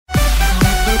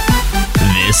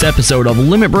This episode of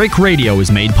Limit Break Radio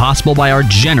is made possible by our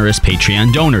generous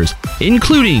Patreon donors,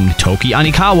 including Toki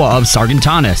Anikawa of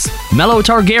Sargentanus, Mello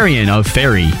Targaryen of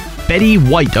Fairy, Betty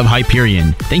White of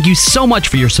Hyperion. Thank you so much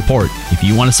for your support. If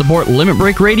you want to support Limit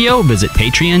Break Radio, visit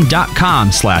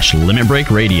patreon.com/Limit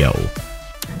Break Radio.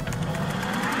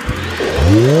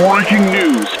 Breaking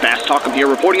news! Fast Talkum here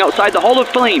reporting outside the Hall of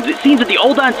Flames. It seems that the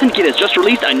Oldon Syndicate has just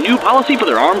released a new policy for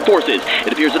their armed forces.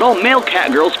 It appears that all male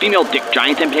cat girls, female dick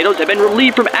giants, and potatoes have been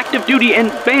relieved from active duty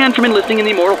and banned from enlisting in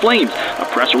the Immortal Flames. A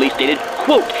press release stated,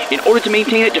 quote, in order to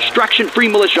maintain a distraction-free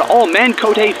militia, all men,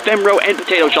 Kote, Femro, and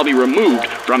Potato shall be removed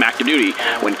from active duty.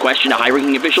 When questioned, a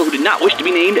high-ranking official who did not wish to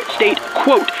be named state,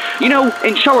 quote, you know,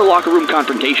 in shower locker room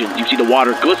confrontations, you see the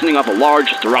water glistening off a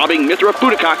large, throbbing Mithra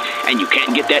Budokan, and you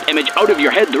can't get that image out of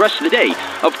your head the rest of the day.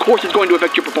 Of course it's going to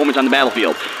affect your performance on the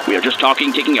battlefield. We are just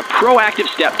taking a proactive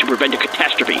step to prevent a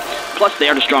catastrophe. Plus, they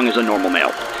aren't as strong as a normal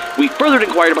male. We further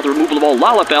inquired about the removal of all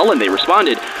Lalafell, and they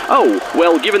responded, oh,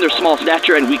 well, given their small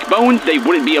stature and weak bones, they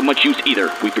wouldn't be of much use either.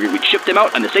 We figured we'd ship them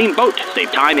out on the same boat to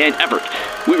save time and effort.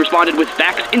 We responded with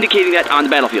facts indicating that on the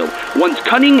battlefield, one's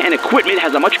cunning and equipment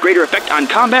has a much greater effect on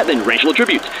combat than racial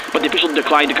attributes, but the official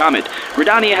declined to comment.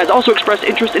 Gridania has also expressed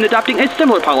interest in adopting a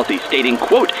similar policy, stating,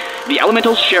 quote, the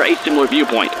Elementals share a similar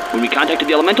viewpoint. When we contacted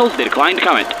the Elementals, they declined to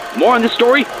comment. More on this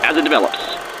story as it develops.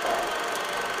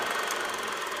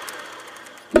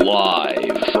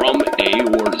 Live from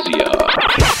Eorzea.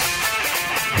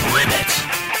 Limit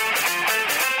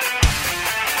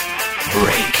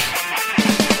Break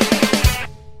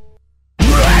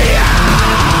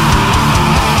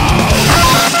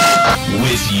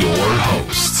with your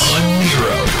hosts,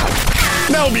 Nero.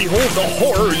 Now behold the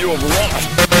horror you have wrought.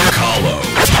 Kahlo.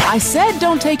 I said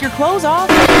don't take your clothes off.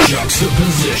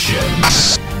 Juxtaposition.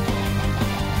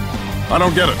 I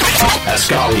don't get it.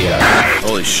 Ascalia.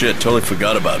 Holy shit, totally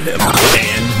forgot about him.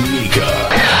 And Nika.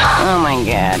 Oh my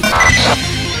god.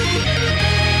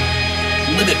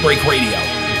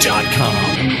 LimitBreakRadio.com.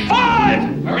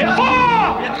 5,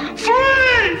 4,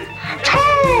 3, 2,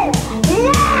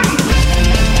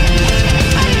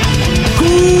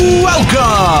 1.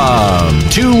 Welcome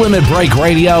to Limit Break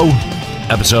Radio,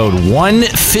 episode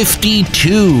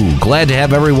 152. Glad to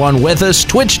have everyone with us.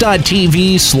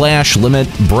 Twitch.tv/Limit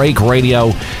Break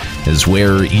Radio is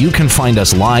where you can find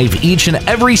us live each and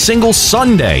every single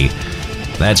Sunday.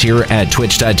 That's here at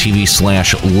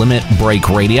twitch.tv/Limit Break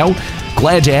Radio.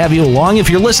 Glad to have you along. If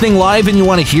you're listening live and you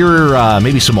want to hear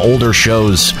maybe some older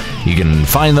shows, you can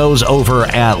find those over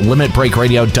at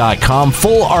limitbreakradio.com.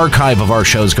 Full archive of our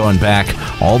shows going back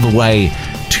all the way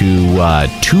to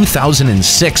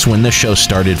 2006 when this show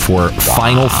started for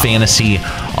Final Fantasy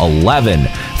XI.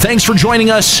 Thanks for joining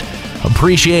us.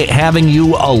 Appreciate having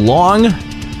you along.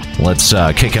 Let's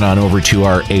kick it on over to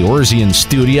our Eorzean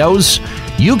studios.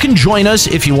 You can join us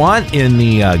if you want in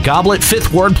the Goblet 5th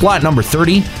Ward plot number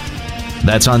 30.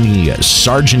 That's on the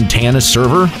Sargentanus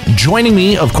server. Joining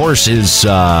me, of course, is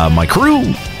my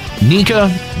crew, Nika,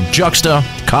 Juxta,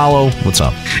 Kahlo. What's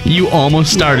up? You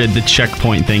almost started the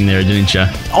checkpoint thing there, didn't you?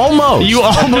 Almost. You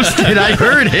almost did. I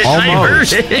heard it.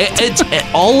 Almost. I heard it.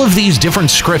 All of these different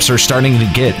scripts are starting to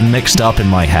get mixed up in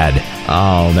my head.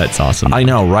 Oh, that's awesome. I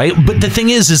know, right? But the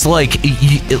thing is like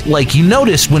you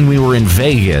noticed when we were in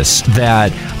Vegas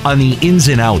that on the ins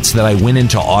and outs that I went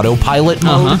into autopilot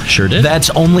mode. Sure did. That's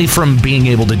only from being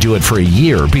able to do it for a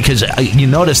year, because you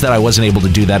noticed that I wasn't able to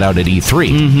do that out at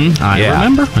E3. I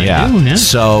remember. I do, yeah.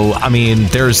 So, I mean,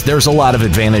 there's a lot of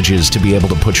advantages to be able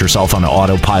to put yourself on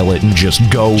autopilot and just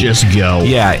go. Just go.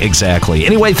 Yeah, exactly.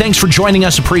 Anyway, thanks for joining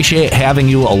us. Appreciate having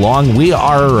you along. We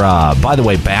are, by the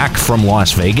way, back from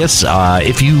Las Vegas.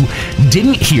 If you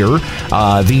didn't hear,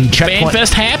 the Checkpoint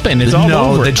FanFest happened. It's all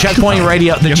over. The Checkpoint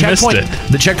Radio.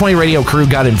 The Checkpoint Radio crew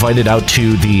got invited out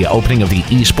to the opening of the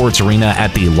esports arena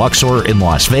at the Luxor in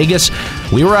Las Vegas.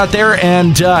 We were out there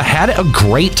and had a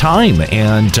great time,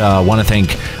 and want to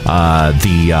thank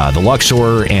the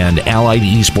Luxor and Allied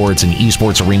Esports and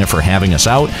Esports Arena for having us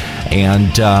out.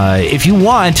 And if you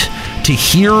want to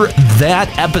hear that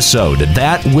episode,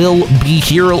 that will be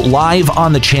here live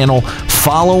on the channel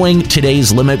following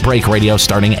today's Limit Break Radio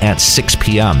starting at 6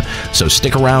 p.m. So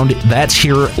stick around. That's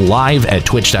here live at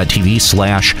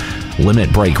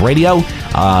twitch.tv/Limit Break Radio.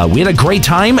 We had a great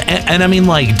time, and I mean,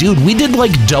 like, dude, we did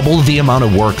like double the amount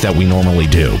of work that we normally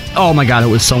do. Oh my god, it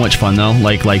was so much fun though.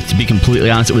 Like to be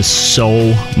completely honest, it was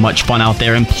so much fun out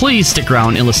there. And please stick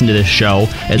around and listen to this show.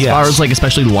 As far as like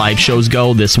especially live shows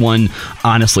go, this one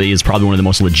honestly is probably one of the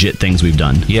most legit things we've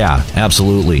done. Yeah,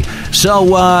 absolutely.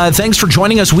 So thanks for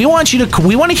joining us. We want to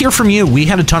hear from you. We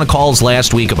had a ton of calls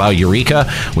last week about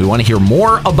Eureka. We want to hear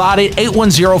more about it.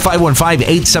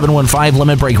 810-515-8715,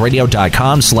 limitbreakradio.com.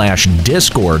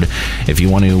 letsberadio.com/Discord if you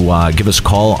want to give us a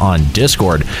call on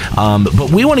Discord.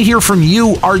 But we want to hear from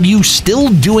you. Are you still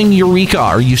doing Eureka?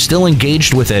 Are you still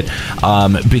engaged with it?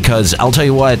 Because I'll tell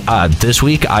you what, this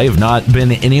week I have not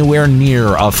been anywhere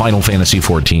near Final Fantasy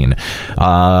 14.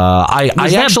 Was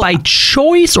that by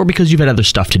choice or because you've had other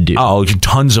stuff to do? Oh,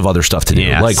 tons of other stuff to do.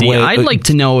 Yeah, I'd like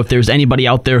to know if there's anybody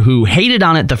out there who hated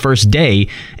on it the first day,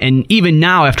 and even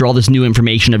now, after all this new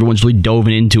information, everyone's really dove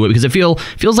into it, because it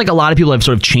feels like a lot of people have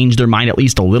sort of changed their mind at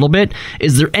least a little bit.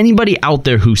 Is there anybody out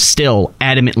there who still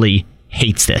adamantly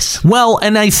hates this? Well,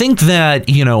 and I think that,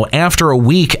 after a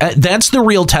week, that's the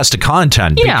real test of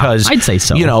content. Yeah, because, I'd say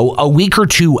so. A week or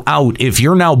two out, if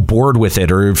you're now bored with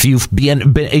it, or if you've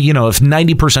been if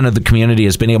 90% of the community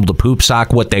has been able to poop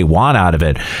sock what they want out of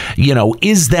it,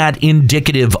 is that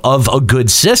indicative of a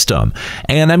good system?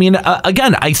 And I mean,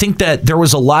 again, I think that there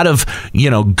was a lot of,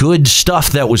 good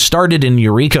stuff that was started in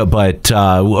Eureka, but,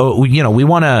 we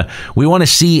want to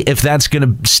see if that's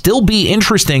going to still be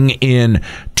interesting in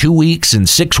 2 weeks and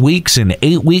 6 weeks and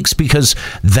 8 weeks, because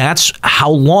that's how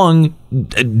long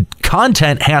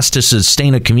content has to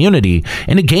sustain a community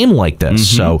in a game like this.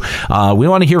 So we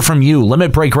want to hear from you.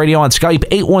 Limit Break Radio on Skype,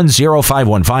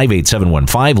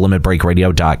 810-515-8715,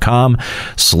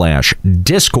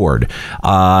 limitbreakradio.com/Discord.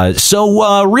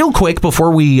 So real quick,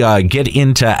 before we get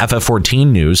into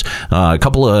FF14 news, a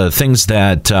couple of things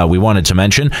that we wanted to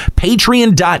mention.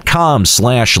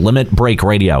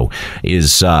 Patreon.com/limitbreakradio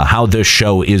is how this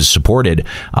show is supported.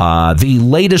 The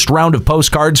latest round of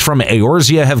postcards from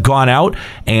Eorzea have gone out,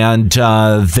 and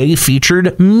they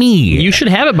featured me. You should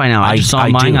have it by now. I just saw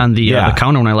mine on the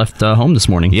counter when I left home this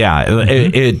morning. Yeah,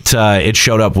 it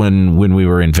showed up when we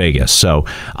were in Vegas. So,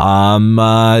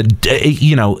 a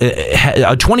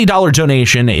 $20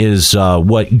 donation is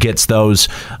what gets those.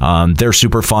 They're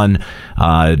super fun.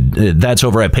 That's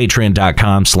over at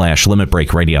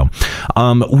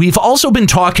patreon.com/limitbreakradio. We've also been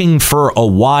talking for a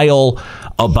while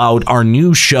about our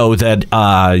new show that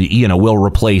will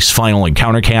replace Final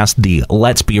Encountercast, the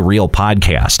Let's Be Real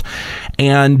podcast.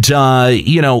 And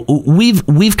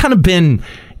we've kind of been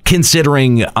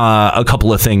considering a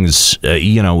couple of things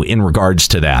in regards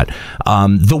to that.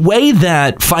 The way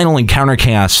that Final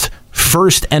Encountercast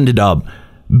first ended up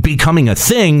becoming a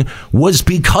thing was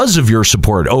because of your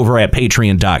support over at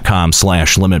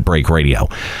patreon.com/limitbreakradio.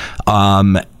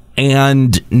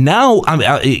 And now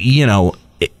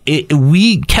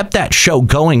we kept that show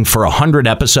going for 100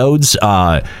 episodes,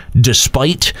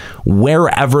 despite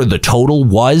wherever the total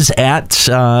was at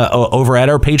over at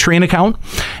our Patreon account.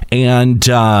 And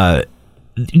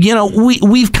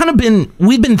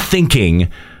we've been thinking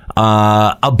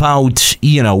about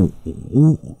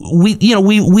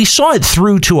we saw it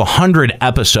through to 100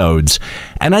 episodes,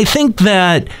 and I think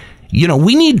that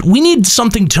we need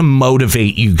something to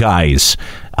motivate you guys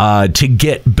to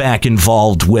get back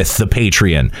involved with the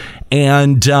Patreon.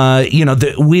 And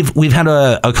we've had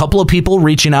a couple of people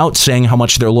reaching out saying how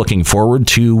much they're looking forward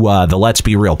to the Let's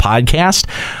Be Real podcast.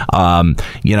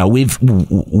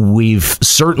 We've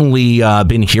certainly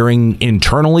been hearing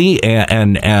internally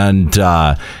and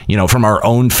from our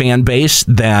own fan base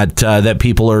that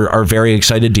people are very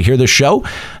excited to hear the show.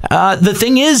 The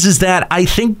thing is that I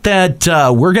think that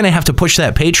we're going to have to push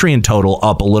that Patreon total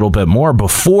up a little bit more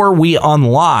before we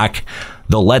unlock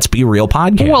the Let's Be Real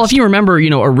podcast. Well, if you remember,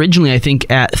 originally I think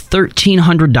at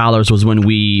 $1,300 was when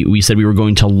we said we were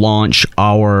going to launch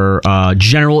our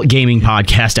general gaming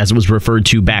podcast, as it was referred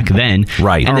to back then.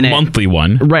 Right. And our monthly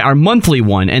one. Right, our monthly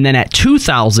one. And then at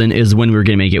 $2,000 is when we were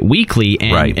going to make it weekly.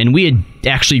 And we had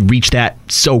actually reached that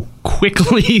so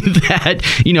quickly that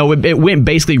it went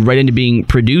basically right into being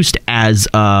produced as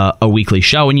a weekly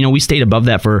show. And we stayed above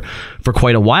that for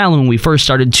quite a while. And when we first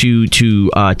started to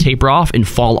taper off and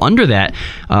fall under that,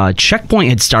 Checkpoint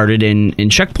had started,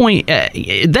 and Checkpoint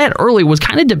that early was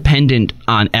kind of dependent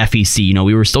on FEC.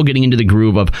 We were still getting into the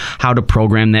groove of how to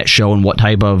program that show and what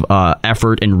type of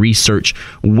effort and research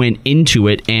went into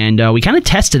it. And we kind of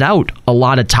tested out a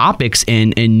lot of topics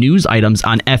and news items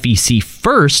on FEC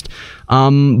first.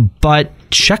 But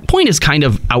Checkpoint has kind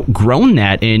of outgrown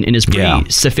that and is pretty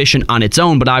sufficient on its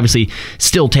own, but obviously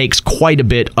still takes quite a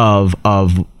bit of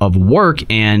work.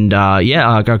 And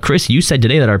Chris, you said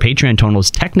today that our Patreon total is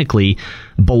technically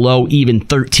below even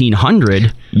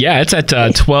 1,300. Yeah, it's at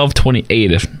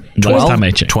 1,228. Last time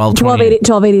I checked.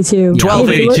 1282.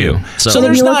 1282. So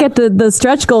if you look at the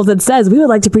stretch goals, it says we would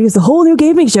like to produce a whole new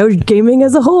gaming show, gaming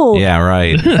as a whole. Yeah,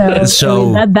 right.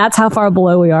 So that's how far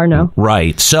below we are now.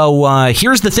 Right. So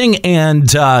here's the thing, and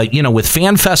with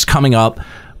FanFest coming up,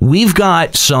 we've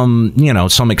got some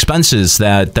expenses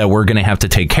that we're going to have to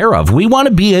take care of. We want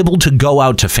to be able to go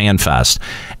out to FanFest,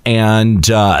 and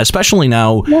especially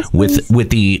now with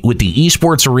the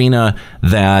esports arena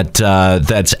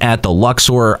that's at the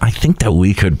Luxor. I think that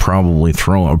we could probably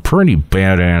throw a pretty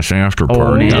badass after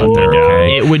party out there.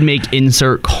 Okay? It would make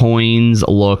insert coins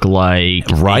look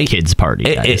like a kids party.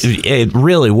 It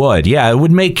really would. Yeah, it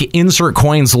would make insert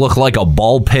coins look like a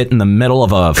ball pit in the middle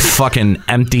of a fucking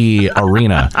empty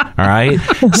arena. All right,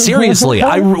 seriously,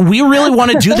 we really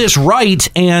want to do this right,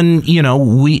 and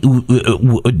we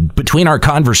between our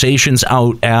conversations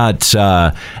out at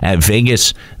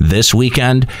Vegas this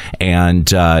weekend, and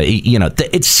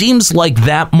it seems like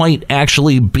that might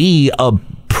actually be a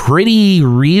pretty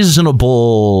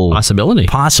reasonable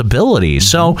possibility.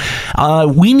 So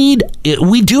we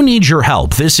do need your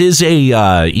help. This is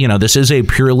a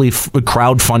purely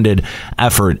crowd-funded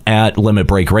effort at Limit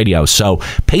Break Radio. So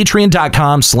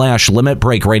patreon.com/Limit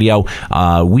Break Radio.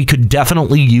 We could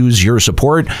definitely use your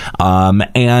support.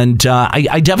 And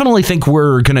I definitely think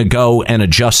we're going to go and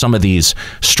adjust some of these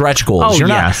stretch goals.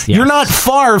 You're not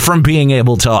far from being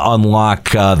able to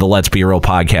unlock the Let's Be Real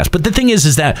podcast. But the thing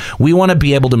is that we want to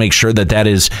be able to make sure that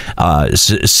is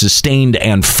sustained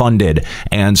and funded,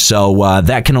 and so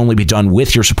that can only be done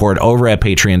with your support over at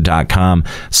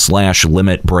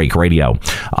patreon.com/Limit Break Radio.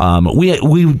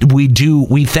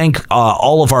 We thank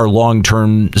all of our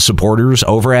long-term supporters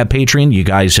over at Patreon. You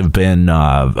guys have been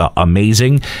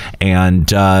amazing,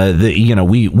 and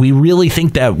we really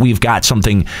think that we've got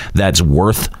something that's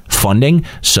worth funding.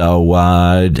 So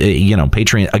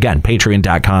Patreon, again,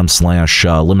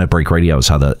 patreon.com/Limit Break Radio is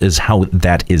how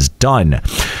that is done.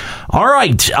 All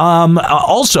right.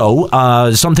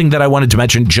 Also, something that I wanted to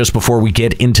mention just before we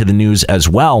get into the news as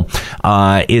well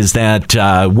is that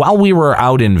while we were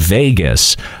out in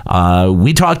Vegas,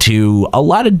 we talked to a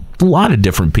lot of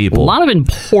different people, a lot of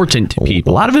important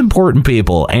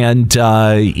people, and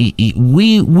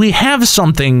we have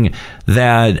something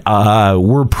that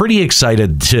we're pretty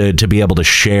excited to be able to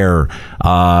share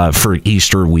for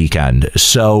Easter weekend.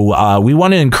 So we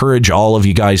want to encourage all of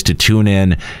you guys to tune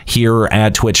in here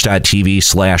at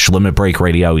twitch.tv/Limit Break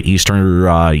Radio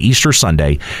Easter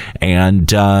Sunday,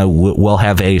 and we'll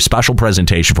have a special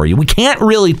presentation for you. We can't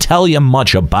really tell you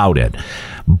much about it,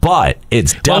 but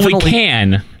it's definitely... Well, we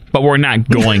can, but we're not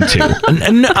going to.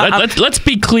 Let's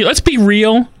be clear. Let's be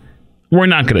real. We're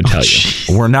not going to tell you.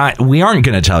 We aren't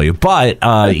going to tell you, but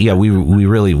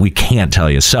we can't tell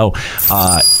you. So,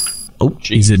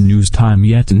 is it news time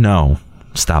yet? No.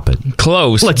 Stop it.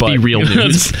 Close. Let's be real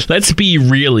news. Let's be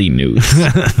really news.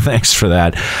 Thanks for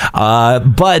that.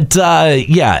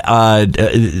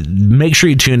 Make sure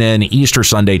you tune in Easter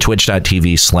Sunday,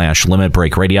 twitch.tv/Limit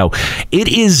Break Radio. It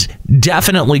is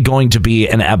definitely going to be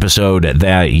an episode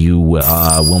that you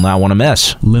will not want to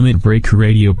miss. Limit Break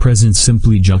Radio presents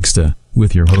Simply Juxta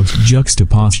with your host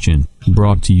Juxtaposition,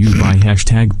 brought to you by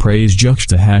 #Praise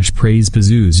Juxta #Praise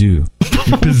Pazuzu.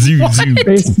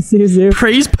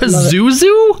 Praise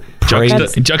Pazuzu?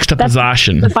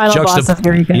 Juxtaposition. The final boss of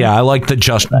Eureka. Yeah, I like the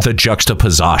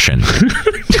juxtaposition.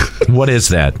 What is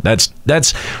that? That's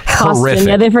horrific.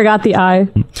 Yeah, they forgot the I.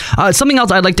 Something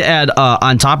else I'd like to add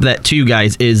on top of that too,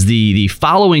 guys, is the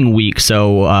following week.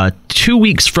 So 2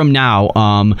 weeks from now,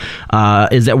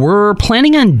 is that we're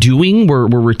planning on we're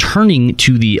returning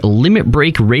to the Limit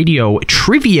Break Radio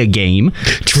trivia game.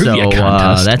 Trivia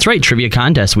contest. That's right, trivia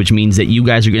contest, which means that you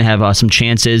guys are going to have some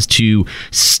chances to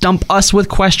stump us with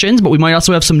questions, but we might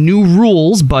also have some new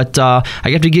rules. But I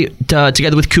have to get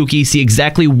together with Kooky, see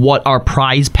exactly what our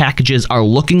prize packages are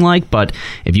looking like. But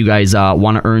if you guys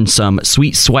want to earn some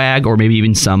sweet swag, or maybe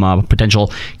even some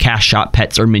potential cash shot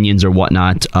pets or minions or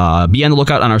whatnot, be on the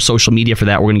lookout on our social media for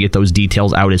that. We're going to get those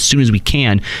details out as soon as we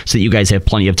can, so that you guys have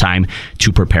plenty of time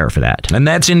to prepare for that. And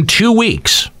that's in 2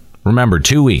 weeks. Remember,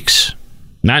 2 weeks.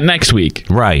 Not next week.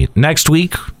 Right. Next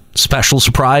week, special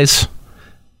surprise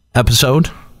episode.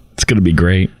 It's going to be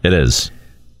great. It is.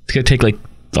 It's going to take like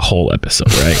the whole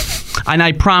episode, right? And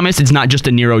I promise it's not just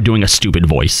a Nero doing a stupid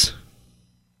voice.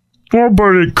 Oh,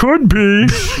 but it could be.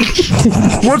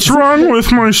 What's wrong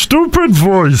with my stupid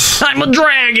voice? I'm a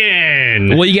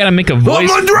dragon! Well, you got to make a voice.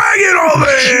 I'm a dragon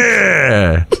over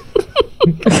here!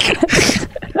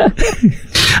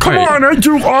 Come on, I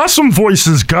do awesome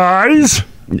voices, guys.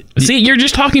 See, you're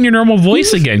just talking your normal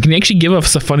voice again. Can you actually give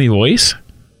us a funny voice?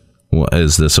 What,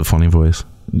 is this a funny voice?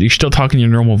 You're still talking your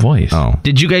normal voice. Oh.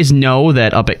 Did you guys know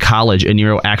that up at college,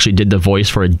 Nero actually did the voice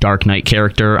for a Dark Knight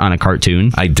character on a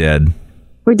cartoon? I did.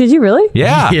 Wait, did you really?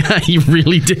 Yeah. Yeah, he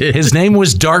really did. His name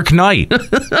was Dark Knight.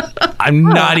 I'm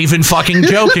not even fucking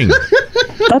joking.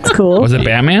 That's cool. Was it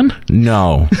Batman?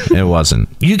 No, it wasn't.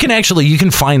 You can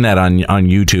find that on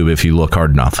YouTube if you look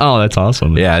hard enough. Oh, that's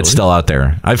awesome. Yeah, it's still out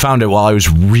there. I found it while I was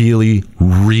really,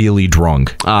 really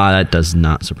drunk. That does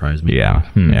not surprise me. Yeah,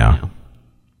 yeah.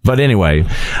 But anyway,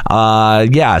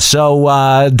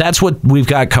 so that's what we've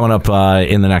got coming up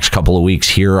in the next couple of weeks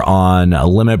here on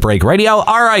Limit Break Radio.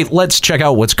 All right, let's check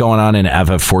out what's going on in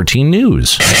FF14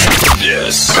 news.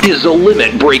 This is a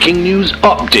Limit Breaking News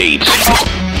Update.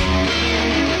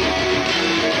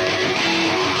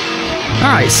 All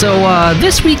right, so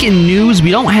this week in news,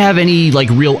 we don't have any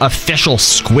real official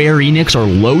Square Enix or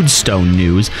Lodestone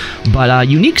news, but a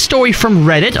unique story from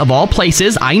Reddit of all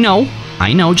places. I know,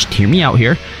 just hear me out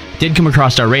here. Did come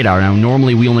across our radar. Now,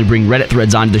 normally we only bring Reddit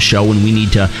threads onto the show when we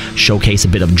need to showcase a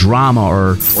bit of drama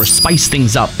or spice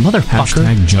things up. Motherfucker.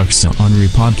 Hashtag Juxta Unri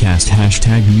Podcast.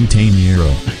 Hashtag Mutate Nero.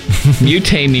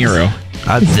 Mutate Nero.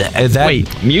 Wait,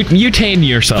 mutate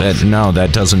yourself. No,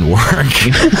 that doesn't work.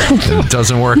 It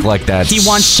doesn't work like that. He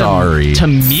wants to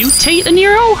mutate a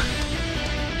Nero?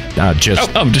 Just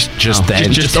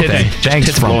okay.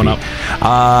 Thanks for blowing up.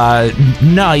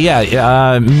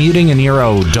 Muting an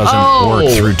Nero doesn't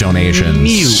work through donations.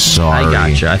 Mute. Sorry. I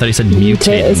gotcha. I thought he said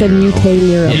mutate. It said Mutate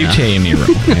Nero. Mutate Nero.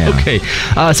 Yeah. Okay.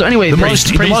 So anyway, praise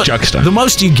Juxta. The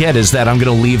most you get is that I'm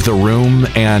going to leave the room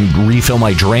and refill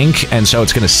my drink, and so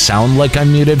it's going to sound like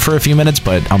I'm muted for a few minutes,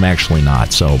 but I'm actually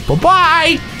not. So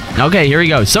bye-bye. Okay, here we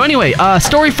go. So anyway,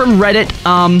 story from Reddit.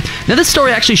 Now this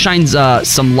story actually shines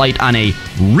some light on a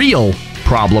real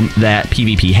problem that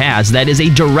PvP has that is a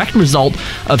direct result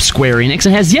of Square Enix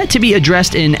and has yet to be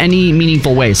addressed in any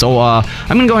meaningful way. So I'm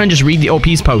going to go ahead and just read the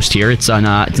OP's post here. It's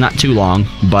not too long,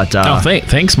 but...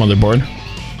 thanks, Motherboard.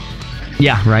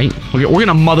 Yeah, right? We're going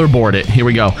to motherboard it. Here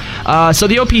we go. So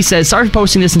the OP says, sorry for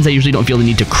posting this since I usually don't feel the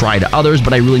need to cry to others,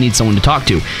 but I really need someone to talk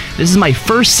to. This is my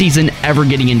first season ever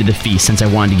getting into the feast since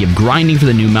I wanted to give grinding for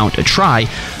the new mount a try,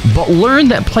 but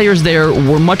learned that players there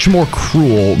were much more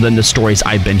cruel than the stories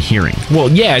I've been hearing.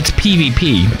 Well, yeah, it's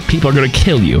PvP. People are going to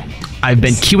kill you. I've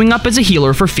been queuing up as a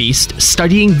healer for Feast,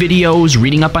 studying videos,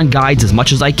 reading up on guides as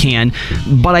much as I can,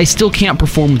 but I still can't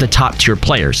perform with the top tier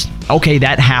players. Okay,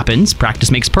 that happens. Practice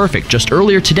makes perfect. Just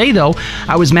earlier today, though,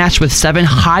 I was matched with 7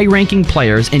 high-ranking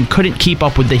players and couldn't keep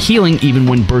up with the healing even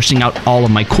when bursting out all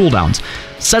of my cooldowns.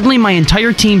 Suddenly, my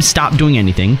entire team stopped doing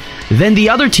anything. Then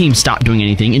the other team stopped doing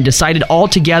anything and decided all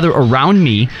to gather around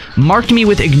me, marked me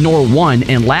with Ignore 1,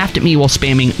 and laughed at me while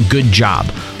spamming Good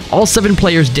Job. All 7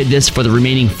 players did this for the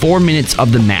remaining 4 minutes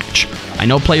of the match. I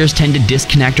know players tend to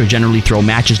disconnect or generally throw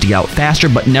matches to get out faster,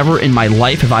 but never in my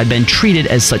life have I been treated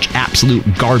as such absolute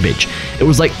garbage. It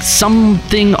was like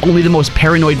something only the most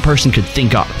paranoid person could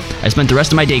think up. I spent the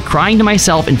rest of my day crying to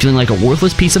myself and feeling like a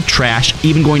worthless piece of trash,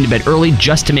 even going to bed early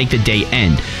just to make the day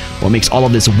end. What makes all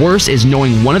of this worse is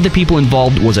knowing one of the people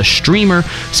involved was a streamer,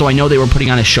 so I know they were putting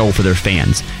on a show for their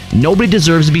fans. Nobody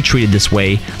deserves to be treated this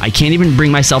way. I can't even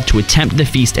bring myself to attempt the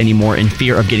feast anymore in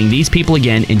fear of getting these people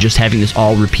again and just having this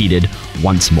all repeated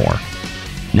once more.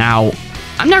 Now,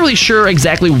 I'm not really sure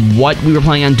exactly what we were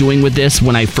planning on doing with this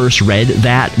when I first read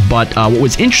that, but what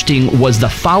was interesting was the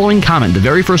following comment. The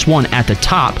very first one at the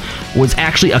top was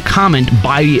actually a comment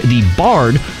by the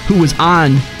Bard who was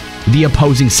on the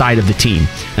opposing side of the team.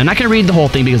 I'm not going to read the whole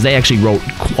thing because they actually wrote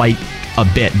quite a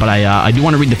bit, but I do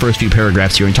want to read the first few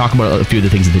paragraphs here and talk about a few of the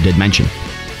things that they did mention.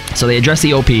 So they addressed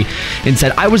the OP and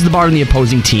said, I was the Bard on the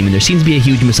opposing team, and there seems to be a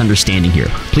huge misunderstanding here.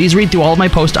 Please read through all of my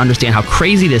posts to understand how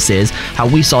crazy this is, how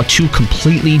we saw 2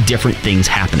 completely different things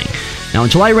happening. Now,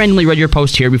 until I randomly read your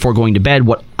post here before going to bed,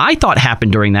 what I thought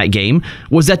happened during that game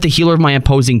was that the healer of my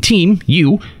opposing team,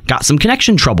 you, got some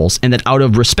connection troubles, and that out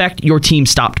of respect, your team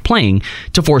stopped playing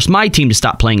to force my team to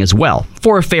stop playing as well,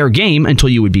 for a fair game until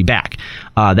you would be back.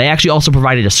 They actually also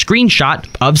provided a screenshot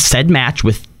of said match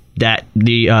with that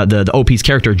the OP's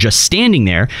character just standing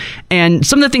there, and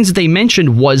some of the things that they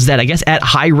mentioned was that I guess at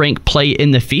high rank play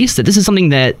in the feast that this is something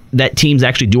that teams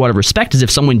actually do out of respect, is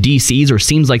if someone DCs or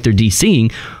seems like they're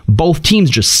DCing, both teams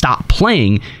just stop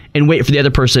playing and wait for the other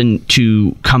person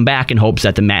to come back in hopes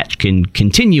that the match can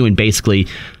continue and basically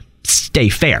stay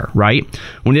fair, right?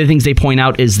 One of the things they point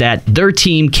out is that their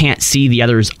team can't see the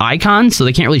other's icons, so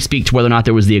they can't really speak to whether or not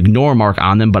there was the ignore mark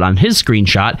on them, but on his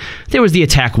screenshot, there was the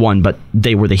attack 1, but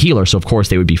they were the healer, so of course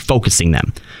they would be focusing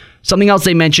them. Something else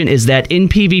they mention is that in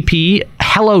PvP,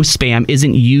 hello spam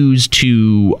isn't used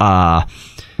to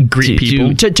greet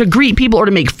people. To greet people or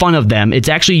to make fun of them. It's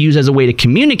actually used as a way to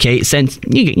communicate since,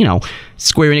 you know,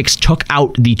 Square Enix took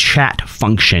out the chat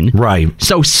function. Right.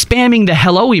 So spamming the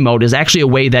hello emote is actually a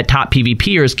way that top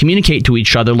PvPers communicate to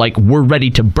each other like, we're ready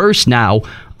to burst now.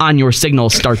 On your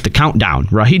signal, start the countdown,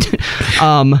 right?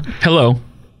 Hello.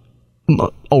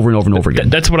 Over and over and over again.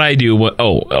 That's what I do.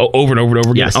 Over and over and over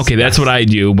again? Yes. Okay, that's what I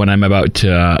do when I'm about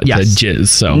to jizz,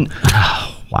 so...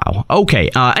 Wow. Okay.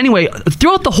 Anyway,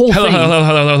 throughout the whole thing...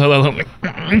 Hello.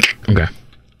 Okay.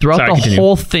 Throughout the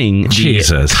whole thing,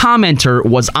 Jesus. The commenter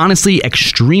was honestly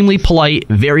extremely polite,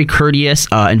 very courteous,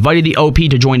 invited the OP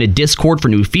to join a Discord for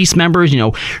new Feast members, you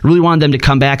know, really wanted them to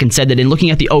come back and said that in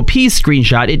looking at the OP's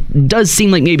screenshot, it does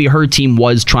seem like maybe her team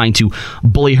was trying to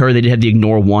bully her. They did have the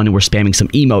ignore one and were spamming some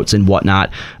emotes and whatnot.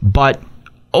 But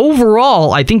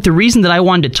overall, I think the reason that I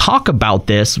wanted to talk about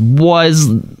this was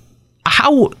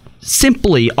how...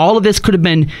 simply, all of this could have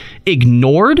been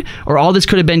ignored, or all this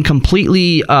could have been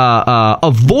completely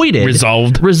avoided,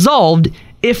 resolved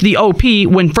if the OP,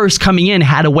 when first coming in,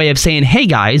 had a way of saying, "Hey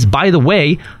guys, by the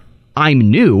way, I'm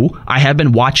new. I have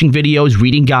been watching videos,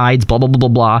 reading guides, blah blah blah blah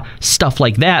blah, stuff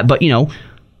like that. But you know,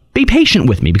 be patient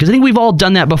with me," because I think we've all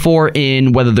done that before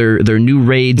in whether they're new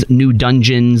raids, new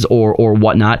dungeons, or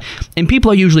whatnot, and people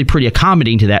are usually pretty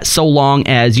accommodating to that, so long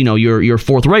as you know you're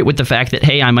forthright with the fact that,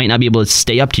 hey, I might not be able to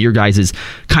stay up to your guys'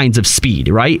 kinds of speed,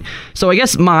 right? So I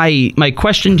guess my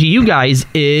question to you guys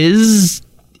is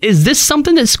this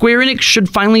something that Square Enix should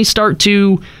finally start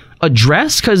to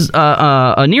address? Because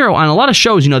Nero, on a lot of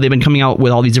shows, you know, they've been coming out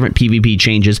with all these different PvP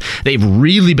changes. They've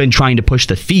really been trying to push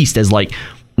the Feast as like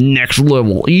next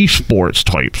level esports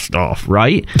type stuff,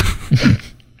 right?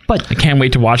 But I can't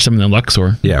wait to watch them in the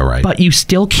Luxor. Yeah, right. But you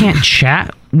still can't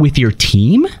chat with your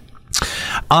team?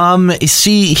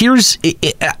 See, here's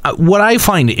what I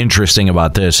find interesting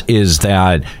about this is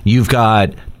that you've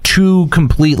got two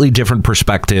completely different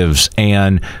perspectives,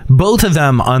 and both of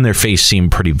them on their face seem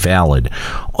pretty valid.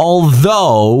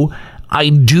 Although I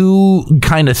do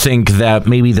kind of think that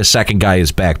maybe the second guy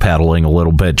is backpedaling a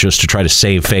little bit just to try to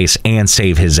save face and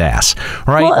save his ass,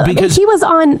 right? Well, because if he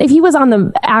was on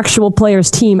the actual player's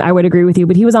team, I would agree with you.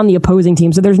 But he was on the opposing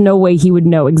team, so there's no way he would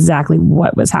know exactly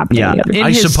what was happening. Yeah, in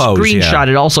his screenshot,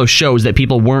 it also shows that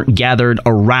people weren't gathered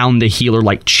around the healer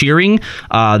like cheering.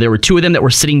 There were two of them that were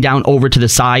sitting down over to the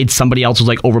side. Somebody else was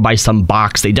like over by some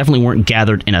box. They definitely weren't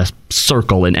gathered in a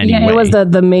circle in any way. Yeah, it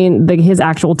was his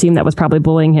actual team that was probably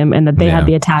bullying him, and that they had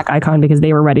the attack icon because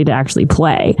they were ready to actually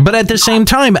play. But at the same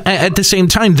time,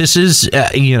 this is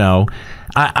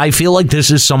I feel like this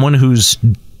is someone who's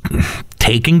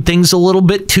taking things a little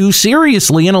bit too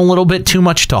seriously and a little bit too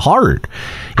much to heart.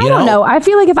 I don't know. I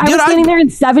feel like if I was standing there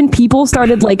and 7 people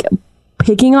started like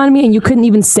picking on me and you couldn't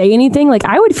even say anything, like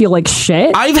I would feel like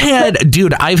shit. I've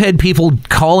had people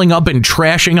calling up and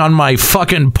trashing on my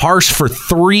fucking parse for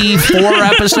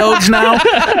 3-4 episodes now.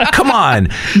 Come on,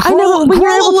 grow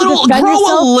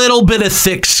a little bit of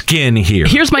thick skin here.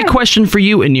 Here's my question for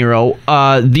you, Nero.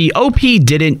 The OP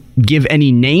didn't give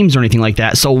any names or anything like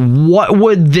that, so what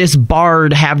would this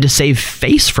bard have to save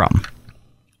face from?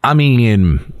 I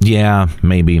mean, yeah,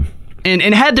 maybe.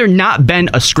 And had there not been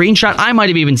a screenshot, I might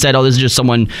have even said, oh, this is just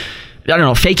someone, I don't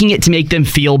know, faking it to make them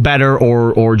feel better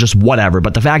or just whatever.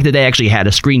 But the fact that they actually had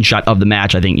a screenshot of the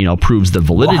match, I think, you know, proves the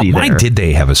validity there. Why did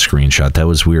they have a screenshot? That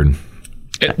was weird.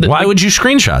 Why would you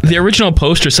screenshot that? The original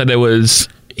poster said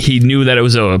he knew that it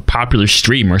was a popular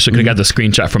streamer, so he could have got the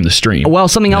screenshot from the stream. Well,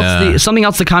 something else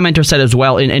the commenter said as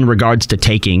well in regards to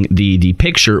taking the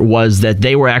picture was that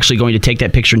they were actually going to take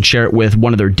that picture and share it with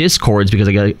one of their Discords because,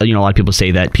 you know, a lot of people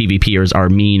say that PvPers are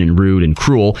mean and rude and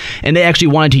cruel, and they actually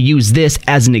wanted to use this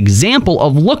as an example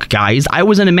of, look, guys, I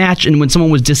was in a match, and when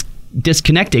someone was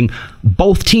disconnecting,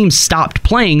 both teams stopped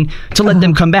playing to let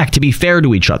them come back, to be fair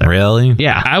to each other. Really?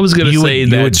 Yeah. I was going to say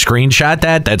that... You would screenshot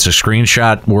that? That's a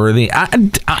screenshot worthy?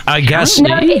 I guess...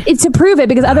 No, it's to prove it,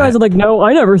 because otherwise I'm like, no,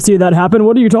 I never see that happen.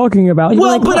 What are you talking about?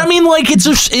 Well, like, but I mean, like,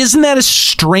 isn't that a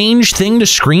strange thing to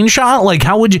screenshot? Like,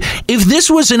 how would you... If this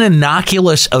was an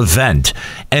innocuous event,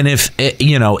 and if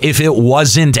it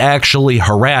wasn't actually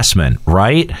harassment,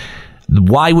 right?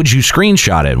 Why would you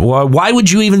screenshot it? Why would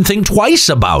you even think twice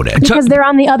about it? Because they're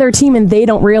on the other team and they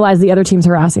don't realize the other team's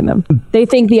harassing them. They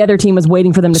think the other team is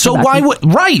waiting for them to come back.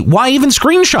 Why even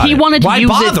screenshot it? He wanted to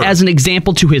use it as an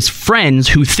example to his friends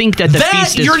who think that the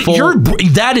feast is full.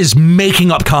 That is making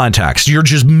up context. You're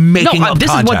just making up context.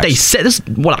 This is what they said. This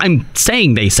is what I'm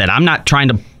saying they said. I'm not trying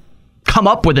to come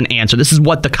up with an answer. This is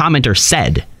what the commenter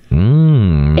said.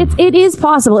 It is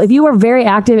possible if you are very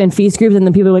active in Feast groups and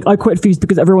then people are like, I quit Feast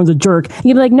because everyone's a jerk.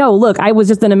 You'd be like, no, look, I was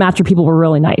just in a match where people were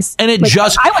really nice. And it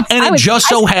just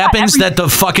so happens that the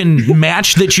fucking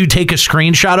match that you take a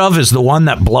screenshot of is the one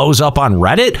that blows up on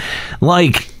Reddit.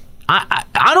 Like,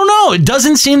 I don't know. It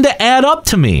doesn't seem to add up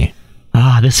to me.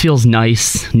 This feels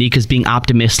nice. Nika's being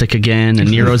optimistic again, and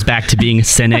Nero's back to being a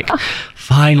cynic.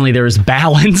 Finally, there's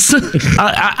balance.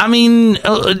 I mean,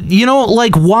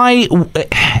 like, why?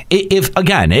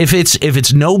 If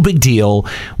it's no big deal,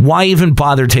 why even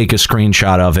bother take a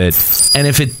screenshot of it? And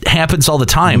if it happens all the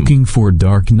time, looking for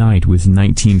Dark Knight with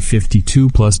 1952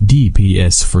 plus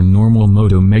DPS for normal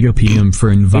mode, Omega PM for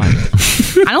invite.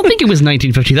 I don't think it was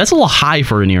 1950. That's a little high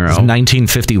for a Nero. It's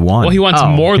 1951. Well, he wants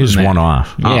more than that. He's one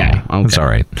off. Yeah, okay. That's all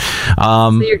right.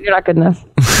 So you're not good enough.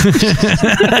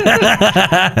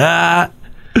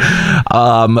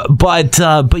 But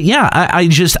yeah,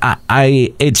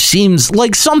 it seems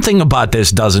like something about this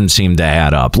doesn't seem to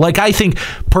add up. Like, I think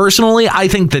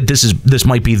that this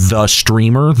might be the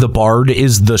streamer. The Bard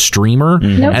is the streamer,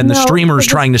 and the streamer's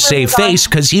trying to save face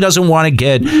because he doesn't want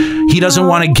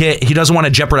to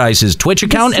jeopardize his Twitch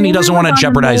account, and he doesn't want to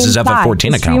jeopardize his FF14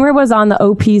 account. The streamer was on the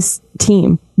OP's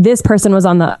team. This person was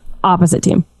on the opposite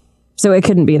team, so it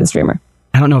couldn't be the streamer.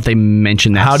 I don't know if they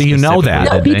mentioned that. How do you know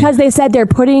that? No, because they said they're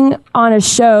putting on a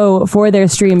show for their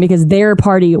stream because their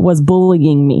party was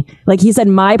bullying me. Like, he said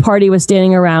my party was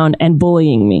standing around and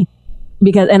bullying me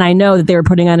and I know that they were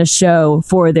putting on a show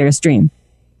for their stream.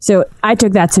 So I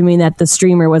took that to mean that the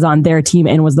streamer was on their team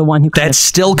and was the one who. That's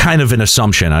still kind of an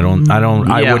assumption. I wouldn't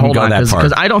go that far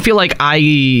because I don't feel like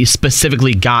I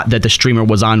specifically got that the streamer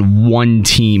was on one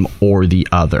team or the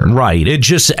other. Right. It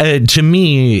just to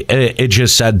me, it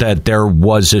just said that there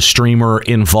was a streamer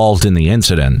involved in the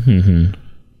incident. Mm-hmm.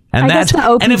 And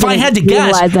if I had to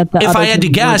guess,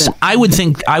 I would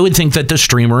think that the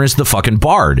streamer is the fucking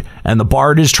Bard, and the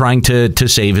Bard is trying to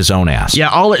save his own ass. Yeah,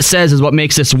 all it says is what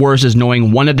makes this worse is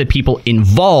knowing one of the people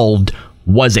involved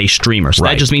was a streamer. So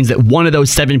that just means that one of those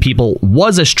 7 people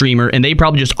was a streamer, and they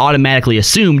probably just automatically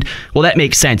assumed, well, that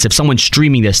makes sense. If someone's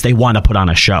streaming this, they want to put on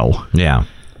a show. Yeah.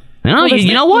 No,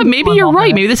 you know what? Maybe you're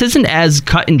right. Maybe this isn't as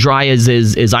cut and dry as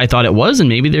I thought it was, and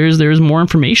maybe there's more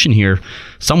information here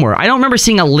somewhere. I don't remember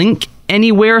seeing a link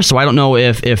anywhere, so I don't know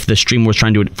if the stream was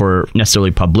trying to do it for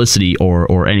necessarily publicity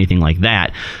or anything like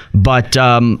that. But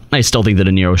I still think that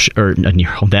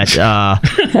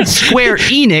Square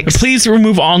Enix. Please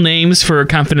remove all names for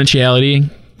confidentiality.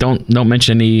 Don't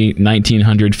mention any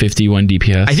 1951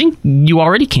 DPS. I think you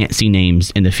already can't see names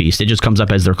in the feast. It just comes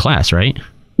up as their class, right?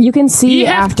 You can see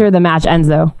after the match ends,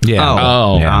 though. Yeah.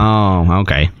 Oh,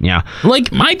 okay. Yeah.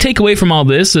 Like, my takeaway from all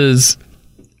this is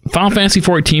Final Fantasy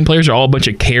 14 players are all a bunch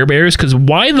of Care Bears, because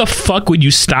why the fuck would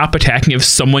you stop attacking if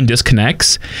someone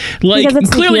disconnects? Like,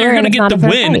 clearly you're going to get the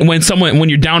win when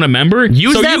you're down a member.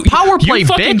 Use that power play, you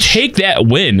fucking bitch. Take that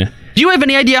win. Do you have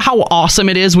any idea how awesome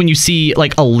it is when you see,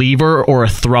 like, a lever or a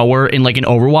thrower in, like, an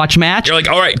Overwatch match? You're like,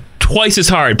 all right, twice as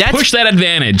hard. Push that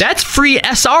advantage. That's free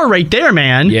SR right there,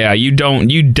 man. Yeah, you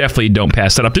definitely don't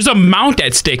pass that up. There's a mount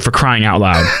at stake, for crying out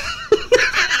loud.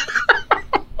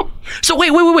 So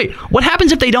wait. What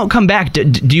happens if they don't come back?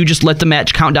 Do you just let the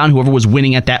match count down? Whoever was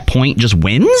winning at that point just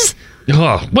wins?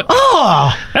 Oh, what?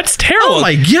 Oh, that's terrible. Oh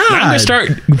my god! I'm gonna start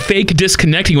fake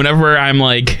disconnecting whenever I'm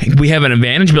like, we have an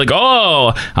advantage. Be like,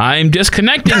 oh, I'm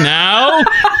disconnecting now.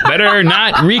 Better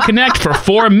not reconnect for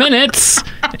 4 minutes,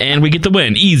 and we get the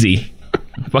win. Easy.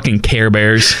 Fucking Care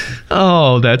Bears.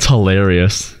 Oh, that's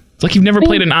hilarious. It's like you've never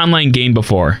played an online game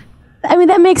before. I mean,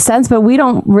 that makes sense, but we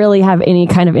don't really have any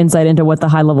kind of insight into what the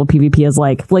high level PvP is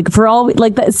like. Like, for all,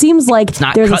 like, it seems like it's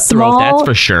not there's cutthroat, that's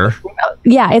for sure.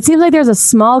 Yeah, it seems like there's a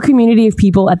small community of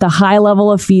people at the high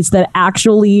level of Feast that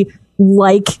actually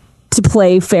like to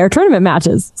play fair tournament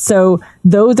matches. So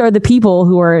those are the people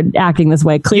who are acting this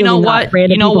way. Clearly, you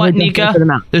know what, Nika?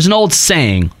 There's an old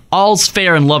saying: "All's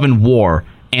fair in love and war,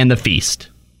 and the feast."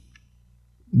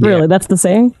 Really, that's the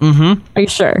saying? Mm-hmm. Are you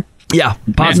sure? Yeah,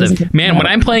 positive. Man, when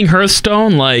I'm playing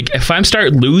Hearthstone, like, if I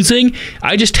start losing,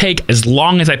 I just take as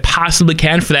long as I possibly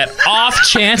can for that off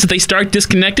chance that they start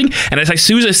disconnecting. And as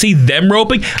soon as I see them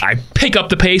roping, I pick up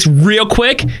the pace real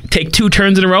quick, take 2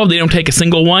 turns in a row. They don't take a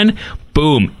single one.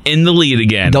 Boom, in the lead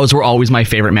again. Those were always my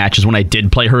favorite matches when I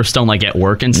did play Hearthstone, like at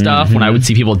work and stuff. Mm-hmm. When I would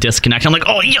see people disconnect, I'm like,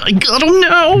 oh yeah, I don't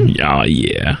know. Oh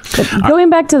yeah. Going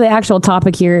back to the actual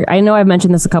topic here, I know I've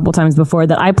mentioned this a couple times before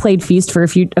that I played Feast for a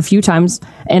few times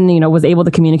and was able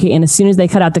to communicate. And as soon as they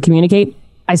cut out the communicate,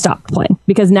 I stopped playing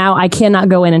because now I cannot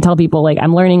go in and tell people like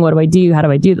I'm learning. What do I do? How do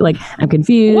I do? Like I'm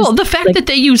confused. Well, the fact that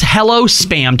they use hello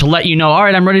spam to let you know, all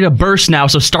right, I'm ready to burst now,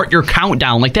 so start your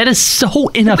countdown. Like that is so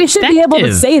ineffective. We should be able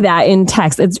to say that in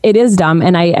text. It is dumb,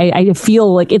 and I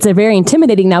feel like it's a very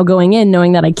intimidating now going in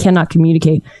knowing that I cannot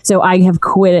communicate. So I have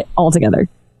quit it altogether.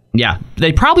 Yeah,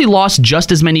 they probably lost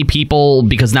just as many people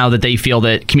because now that they feel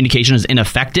that communication is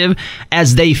ineffective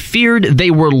as they feared they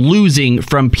were losing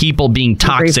from people being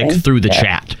toxic through the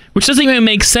chat. Which doesn't even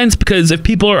make sense because if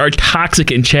people are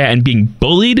toxic in chat and being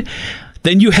bullied,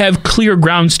 then you have clear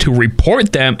grounds to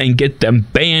report them and get them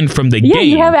banned from the game. Yeah,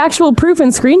 you have actual proof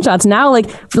and screenshots now. Like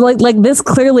this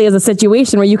clearly is a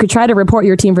situation where you could try to report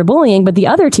your team for bullying, but the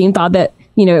other team thought that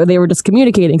they were just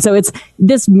communicating. So it's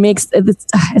just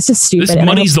stupid. This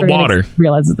muddies the water.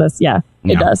 Realizes this,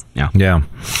 it does. Yeah.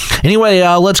 Anyway,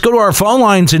 let's go to our phone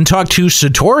lines and talk to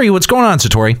Satori. What's going on,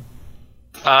 Satori?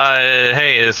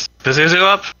 Hey, is Pazuzu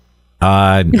up?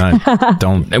 I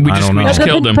don't know. We just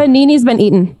killed him. Panini's been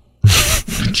eaten.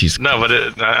 Jeez. No, but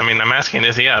I'm asking,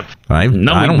 is he up?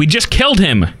 We just killed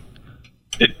him.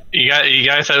 You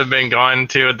guys have been going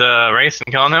to the race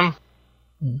and killing him?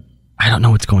 I don't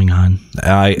know what's going on.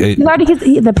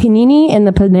 The panini and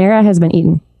the Panera has been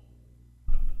eaten.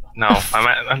 No,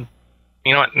 I'm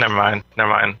you know what? Never mind.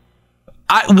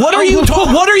 What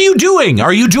are you doing?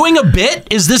 Are you doing a bit?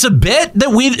 Is this a bit that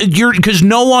you're because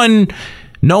no one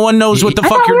knows what the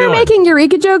fuck you're doing? Making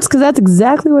Eureka jokes because that's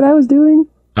exactly what I was doing.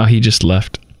 Oh, he just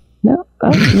left. No. All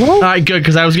right, good,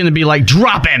 because I was gonna be like,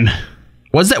 drop him.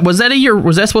 Was that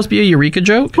supposed to be a Eureka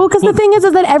joke? Well, because the thing is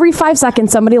that every 5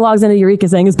 seconds somebody logs into Eureka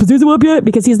saying, "Is Pazuzu up yet?"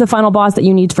 Because he's the final boss that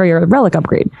you need for your relic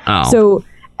upgrade. Oh. So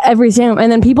every time,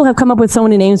 and then people have come up with so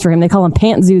many names for him. They call him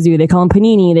Pant Zuzu. They call him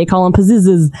Panini. They call him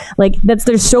Pazuzuz. Like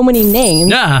there's so many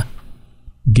names. Yeah.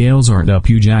 Gales aren't up,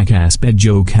 you jackass. Bed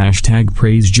joke.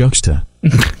 #praise Juxta.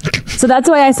 So that's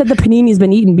why I said the Panini's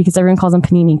been eaten because everyone calls him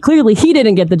Panini. Clearly, he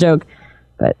didn't get the joke,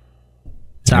 but.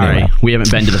 Sorry, anyway. We haven't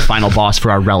been to the final boss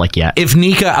for our relic yet. If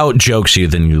Nika out jokes you,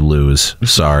 then you lose.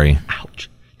 Sorry.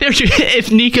 Ouch.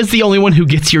 If Nika's the only one who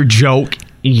gets your joke,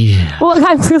 yeah. Well,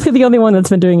 I'm clearly the only one that's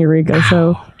been doing Eureka,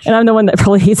 and I'm the one that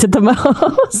probably hates it the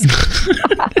most,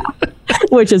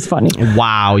 which is funny.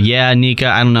 Wow. Yeah, Nika,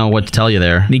 I don't know what to tell you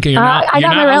there. Nika, I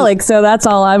got my relic, so that's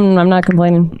all. I'm not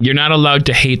complaining. You're not allowed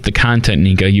to hate the content,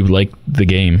 Nika. You like the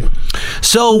game.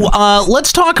 So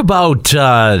let's talk about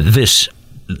this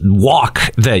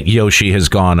walk that Yoshi has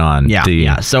gone on.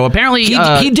 Yeah. So apparently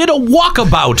he did a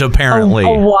walkabout. Apparently, a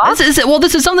walk?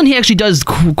 This is something he actually does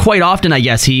quite often. I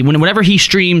guess whenever he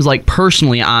streams like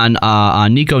personally on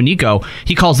Niconico,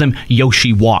 he calls them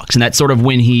Yoshi Walks, and that's sort of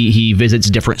when he visits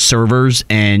different servers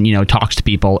and talks to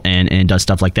people and does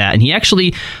stuff like that. And he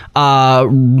actually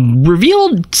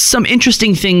revealed some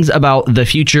interesting things about the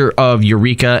future of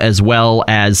Eureka, as well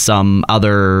as some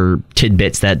other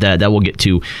tidbits that we'll get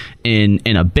to in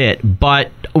a bit.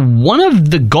 But one of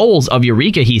the goals of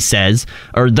Eureka, he says,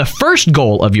 or the first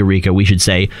goal of Eureka, we should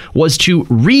say, was to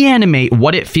reanimate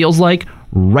what it feels like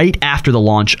right after the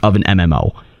launch of an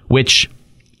MMO, which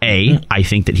I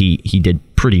think that he did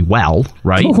pretty well,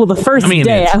 right? Well, the first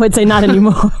day, I would say not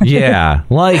anymore. Yeah,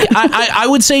 like I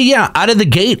would say, out of the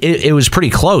gate, it was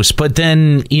pretty close. But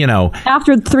then,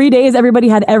 after 3 days, everybody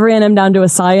had every NM down to a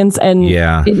science, and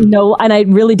and I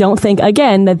really don't think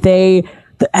again that they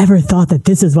ever thought that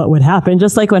this is what would happen.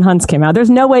 Just like when Hunts came out, there's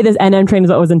no way this NM train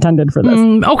is what was intended for this.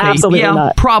 Okay, absolutely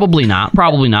not. Probably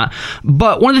not.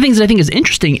 But one of the things that I think is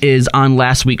interesting is on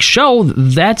last week's show,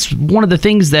 that's one of the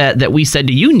things that we said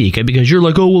to you, Nika, because you're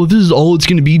like, oh, well, if this is all it's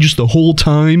going to be just the whole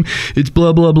time, it's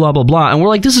blah, blah, blah, blah, blah. And we're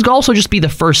like, this is also just be the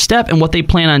first step, and what they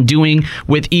plan on doing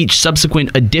with each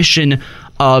subsequent edition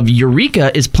of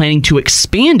Eureka is planning to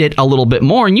expand it a little bit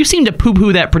more. And you seem to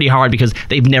poo-poo that pretty hard because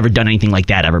they've never done anything like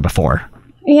that ever before.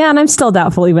 Yeah, and I'm still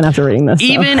doubtful even after reading this.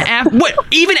 Even after reading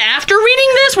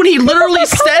this, when he literally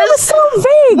says, so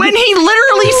vague. When he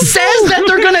literally says that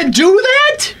they're gonna do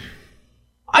that.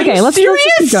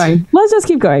 Let's just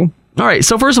keep going. All right.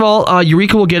 So first of all,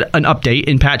 Eureka will get an update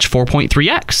in patch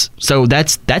 4.3x. So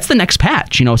that's the next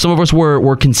patch. Some of us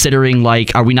were considering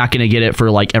like, are we not going to get it for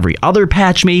like every other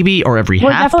patch maybe, or every half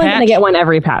patch? We're definitely going to get one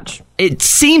every patch. It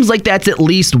seems like that's at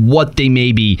least what they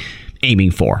may be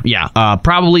aiming for.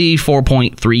 Probably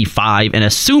 4.35, and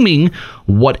assuming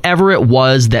whatever it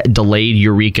was that delayed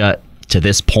Eureka to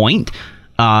this point,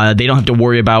 they don't have to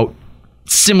worry about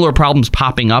similar problems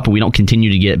popping up and we don't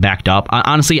continue to get backed up.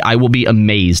 Honestly, I will be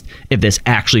amazed if this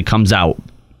actually comes out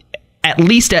at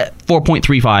least at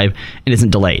 4.35 and isn't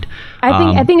delayed.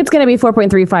 I think it's going to be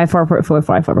 4.35,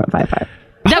 4.45, 4.55.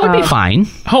 That would be fine.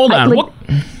 Hold on.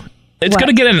 It's going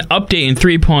to get an update in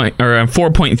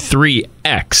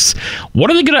 4.3X.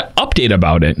 What are they going to update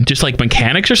about it? Just like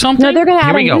mechanics or something? No, they're going to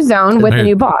add a new zone with a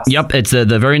new boss. Yep, it's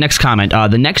the very next comment.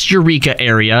 The next Eureka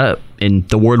area, and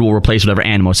the word will replace whatever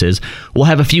Animos is, will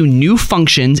have a few new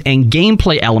functions and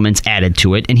gameplay elements added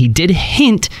to it, and he did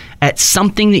hint at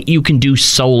something that you can do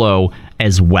solo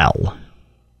as well.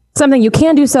 Something you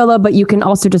can do solo, but you can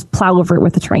also just plow over it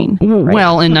with a train. Right?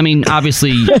 Well, and I mean,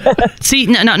 obviously, see,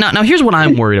 now here's what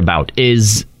I'm worried about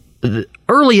is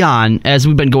early on, as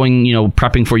we've been going,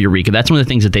 prepping for Eureka, that's one of the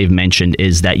things that they've mentioned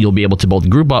is that you'll be able to both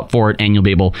group up for it and you'll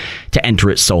be able to enter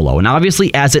it solo. And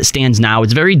obviously, as it stands now,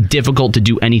 it's very difficult to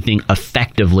do anything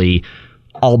effectively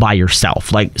all by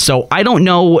yourself. So I don't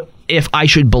know if I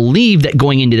should believe that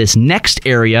going into this next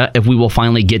area, if we will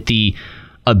finally get the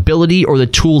ability or the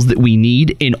tools that we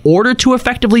need in order to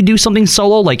effectively do something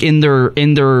solo, like in their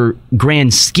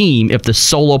grand scheme, if the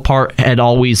solo part had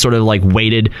always sort of like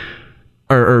waited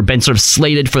or been sort of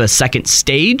slated for the second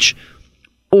stage,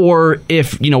 or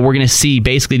if we're going to see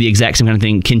basically the exact same kind of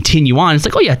thing continue on. It's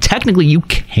like, oh yeah, technically you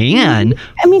can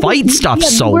fight stuff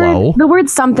solo. The word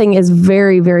something is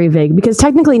very, very vague, because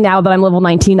technically now that I'm level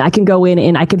 19, I can go in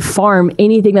and I could farm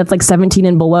anything that's like 17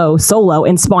 and below solo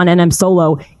and spawn NM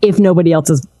solo if nobody else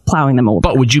is plowing them over.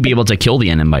 But would you be able to kill the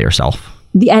NM by yourself?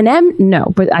 The NM? No,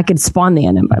 but I could spawn the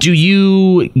NM. Do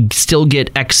you still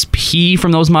get XP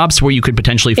from those mobs where you could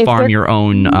potentially farm your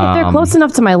own? If they're close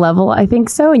enough to my level, I think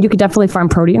so. And you could definitely farm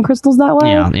protean crystals that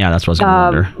way. Yeah, that's what I was going to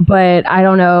wonder. But I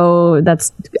don't know.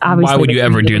 That's obviously. Why would you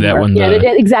ever do that when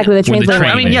exactly the train's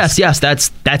I mean, yes,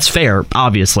 that's fair,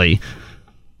 obviously.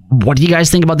 What do you guys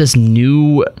think about this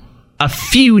a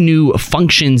few new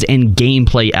functions and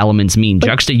gameplay elements mean?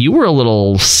 Juxta, you were a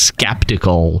little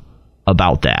skeptical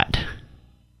about that.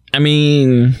 I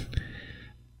mean,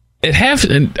 it has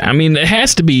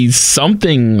to be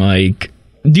something like.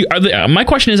 My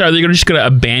question is, are they just going to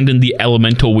abandon the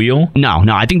elemental wheel? No.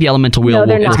 I think the elemental wheel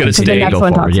is going to stay and go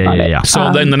forward. Yeah.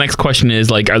 So then the next question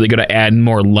is, are they going to add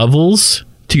more levels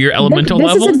to your elemental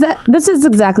level? This is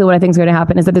exactly what I think is going to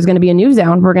happen. Is that there's going to be a new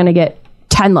zone. We're going to get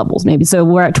 10 levels maybe. So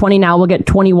we're at 20 now. We'll get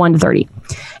 21 to 30.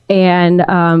 And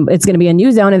it's going to be a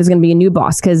new zone and there's going to be a new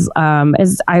boss. Because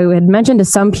as I had mentioned to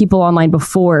some people online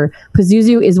before,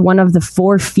 Pazuzu is one of the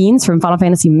 4 fiends from Final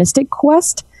Fantasy Mystic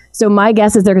Quest. So my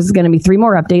guess is there's going to be 3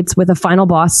 more updates with a final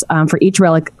boss for each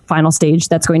relic final stage.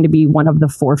 That's going to be one of the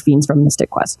 4 fiends from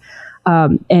Mystic Quest.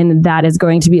 And that is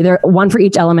going to be there, one for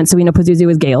each element. So we know Pazuzu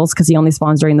is Gales because he only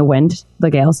spawns during the wind, the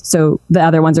Gales. So the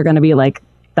other ones are going to be like,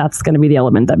 that's going to be the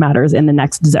element that matters in the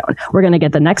next zone. We're going to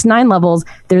get the next 9 levels.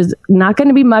 There's not going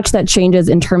to be much that changes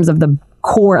in terms of the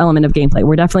core element of gameplay.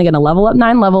 We're definitely going to level up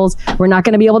 9 levels. We're not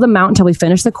going to be able to mount until we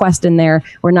finish the quest in there.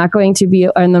 We're not going to be,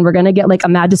 and then we're going to get like a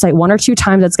Magicite 1 or 2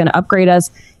 times that's going to upgrade us.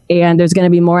 And there's going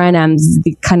to be more NMs,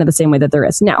 kind of the same way that there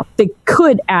is. Now, they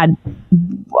could add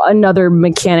another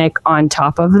mechanic on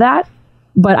top of that,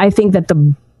 but I think that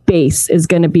the base is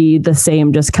going to be the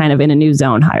same, just kind of in a new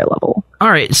zone, higher level. All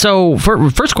right, so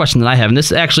first question that I have, and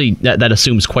this actually that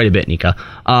assumes quite a bit, Nika.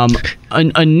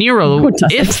 A Nero,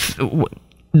 if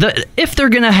they're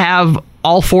gonna have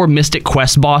all 4 Mystic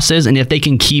Quest bosses, and if they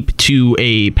can keep to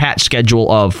a patch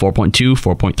schedule of 4.2,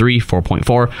 4.3,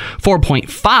 4.4,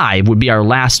 4.5 would be our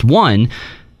last one,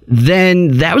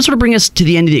 then that would sort of bring us to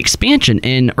the end of the expansion.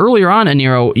 And earlier on,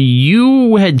 Aniro,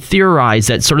 you had theorized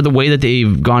that sort of the way that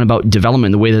they've gone about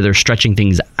development, the way that they're stretching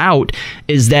things out,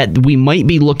 is that we might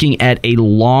be looking at a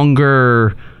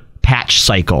longer patch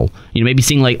cycle. Maybe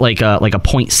seeing like a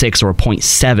 0.6 or a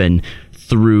 0.7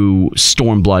 through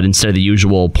Stormblood instead of the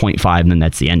usual 0.5, and then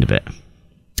that's the end of it.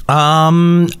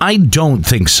 I don't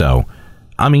think so.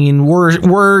 I mean,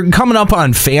 we're coming up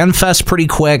on FanFest pretty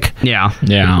quick. Yeah.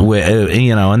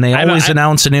 And they always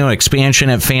announce a new expansion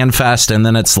at FanFest, and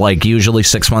then it's like usually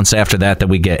 6 months after that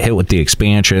we get hit with the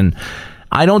expansion.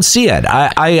 I don't see it.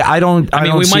 I don't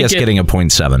see us getting a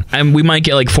 0.7. And we might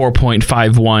get like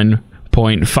 4.51.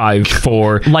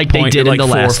 0.54 like they did in the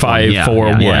last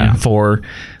 4.541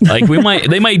 like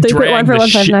they might drag the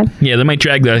shit. Yeah, they might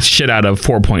drag the shit out of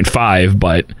 4.5,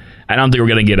 but I don't think we're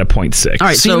going to get a 0.6. All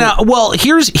right,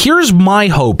 here's my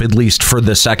hope, at least for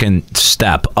the second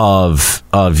step of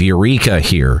Eureka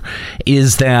here,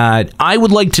 is that I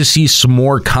would like to see some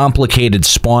more complicated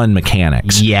spawn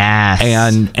mechanics. Yes.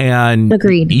 And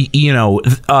agreed.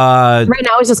 Right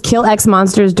now it's just kill X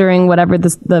monsters during whatever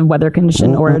the weather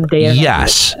condition or day.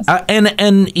 Yes. And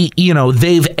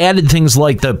they've added things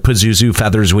like the Pazuzu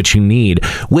feathers, which you need,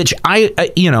 which I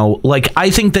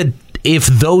think that if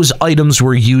those items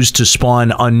were used to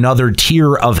spawn another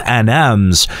tier of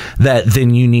NMs that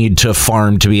then you need to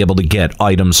farm to be able to get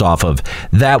items off of,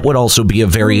 that would also be a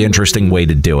very interesting way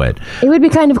to do it. It would be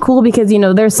kind of cool because,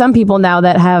 there's some people now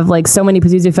that have like so many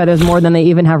Pazuzu feathers more than they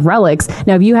even have relics.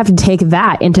 Now, if you have to take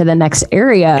that into the next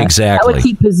area, that would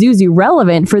keep Pazuzu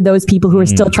relevant for those people who are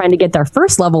still trying to get their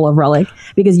first level of relic,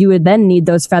 because you would then need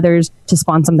those feathers to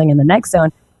spawn something in the next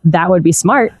zone. That would be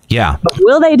smart. Yeah. But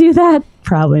will they do that?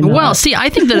 Probably not. Well, see, I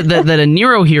think that a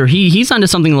Nero here, he's onto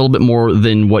something a little bit more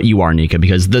than what you are, Nika,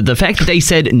 because the fact that they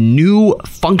said new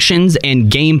functions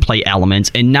and gameplay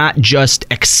elements and not just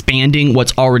expanding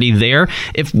what's already there.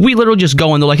 If we literally just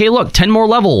go and they're like, hey, look, 10 more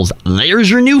levels, there's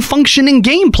your new function and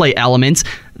gameplay elements,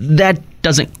 that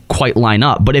doesn't quite line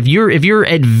up. But if you're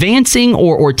advancing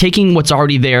or taking what's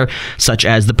already there, such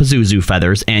as the Pazuzu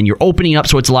feathers, and you're opening up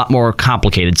so it's a lot more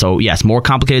complicated. So yes, more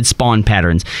complicated spawn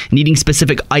patterns, needing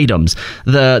specific items.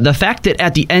 The fact that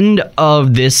at the end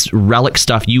of this relic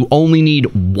stuff, you only need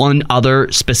one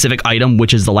other specific item,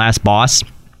 which is the last boss.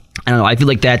 I don't know. I feel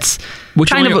like that's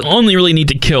which kind of only really need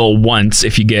to kill once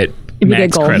if you get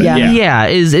max gold, credit. Yeah,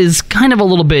 is kind of a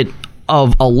little bit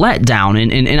of a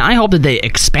letdown, and I hope that they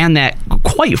expand that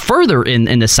quite further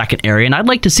in the second area, and I'd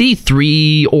like to see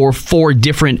 3 or 4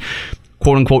 different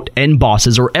quote-unquote end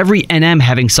bosses, or every NM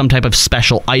having some type of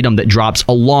special item that drops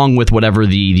along with whatever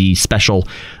the special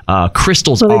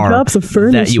crystals are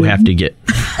that you have to get.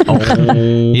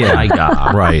 Yeah, my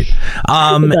God. Right.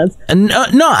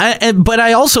 But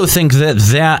I also think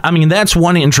that's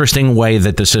one interesting way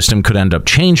that the system could end up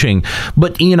changing.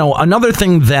 But, another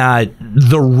thing that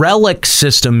the relic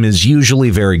system is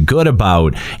usually very good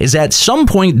about is at some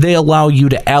point they allow you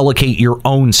to allocate your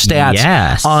own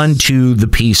stats onto the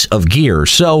piece of gear.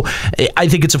 So I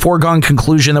think it's a foregone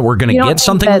conclusion that we're going to get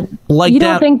something like that. You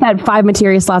don't think that 5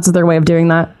 materia slots is their way of doing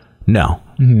that? No.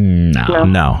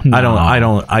 I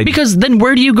don't. Because then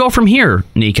where do you go from here,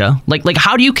 Nika? Like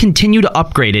how do you continue to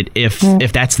upgrade it if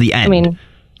that's the end? I mean,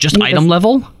 just item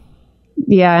level?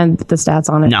 Yeah, and the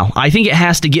stats on it. No, I think it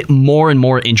has to get more and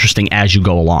more interesting as you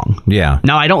go along. Yeah.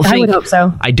 Now, I would hope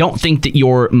so. I don't think that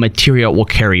your material will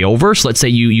carry over. So let's say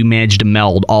you manage to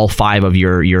meld all 5 of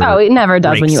your Oh, it never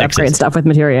does when you upgrade stuff with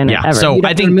materia in it, ever. So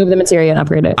I think remove the materia and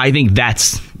upgrade it. I think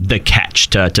that's the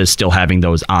catch to still having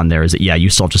those on there, is that you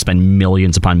still have to spend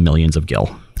millions upon millions of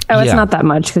gil. Oh, it's not that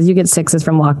much because you get 6s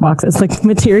from lockboxes. Like,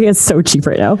 materia is so cheap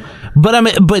right now.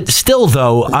 But still,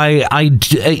 though,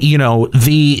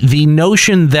 the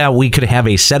notion that we could have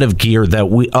a set of gear that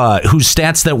we whose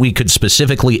stats that we could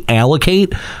specifically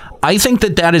allocate, I think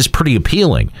that is pretty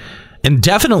appealing, and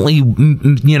definitely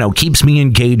keeps me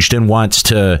engaged and wants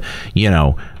to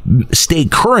stay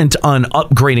current on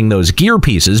upgrading those gear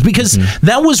pieces, because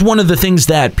that was one of the things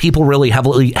that people really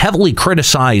heavily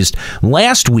criticized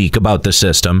last week about the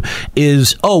system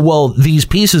is, these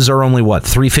pieces are only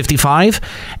 $355,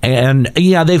 and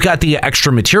they've got the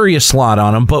extra materia slot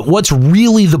on them, but what's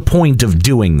really the point of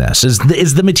doing this? Is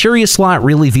the materia slot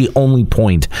really the only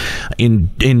point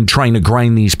in trying to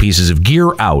grind these pieces of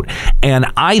gear out? And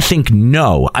I think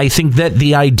no. I think that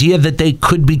the idea that they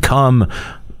could become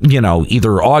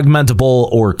either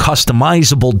augmentable or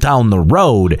customizable down the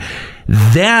road,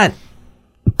 that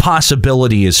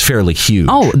possibility is fairly huge.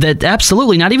 Oh, that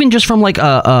absolutely. Not even just from like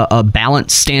a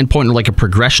balance standpoint or like a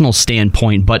progressional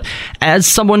standpoint, but as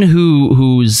someone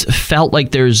who's felt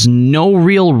like there's no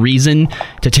real reason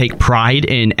to take pride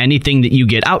in anything that you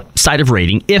get outside of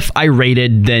raiding. If I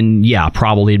raided, then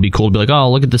probably it'd be cool to be like,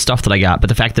 oh, look at the stuff that I got. But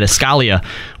the fact that Escalia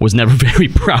was never very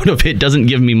proud of it doesn't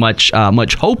give me much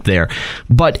hope there.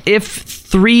 But if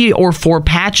 3 or 4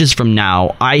 patches from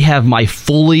now, I have my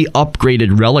fully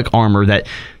upgraded relic armor that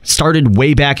started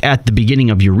way back at the beginning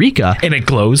of Eureka, and it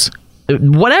glows.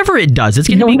 Whatever it does, it's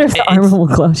going to be. The armor will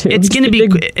glow too. It's going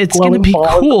to be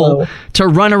cool to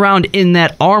run around in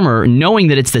that armor, knowing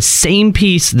that it's the same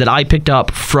piece that I picked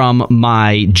up from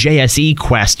my JSE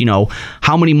quest.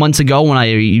 How many months ago when I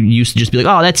used to just be like,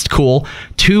 "Oh, that's cool."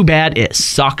 Too bad it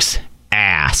sucks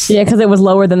ass. Yeah, because it was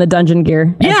lower than the dungeon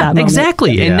gear. Yeah,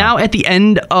 exactly. Yeah. And now at the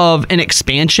end of an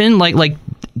expansion, like.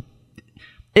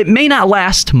 It may not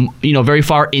last, very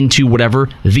far into whatever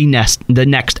the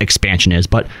next expansion is,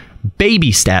 but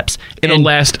baby steps. It'll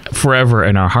last forever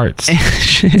in our hearts.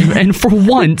 And for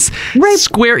once,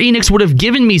 Square Enix would have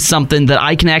given me something that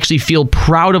I can actually feel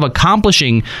proud of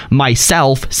accomplishing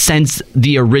myself since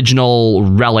the original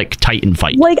Relic Titan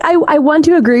fight. Like, I want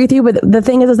to agree with you, but the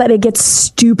thing is that it gets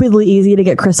stupidly easy to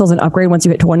get crystals and upgrade once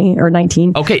you hit 20 or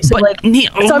 19. Okay, so but...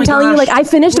 I'm telling you, I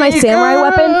finished my samurai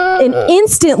weapon, and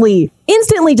instantly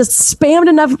instantly just spammed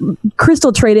enough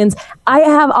crystal trade-ins.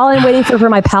 All I'm waiting for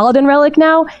my paladin relic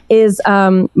now is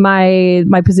my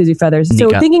Pazuzu feathers. So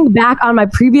Nika. thinking back on my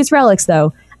previous relics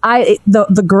though,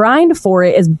 the grind for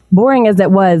it, as boring as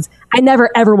it was, I never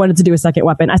ever wanted to do a second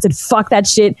weapon. I said, fuck that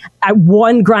shit.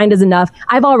 One grind is enough.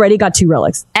 I've already got 2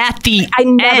 relics. I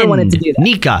never wanted to do that.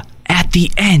 Nika, at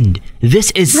the end,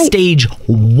 this is stage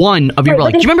 1 of your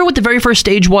relic. Do you remember what the very first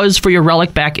stage was for your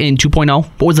relic back in 2.0?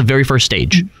 What was the very first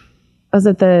stage? Was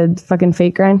it the fucking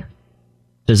fate grind?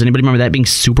 Does anybody remember that being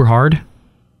super hard?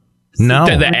 No.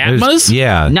 The Atmas?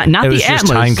 Yeah. Not the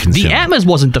Atmas. The Atmas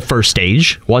wasn't the first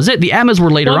stage, was it? The Atmas were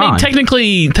later on.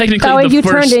 Technically, Oh, if you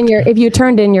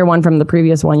turned in your one from the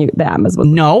previous one, the Atmas was.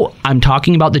 No, I'm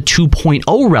talking about the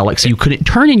 2.0 relics. You couldn't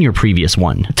turn in your previous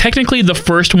one. Technically, the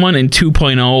first one in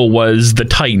 2.0 was the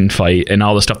Titan fight and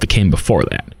all the stuff that came before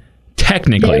that.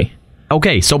 Technically.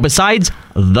 Okay, so besides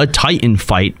the Titan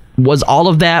fight, was all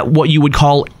of that what you would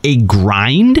call a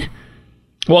grind?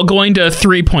 Well, going to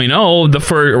 3.0,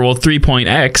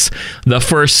 3.x, the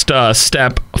first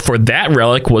step for that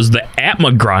relic was the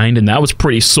Atma grind, and that was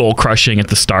pretty soul-crushing at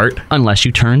the start. Unless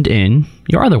you turned in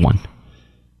your other one.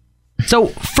 So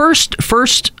first,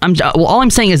 all I'm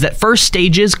saying is that first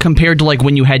stages compared to like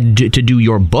when you had to do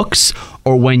your books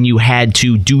or when you had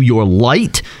to do your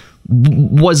light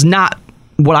was not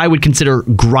what I would consider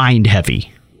grind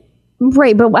heavy.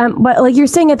 Right, but like you're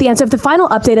saying at the end, so if the final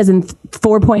update is in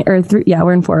 4. Yeah,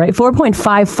 we're in 4, right?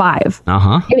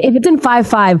 4.55. If it's in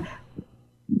 5.5,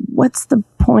 what's the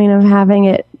point of having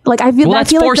it? Like I feel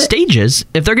that's 4 stages.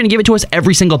 If they're going to give it to us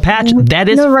every single patch, that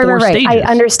is 4 stages. I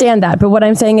understand that, but what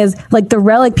I'm saying is like the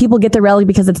relic, people get the relic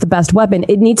because it's the best weapon.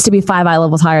 It needs to be 5 eye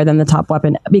levels higher than the top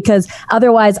weapon because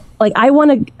otherwise, like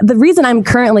the reason I'm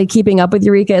currently keeping up with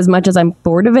Eureka as much as I'm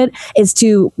bored of it is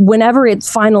to whenever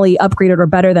it's finally upgraded or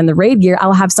better than the raid gear,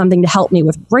 I'll have something to help me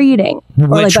with raiding.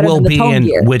 Which will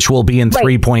be in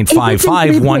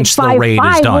 3.55 once the raid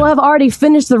is done. We'll have already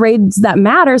finished the raids that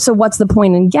matter. So what's the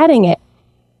point in getting it?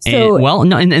 So,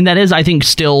 and that is, I think,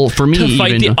 still for me to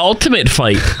fight the ultimate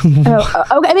fight.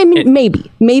 Okay, I mean,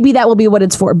 maybe that will be what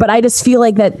it's for. But I just feel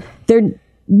like that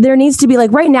there needs to be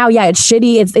like right now, yeah, it's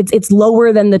shitty. It's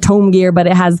lower than the tome gear, but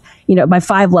it has by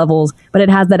 5 levels, but it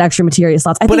has that extra materia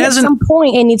slots. I think at some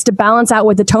point it needs to balance out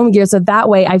with the tome gear, so that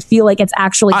way I feel like it's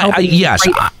actually helping. Yes,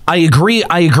 I agree.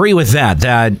 I agree with that.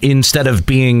 That instead of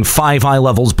being 5 eye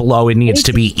levels below, it needs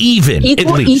to be even.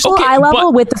 Equal eye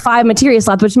level with the 5 materia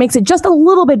slots, which makes it just a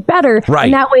little bit better. Right.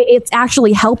 And that way it's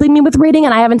actually helping me with raiding,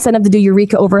 and I have incentive to do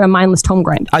Eureka over a mindless tome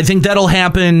grind. I think that'll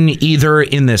happen either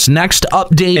in this next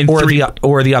update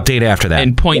or the update after that.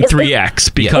 And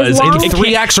 0.3x because it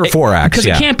 3x or 4x because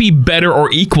it can't be better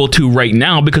or equal to right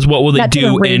now because what will they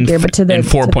do in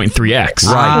 4.3x?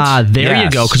 Right. There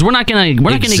you go. Because we're not gonna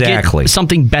get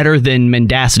something better than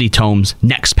Mendacity tomes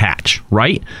next patch,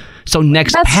 right? So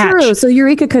next patch. That's true. So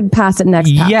Eureka could pass it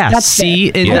next patch. Yes. That's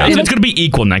it's going to be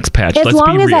equal next patch. As Let's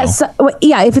long be as real.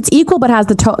 if it's equal but has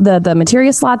the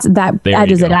materia slots, that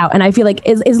edges it out. And I feel like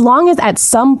as long as at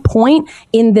some point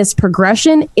in this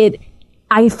progression,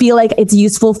 I feel like it's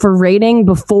useful for raiding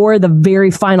before the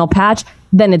very final patch,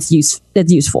 then it's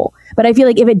useful. But I feel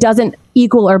like if it doesn't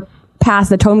equal or pass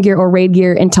the tome gear or raid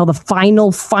gear until the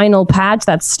final patch,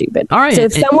 that's stupid. All right. So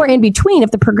if somewhere in between, if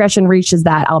the progression reaches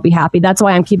that, I'll be happy. That's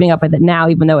why I'm keeping up with it now,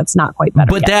 even though it's not quite better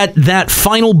But yet. that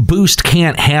final boost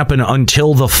can't happen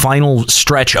until the final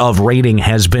stretch of raiding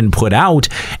has been put out,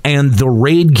 and the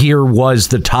raid gear was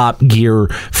the top gear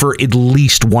for at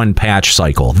least one patch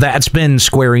cycle. That's been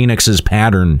Square Enix's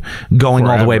pattern going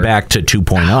all the way back to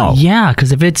 2.0. Yeah,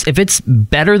 because if it's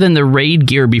better than the raid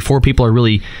gear before people are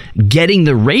really getting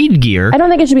the raid gear, I don't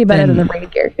think it should be better than the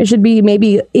raid gear. It should be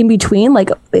maybe in between,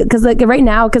 because right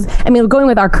now, going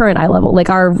with our current eye level, like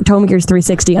our tome gear is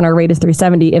 360 and our raid is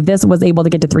 370. If this was able to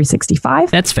get to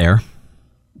 365, that's fair.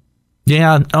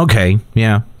 Yeah, okay.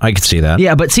 Yeah, I could see that.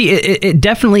 Yeah, but see, it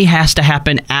definitely has to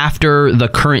happen after the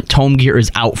current tome gear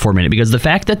is out for a minute, because the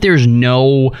fact that there's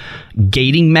no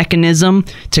gating mechanism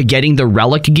to getting the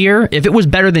relic gear, if it was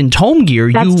better than tome gear,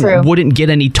 you wouldn't get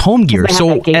any tome gear.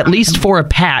 So at least for a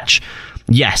patch,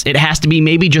 yes, it has to be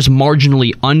maybe just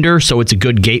marginally under, so it's a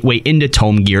good gateway into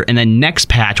tome gear. And then next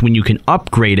patch, when you can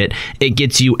upgrade it, it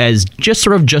gets you as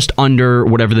just under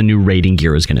whatever the new raiding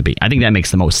gear is going to be. I think that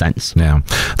makes the most sense. Yeah.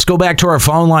 Let's go back to our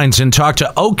phone lines and talk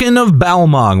to Oaken of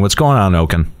Balmung. What's going on,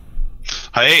 Oaken?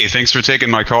 Hey, thanks for taking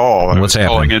my call. I was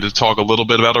calling in to talk a little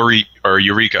bit about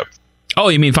Eureka. Oh,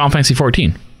 you mean Final Fantasy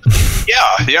 14?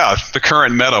 Yeah, the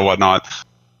current meta, whatnot.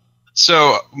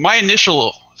 So my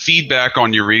initial feedback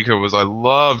on Eureka was I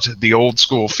loved the old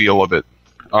school feel of it.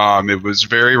 It was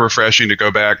very refreshing to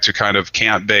go back to kind of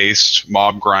camp-based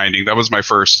mob grinding. That was my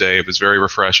first day. It was very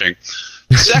refreshing.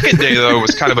 The second day, though,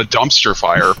 was kind of a dumpster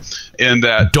fire in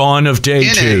that... Dawn of day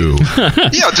 2.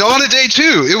 Dawn of day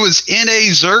 2. It was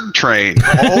NA Zerg train.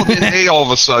 All of NA all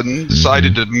of a sudden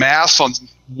decided to mass on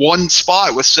one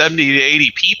spot with 70 to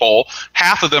 80 people.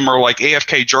 Half of them are like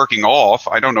AFK jerking off.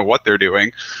 I don't know what they're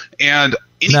doing. And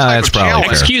any type of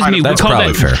challenge... Excuse me,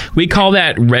 we call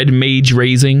that red mage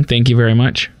raising. Thank you very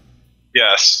much.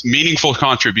 Yes, meaningful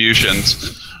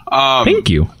contributions. Thank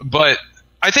you. But...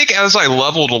 I think as I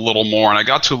leveled a little more and I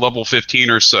got to level 15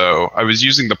 or so, I was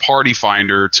using the party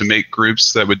finder to make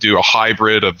groups that would do a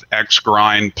hybrid of X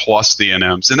grind plus the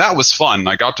NMs. And that was fun.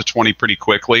 I got to 20 pretty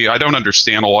quickly. I don't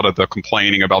understand a lot of the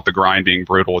complaining about the grind being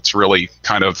brutal. It's really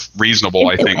kind of reasonable,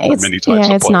 I think, for many types of players.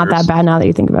 Yeah, it's not that bad now that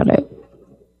you think about it.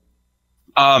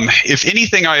 If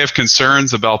anything, I have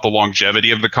concerns about the longevity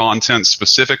of the content,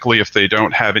 specifically if they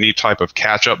don't have any type of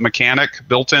catch-up mechanic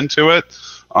built into it.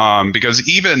 Because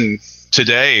even...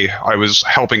 today, I was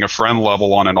helping a friend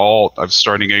level on an alt. I was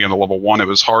starting getting into level 1. It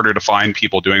was harder to find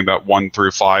people doing that 1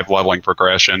 through 5 leveling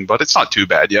progression, but it's not too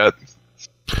bad yet.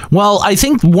 Well, I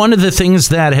think one of the things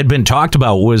that had been talked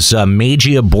about was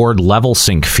Magia board level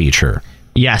sync feature.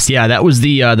 Yes, yeah, that was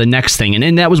the next thing,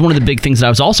 and that was one of the big things that I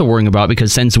was also worrying about,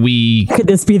 because since we... Could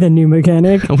this be the new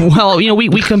mechanic? Well,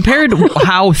 we compared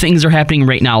how things are happening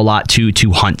right now a lot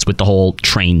to hunts with the whole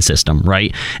train system,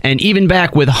 right? And even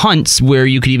back with hunts, where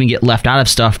you could even get left out of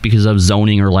stuff because of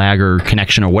zoning or lag or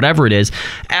connection or whatever it is,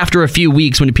 after a few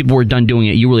weeks, when people were done doing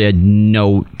it, you really had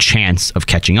no chance of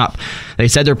catching up. They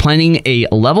said they're planning a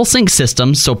level sync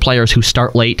system, so players who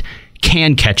start late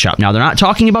can catch up. Now, they're not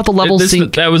talking about the level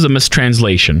sync. That was a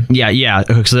mistranslation. Yeah.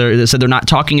 So they said they're not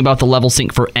talking about the level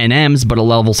sync for NMs, but a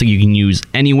level sync you can use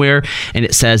anywhere. And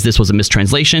it says this was a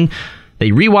mistranslation. They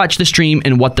rewatched the stream,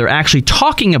 and what they're actually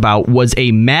talking about was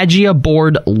a Magia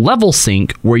board level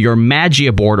sync, where your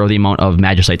Magia board, or the amount of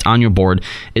Magicites on your board,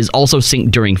 is also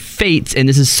synced during fates. And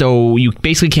this is so you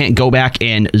basically can't go back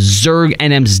and Zerg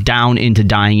NMs down into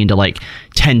dying into like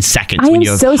 10 seconds. I am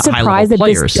so surprised that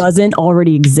this doesn't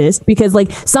already exist, because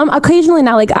like occasionally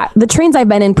now, like the trains I've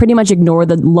been in pretty much ignore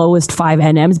the lowest 5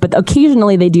 NMs, but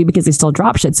occasionally they do because they still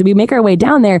drop shit. So we make our way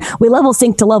down there, we level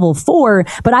sync to level 4,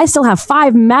 but I still have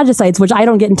 5 Magicites, which I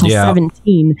don't get until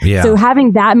 17. Yeah. So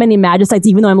having that many Magicites,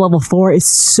 even though I'm level 4, is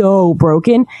so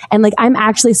broken. And like, I'm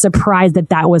actually surprised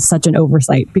that was such an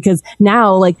oversight, because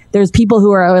now like there's people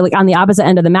who are like on the opposite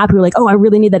end of the map who are like, oh, I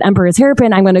really need that Emperor's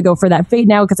Hairpin. I'm going to go for that fate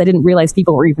now because I didn't realize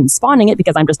people were even spawning it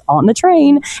because I'm just on the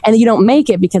train, and you don't make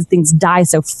it because things die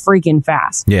so freaking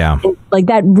fast. Yeah. And, like,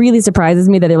 that really surprises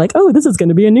me that they're like, oh, this is going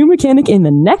to be a new mechanic in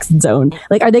the next zone.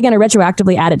 Like, are they going to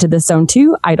retroactively add it to this zone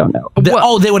too? I don't know.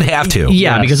 They would have to.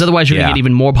 Yeah, yes. Because otherwise you're going to get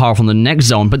even more powerful in the next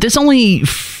zone. But this only,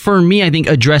 for me, I think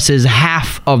addresses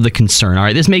half of the concern. All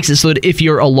right, this makes it so that if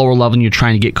you're a lower level and you're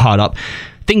trying to get caught up,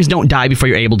 things don't die before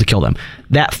you're able to kill them.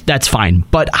 That's fine.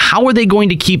 But how are they going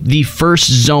to keep the first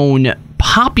zone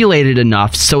populated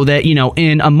enough so that,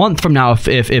 in a month from now,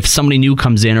 if somebody new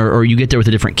comes in or you get there with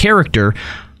a different character,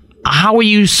 how are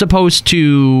you supposed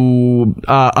to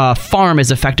farm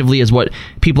as effectively as what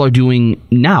people are doing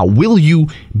now? Will you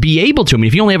be able to? I mean,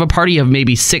 if you only have a party of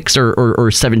maybe 6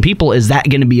 or 7 people, is that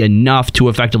going to be enough to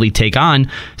effectively take on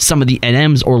some of the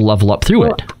NMs or level up through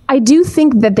it? I do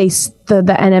think that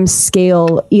the NM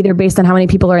scale either based on how many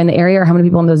people are in the area or how many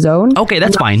people in the zone. Okay,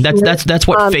 that's fine. That's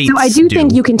what fates So I do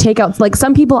think you can take out, like,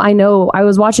 some people I know. I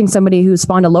was watching somebody who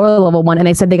spawned a lower level one, and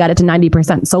they said they got it to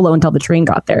 90% solo until the train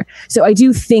got there. So I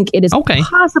do think it is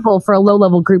possible for a low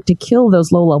level group to kill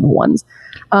those low level ones.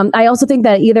 I also think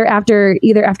that either after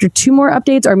 2 more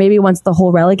updates, or maybe once the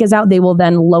whole relic is out, they will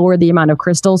then lower the amount of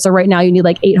crystals. So right now you need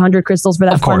like 800 crystals for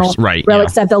that final relic,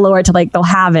 except they'll lower it to like they'll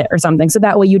have it or something. So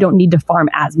that way you don't need to farm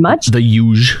as much. The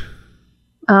huge.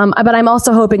 But I'm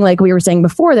also hoping, like we were saying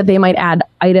before, that they might add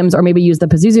items or maybe use the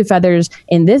Pazuzu feathers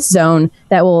in this zone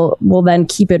that will then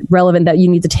keep it relevant, that you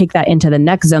need to take that into the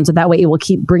next zone. So that way it will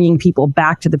keep bringing people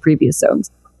back to the previous zones.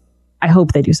 I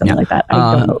hope they do something like that.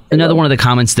 I don't know. Another one of the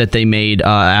comments that they made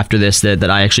after this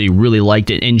that I actually really liked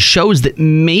it and shows that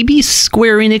maybe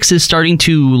Square Enix is starting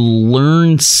to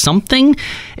learn something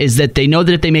is that they know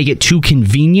that if they make it too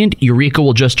convenient, Eureka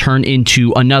will just turn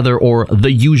into another or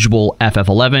the usual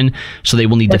FF11. So they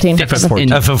will need 14. to fix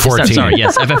FF14. Sorry,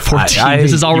 yes, FF14.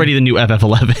 This is already the new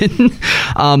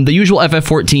FF11. The usual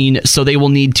FF14. So they will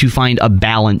need to find a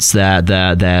balance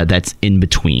that's in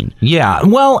between. Yeah.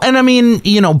 Well, and I mean,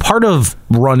 part of of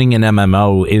running an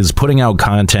MMO is putting out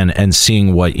content and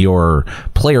seeing what your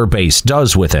player base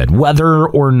does with it. Whether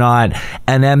or not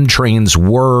NM trains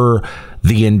were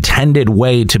the intended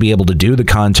way to be able to do the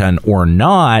content or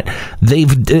not,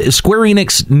 Square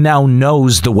Enix now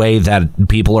knows the way that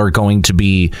people are going to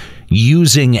be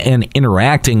using and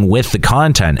interacting with the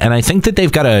content, and I think that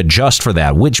they've got to adjust for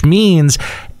that, which means,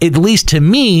 at least to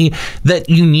me, that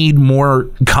you need more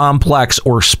complex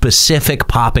or specific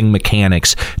popping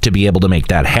mechanics to be able to make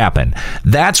that happen.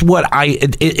 That's what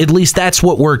at least that's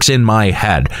what works in my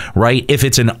head, right? If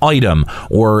it's an item,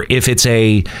 or if it's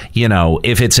a, you know,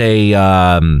 you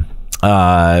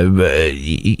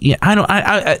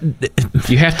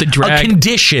have to drag a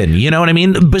condition, you know what I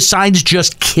mean? Besides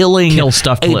just kill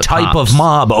stuff a type of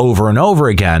mob over and over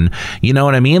again, you know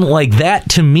what I mean? Like, that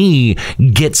to me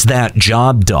gets that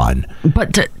job done.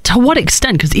 But to what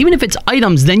extent? Because even if it's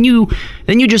items, then you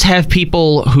just have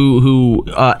people who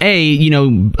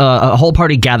a whole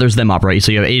party gathers them up, right?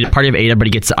 So you have a party of 8, everybody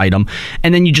gets the item,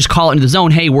 and then you just call it into the zone.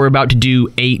 Hey, we're about to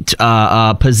do 8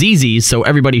 Pazizis, so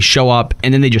everybody show up,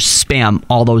 and then they just spam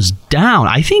all those down.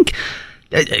 I think.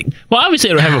 Well, obviously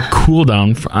it'll have a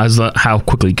cooldown as how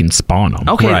quickly you can spawn them.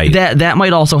 Okay, right. That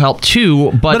might also help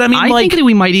too. But I mean, I think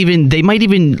that they might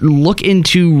even look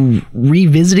into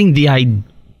revisiting the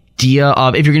idea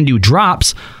of, if you're going to do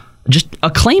drops, just a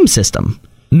claim system.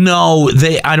 No,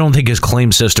 I don't think his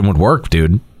claim system would work,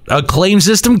 dude. A claim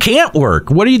system can't work.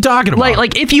 What are you talking about?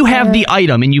 Like if you have the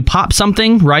item and you pop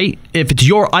something, right? If it's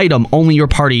your item, only your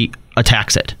party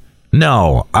attacks it.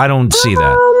 No, I don't see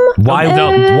that.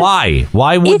 Why?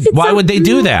 Why would they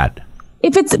do that?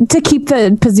 If it's to keep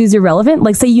the Pazuzu relevant,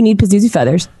 like say you need Pazuzu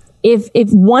feathers. If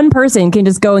one person can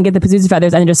just go and get the Pazuzu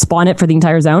feathers and just spawn it for the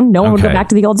entire zone, no one would go back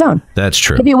to the old zone. That's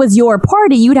true. If it was your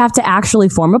party, you'd have to actually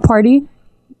form a party,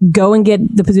 go and get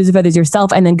the Pazuzu feathers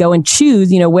yourself, and then go and choose,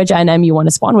 which NM you want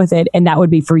to spawn with it, and that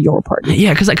would be for your party.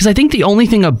 Yeah, because I think the only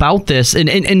thing about this, and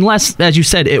unless, as you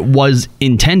said, it was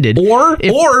intended, or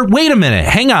wait a minute,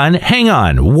 hang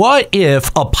on. What if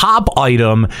a pop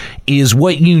item is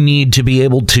what you need to be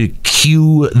able to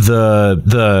queue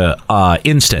the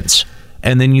instance,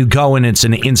 and then you go and it's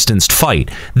an instanced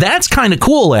fight? That's kind of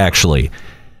cool, actually.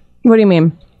 What do you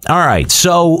mean? All right,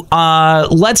 so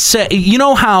let's say, you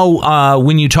know how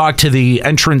when you talk to the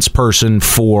entrance person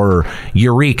for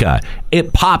Eureka,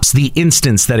 it pops the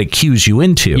instance that it queues you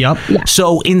into. Yep. Yeah.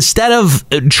 So instead of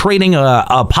trading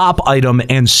a pop item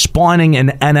and spawning an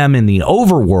NM in the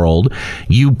overworld,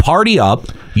 you party up,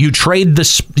 you trade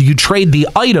the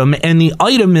item, and the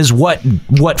item is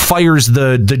what fires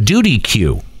the duty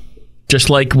queue. Just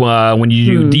like when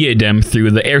you do diadem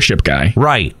through the airship guy.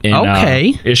 Right. In,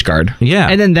 Ishgard. Yeah.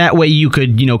 And then that way you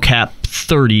could, cap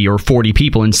 30 or 40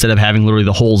 people instead of having literally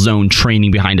the whole zone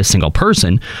training behind a single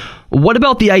person. What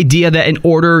about the idea that in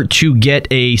order to get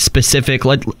a specific,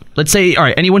 let's say, all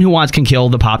right, anyone who wants can kill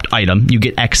the popped item. You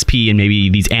get XP and maybe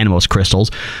these Animos crystals.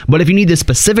 But if you need this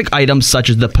specific item, such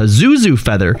as the Pazuzu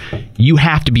feather, you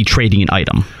have to be trading an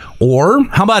item. Or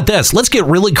how about this? Let's get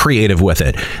really creative with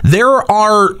it. There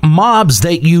are mobs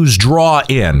that use draw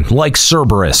in, like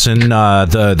Cerberus in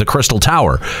the Crystal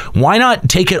Tower. Why not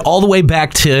take it all the way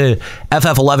back to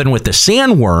FF11 with the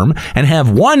Sandworm and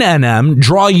have one NM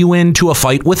draw you into a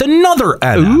fight with another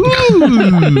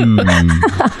NM?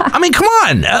 I mean, come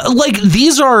on!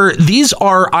 These are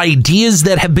ideas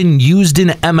that have been used in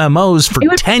MMOs for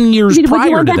 10 years prior to this. Would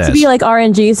you want that to be like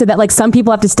RNG, so that some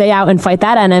people have to stay out and fight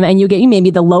that NM, and you get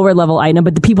maybe the lower level item,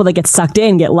 but the people that get sucked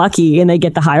in get lucky and they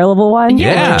get the higher level one?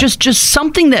 Yeah. Just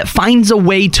something that finds a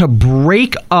way to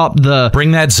break up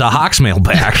Bring that Zahox mail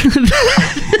back.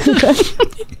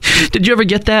 Did you ever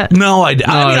get that? No, I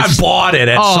bought it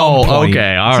at some point.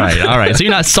 Okay. All right. So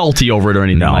you're not salty over it or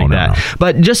anything that. No.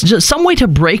 But just some way to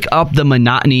break up the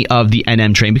monotony of the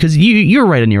NM train, because you're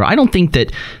right, Anira. I don't think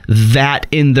that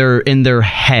in their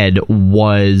head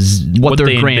was what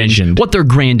their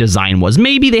grand design was.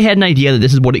 Maybe they had an idea that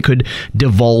this is what it could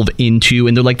devolve into,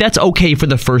 and they're like, that's okay for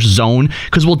the first zone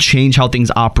because we'll change how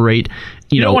things operate.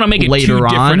 You don't want to make it later too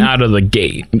different out of the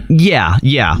gate. Yeah.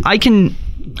 I can.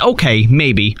 Okay,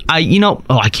 maybe. I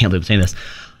can't believe I'm saying this.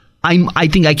 I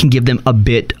think I can give them a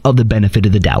bit of the benefit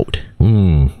of the doubt.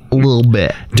 A little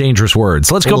bit. Dangerous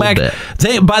words. Let's go back.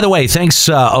 By the way, thanks,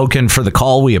 Oaken, for the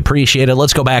call. We appreciate it.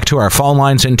 Let's go back to our phone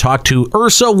lines and talk to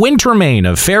Ursa Wintermane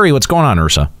of Fairy. What's going on,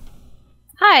 Ursa?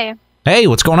 Hi. Hey,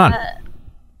 what's going on?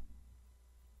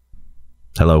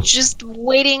 Hello. Just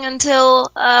waiting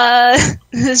until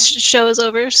this show is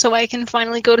over so I can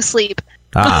finally go to sleep.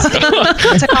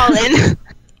 To call in.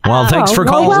 Well, thanks for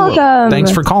calling. Welcome.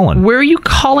 Thanks for calling. Where are you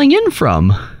calling in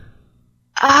from?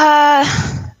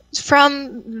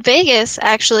 From Vegas,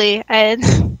 actually. I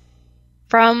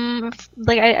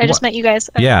just met you guys.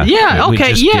 Yeah. Yeah.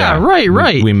 Okay.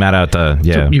 Right. We met out the.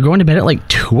 Yeah. So you're going to bed at like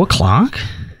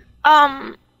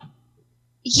 2:00?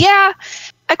 Yeah.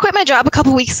 I quit my job a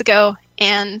couple weeks ago,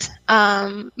 and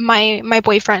my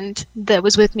boyfriend that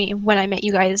was with me when I met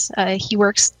you guys, he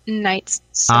works nights.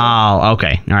 So Oh,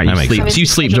 okay. All right. You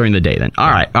sleep during the day then.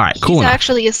 All right. Cool. He's enough.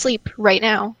 actually asleep right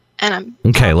now, and I'm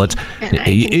Okay, let's. and I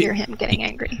can hear him getting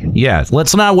angry. Yeah,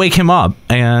 let's not wake him up,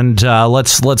 and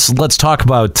let's talk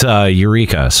about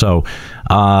Eureka. So,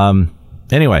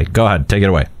 anyway, go ahead, take it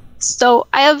away. So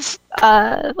I have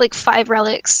like 5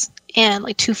 relics and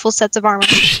like 2 full sets of armor,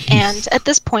 and at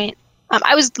this point,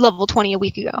 I was level 20 a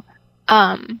week ago.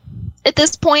 At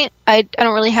this point, I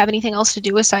don't really have anything else to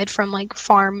do aside from like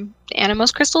farm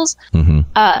Animos crystals. Mm-hmm.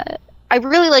 I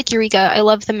really like Eureka. I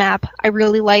love the map. I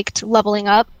really liked leveling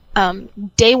up.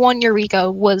 Day 1 Eureka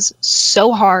was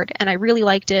so hard, and I really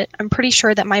liked it. I'm pretty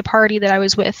sure that my party that I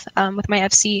was with my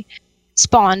FC,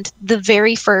 spawned the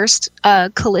very first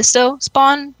Callisto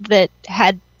spawn that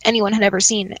anyone had ever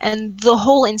seen, and the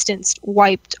whole instance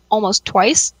wiped almost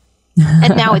twice,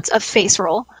 and now it's a face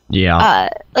roll. Yeah.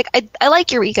 I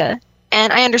like Eureka,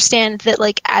 and I understand that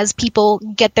like as people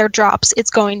get their drops, it's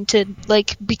going to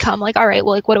like become like, all right,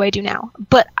 well, like what do I do now?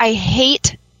 But I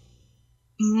hate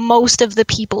most of the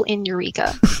people in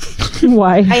Eureka.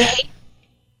 Why?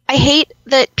 I hate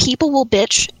that people will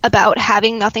bitch about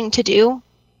having nothing to do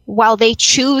while they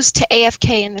choose to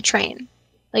AFK in the train.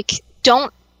 Like,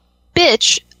 don't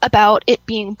bitch about it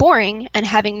being boring and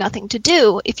having nothing to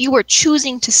do if you were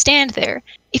choosing to stand there.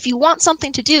 If you want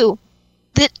something to do,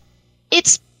 that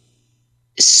it's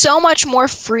so much more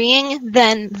freeing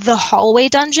than the hallway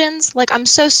dungeons. Like, I'm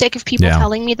so sick of people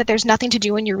telling me that there's nothing to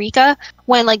do in Eureka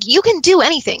when, like, you can do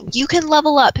anything. You can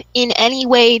level up in any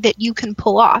way that you can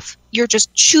pull off. You're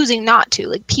just choosing not to.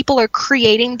 Like, people are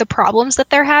creating the problems that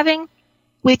they're having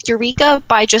with Eureka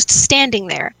by just standing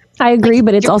there. I agree,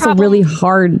 but it's also really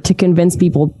hard to convince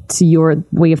people to your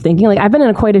way of thinking. Like, I've been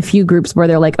in quite a few groups where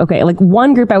they're like, okay, like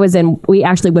one group I was in, we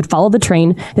actually would follow the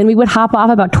train, then we would hop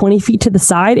off about 20 feet to the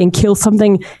side and kill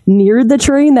something near the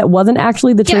train that wasn't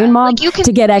actually the train mob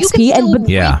to get XP.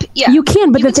 You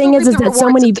can, but the thing is that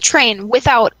so many the train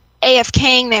without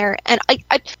AFKing there, and I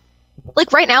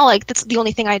like right now, like that's the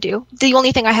only thing I do. The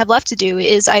only thing I have left to do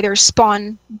is either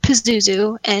spawn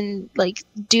Pazuzu and like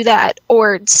do that,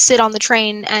 or sit on the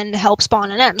train and help spawn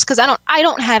NMs, because I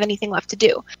don't have anything left to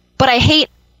do. But I hate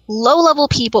low-level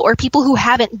people or people who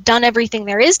haven't done everything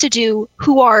there is to do,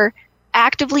 who are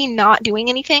actively not doing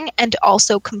anything and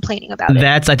also complaining about it.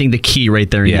 That's, I think, the key right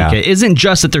there, Nika. It isn't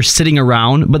just that they're sitting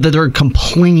around, but that they're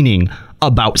complaining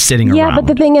about sitting around. Yeah, but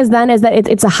the thing is that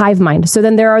it's a hive mind. So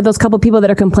then there are those couple people that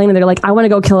are complaining. They're like, I want to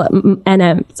go kill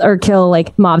NMs or kill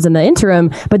like mobs in the interim.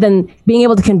 But then being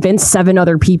able to convince 7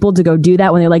 other people to go do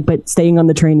that when they're like, but staying on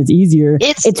the train is easier.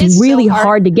 It's really so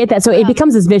hard to get that. So it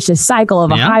becomes this vicious cycle of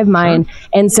a hive mind.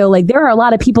 And so like there are a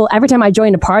lot of people, every time I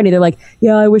join a party, they're like,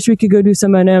 yeah, I wish we could go do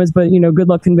some NMs, but good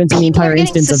luck convincing the entire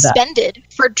instance of that. Suspended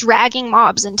for dragging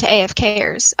mobs into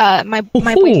AFKers. My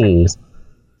boyfriend was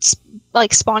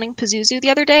like spawning Pazuzu the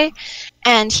other day,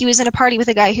 and he was in a party with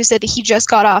a guy who said that he just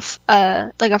got off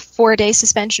like a 4-day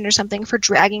suspension or something for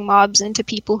dragging mobs into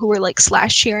people who were like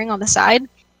slash cheering on the side.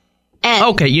 And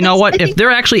okay, you know what? If they're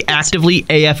actually actively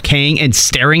AFKing and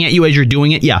staring at you as you're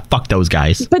doing it, yeah, fuck those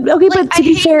guys. But okay, like, but to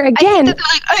be fair, again,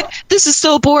 this is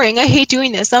so boring. I hate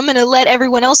doing this. I'm gonna let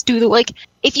everyone else do the like.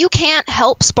 If you can't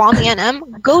help spawn the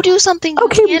NM, go do something.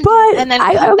 Okay, but and then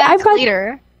come back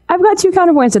later. I've got 2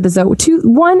 counterpoints to this though.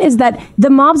 One is that the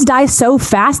mobs die so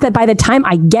fast that by the time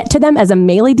I get to them as a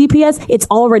melee DPS, it's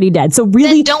already dead. So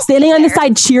really standing on the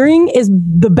side cheering is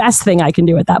the best thing I can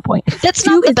do at that point. That's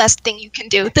not the best thing you can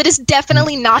do. That is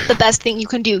definitely not the best thing you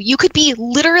can do. You could be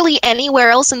literally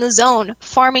anywhere else in the zone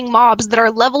farming mobs that are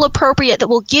level appropriate that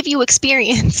will give you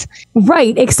experience.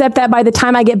 Right, except that by the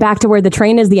time I get back to where the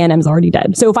train is, the NM's already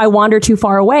dead. So if I wander too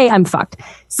far away, I'm fucked.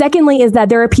 Secondly is that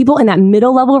there are people in that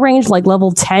middle level range, like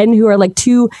level 10, who are like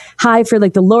too high for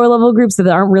like the lower level groups that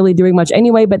aren't really doing much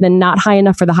anyway, but then not high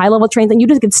enough for the high level trains. And you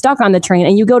just get stuck on the train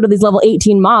and you go to these level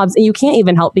 18 mobs and you can't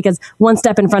even help because one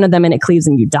step in front of them and it cleaves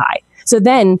and you die. So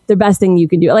then the best thing you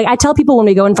can do, like I tell people when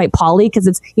we go and fight Poly, because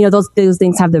it's, those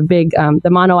things have the big, the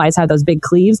mono eyes have those big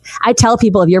cleaves. I tell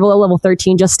people if you're below level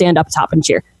 13, just stand up top and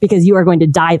cheer because you are going to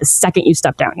die the second you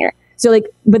step down here. So like,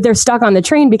 but they're stuck on the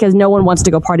train because no one wants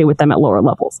to go party with them at lower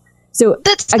levels. So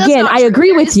again, I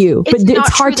agree with you, but it's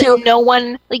hard to. No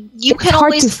one like you can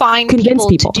always find people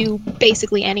to do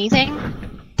basically anything.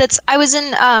 I was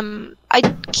in I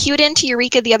queued into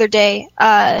Eureka the other day.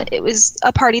 It was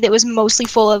a party that was mostly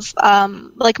full of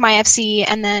like my FC,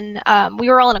 and then we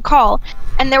were all in a call,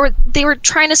 and they were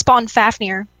trying to spawn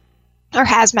Fafnir or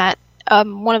Hazmat,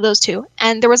 one of those two,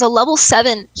 and there was a level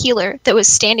 7 healer that was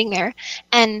standing there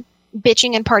and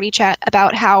bitching in party chat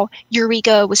about how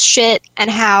Eureka was shit and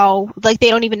how like they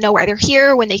don't even know why they're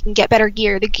here when they can get better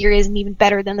gear. The gear isn't even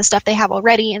better than the stuff they have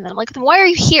already. And then I'm like, then why are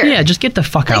you here? Yeah, just get the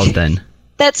fuck out then.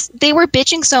 They were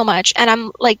bitching so much, and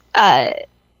I'm like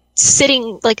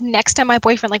sitting like next to my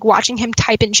boyfriend, like watching him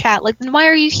type in chat, like, then why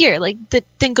are you here? Like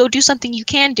then go do something you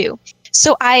can do.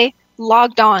 So I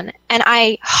logged on and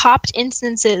I hopped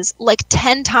instances like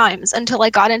 10 times until I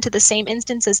got into the same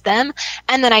instance as them,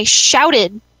 and then I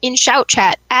shouted in shout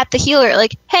chat at the healer,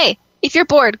 like, hey, if you're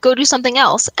bored, go do something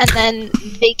else. And then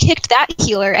they kicked that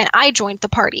healer and I joined the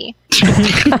party.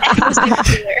 It was the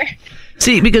healer.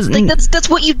 See, because like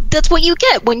that's what you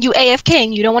get when you AFK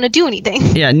and you don't want to do anything.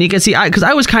 Yeah, Nika. See, because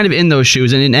I was kind of in those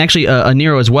shoes, and actually,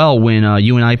 Nero as well. When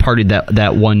you and I partied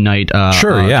that one night, a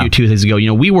few Tuesdays ago,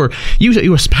 we were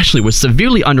you especially was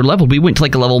severely underleveled. We went to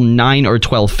like a level 9 or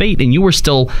 12 Fate, and you were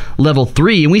still level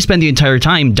 3, and we spent the entire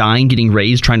time dying, getting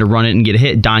raised, trying to run it and get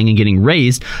hit, dying and getting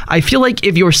raised. I feel like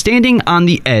if you're standing on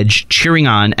the edge, cheering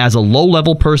on as a low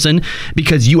level person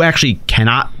because you actually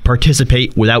cannot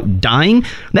participate without dying,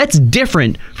 that's different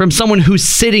from someone who's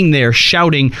sitting there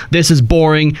shouting, this is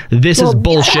boring, this is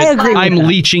bullshit, I'm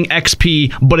leeching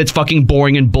XP, but it's fucking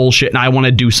boring and bullshit and I want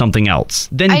to do something else.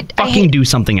 Then do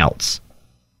something else.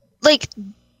 Like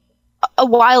a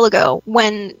while ago,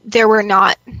 when there were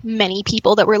not many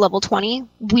people that were level 20,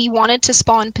 we wanted to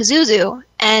spawn Pazuzu,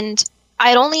 and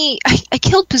I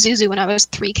killed Pazuzu when I was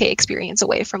 3k experience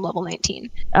away from level 19.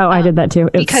 Oh, I did that too.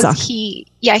 It because sucked. he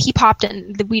popped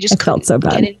in. We just felt so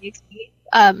bad. Get any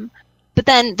XP. But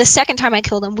then the second time I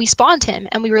killed him, we spawned him,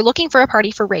 and we were looking for a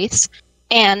party for wraiths,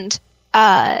 and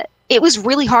it was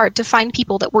really hard to find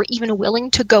people that were even willing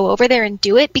to go over there and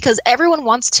do it, because everyone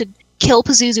wants to kill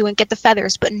Pazuzu and get the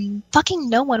feathers, but fucking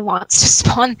no one wants to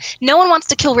spawn. No one wants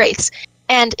to kill wraiths,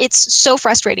 and it's so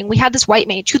frustrating. We had this white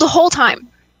mage who the whole time,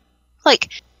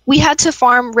 like, we had to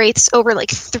farm wraiths over like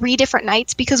 3 different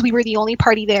nights because we were the only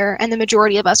party there, and the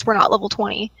majority of us were not level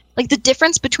 20. Like, the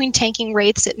difference between tanking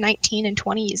wraiths at 19 and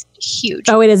 20 is huge.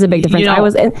 Oh, it is a big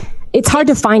difference. It's hard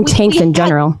to find tanks in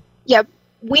general. Yeah,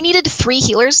 we needed 3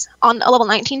 healers on a level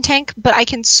 19 tank, but I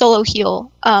can solo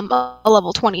heal a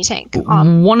level 20 tank.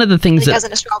 One of the things as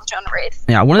an astrologer on a wraith.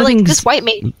 Yeah, one of the things this white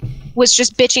mate was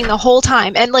just bitching the whole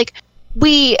time, and like,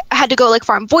 we had to go like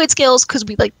farm void scales because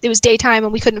it was daytime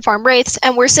and we couldn't farm wraiths,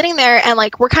 and we're sitting there and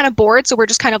like we're kind of bored, so we're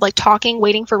just kind of like talking,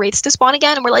 waiting for wraiths to spawn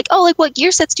again, and we're like, oh, like, what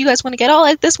gear sets do you guys want to get? Oh,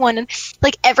 like this one. And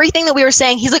like everything that we were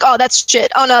saying, he's like, oh, that's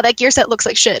shit. Oh no, that gear set looks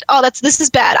like shit. Oh, this is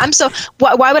bad.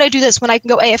 Why would I do this when I can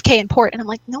go AFK and port? And I'm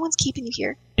like, no one's keeping you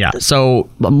here. Yeah, so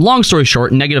long story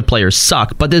short, negative players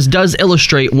suck, but this does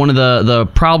illustrate one of the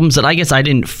problems that I guess I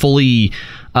didn't fully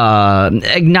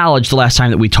acknowledge the last time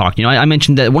that we talked. I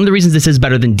mentioned that one of the reasons this is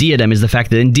better than Diadem is the fact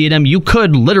that in Diadem you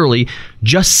could literally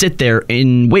just sit there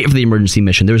and wait for the emergency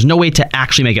mission. There was no way to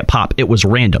actually make it pop. It was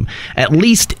random. At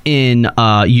least in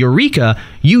Eureka,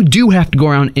 you do have to go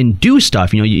around and do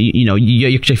stuff.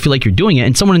 You actually feel like you're doing it.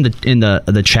 And someone in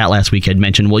the chat last week had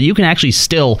mentioned, well, you can actually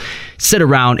still sit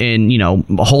around and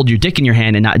hold your dick in your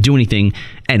hand and not do anything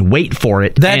and wait for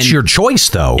it. That's your choice,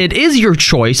 though. It is your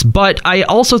choice, but I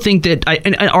also think that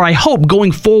I hope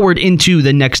going forward into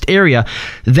the next area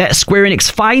that Square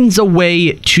Enix finds a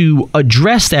way to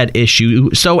address that issue.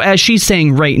 So as she's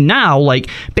saying right now, like,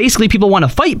 basically people want to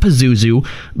fight Pazuzu,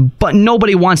 but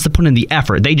nobody wants to put in the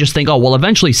effort. They just think, oh, well,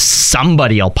 eventually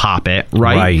somebody will pop it,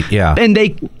 right? Right, yeah. And they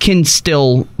can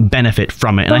still benefit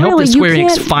from it. And I hope that Square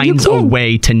Enix finds a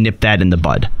way to nip that in the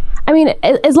bud. I mean,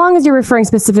 as long as you're referring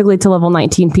specifically to level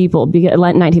 19 people,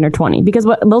 19 or 20, because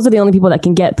those are the only people that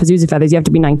can get Pazuzu feathers. You have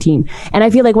to be 19. And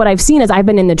I feel like what I've seen is I've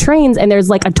been in the trains and there's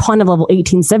like a ton of level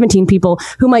 18, 17 people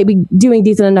who might be doing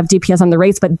decent enough DPS on the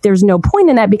race, but there's no point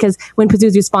in that because when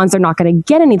Pazuzu spawns, they're not going to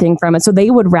get anything from it. So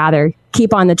they would rather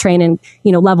keep on the train and,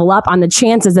 level up on the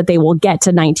chances that they will get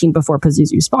to 19 before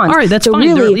Pazuzu spawns. All right, that's so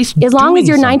fine. Really, as long as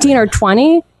you're 19 or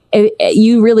 20,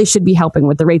 you really should be helping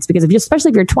with the rates, because especially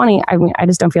if you're 20, I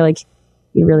just don't feel like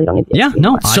you really don't need the XP.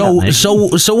 No.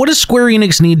 So what does Square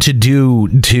Enix need to do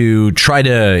to try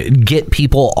to get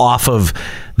people off of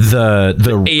the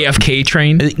AFK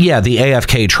train. Yeah, the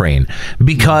AFK train,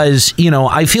 because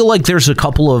I feel like there's a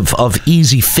couple of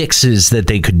easy fixes that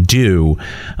they could do,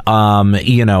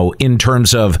 in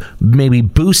terms of maybe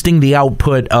boosting the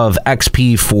output of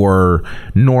XP for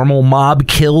normal mob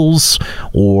kills,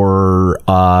 or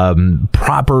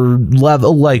proper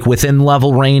level, like within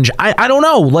level range. I don't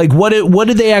know, like what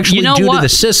did they actually do to the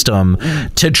system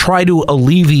to try to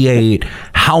alleviate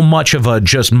how much of a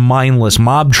just mindless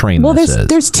mob train this is?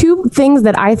 There's two things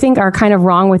that I think are kind of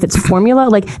wrong with its formula.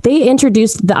 Like, they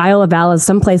introduced the Isle of Val as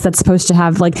someplace that's supposed to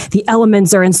have, like, the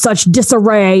elements are in such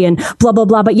disarray and blah blah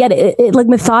blah, but yet it like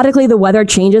methodically the weather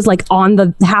changes like on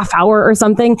the half hour or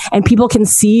something, and people can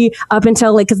see up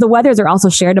until, like, because the weathers are also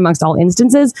shared amongst all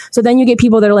instances, so then you get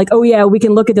people that are like, oh yeah, we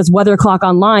can look at this weather clock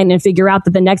online and figure out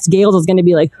that the next gale is going to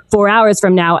be like 4 hours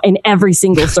from now in every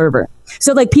single server.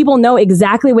 So, like, people know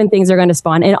exactly when things are going to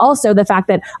spawn. And also the fact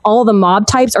that all the mob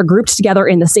types are grouped together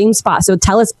in the same spot. So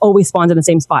Tellus always spawns in the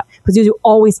same spot. Pazuzu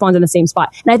always spawns in the same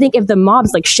spot. And I think if the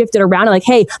mobs, like, shifted around and, like,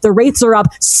 hey, the wraiths are up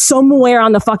somewhere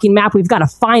on the fucking map, we've got to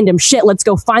find them. Shit, let's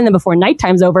go find them before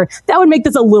nighttime's over. That would make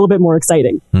this a little bit more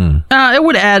exciting. It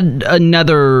would add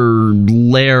another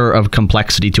layer of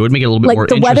complexity to it, make it a little bit more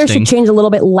interesting. Like, the weather should change a little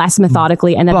bit less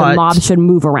methodically, and that the mobs should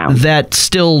move around. That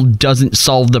still doesn't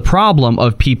solve the problem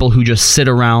of people who just sit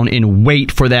around and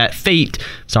wait for that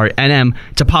NM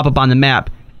to pop up on the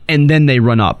map, and then they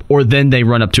run up, or then they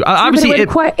run up to. Obviously, it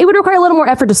would require a little more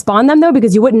effort to spawn them, though,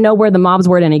 because you wouldn't know where the mobs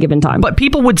were at any given time. But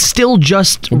people would still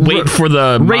just wait for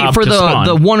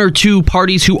the one or two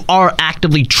parties who are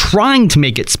actively trying to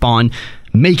make it spawn.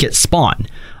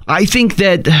 I think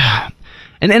that.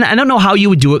 And I don't know how you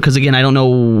would do it, because, again, I don't know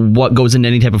what goes into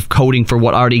any type of coding for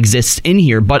what already exists in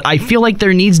here, but I feel like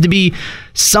there needs to be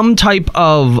some type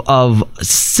of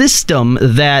system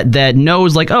that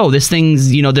knows, like, oh, this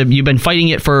thing's, you've been fighting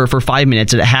it for 5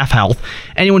 minutes at half health.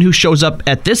 Anyone who shows up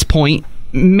at this point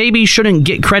maybe shouldn't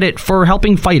get credit for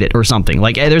helping fight it or something.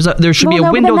 Like, there should be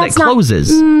a window that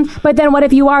closes. But then what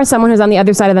if you are someone who's on the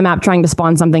other side of the map trying to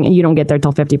spawn something and you don't get there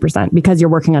till 50% because you're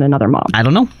working on another mob? I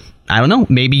don't know.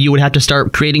 Maybe you would have to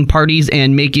start creating parties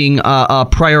and making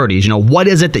priorities. What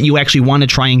is it that you actually want to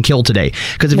try and kill today?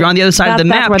 Because if you're on the other side of the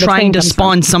map trying to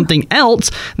spawn something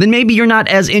else, then maybe you're not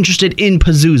as interested in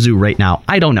Pazuzu right now.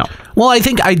 I don't know. Well, I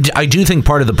do think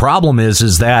part of the problem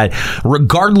is that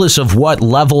regardless of what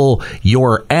level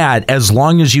you're at, as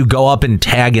long as you go up and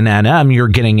tag an NM, you're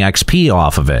getting XP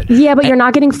off of it. Yeah, but you're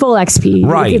not getting full XP.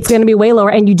 Right. It's going to be way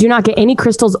lower, and you do not get any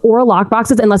crystals or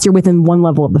lockboxes unless you're within one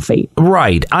level of the fate.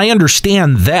 Right. I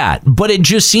understand that, but it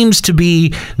just seems to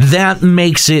be that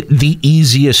makes it the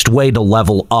easiest way to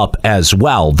level up as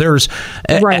well. There's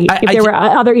right. If there were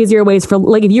other easier ways for,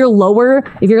 like, if you're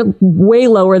way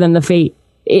lower than the fate,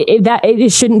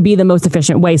 it shouldn't be the most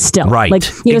efficient way still. Right. Like,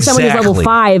 someone who's level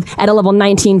 5 at a level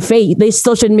 19 fate, they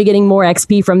still shouldn't be getting more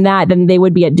XP from that than they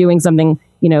would be at doing something,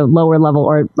 lower level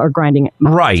or grinding it.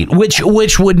 Right.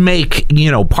 Which would make,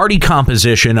 party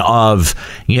composition of,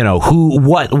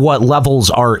 what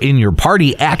levels are in your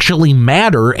party actually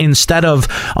matter, instead of,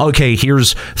 okay,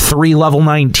 here's 3 level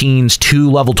 19s,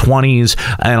 2 level 20s,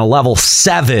 and a level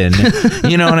 7.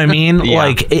 You know what I mean? Yeah.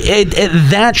 Like,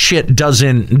 that shit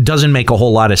doesn't make a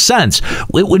whole lot of sense.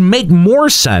 It would make more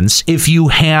sense if you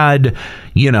had,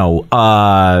 I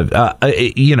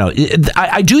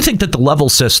do think that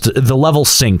the level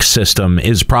sync system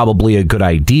is probably a good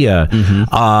idea.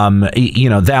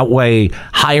 That way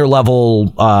higher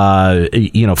level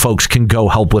folks can go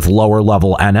help with lower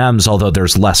level NMs, although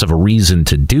there's less of a reason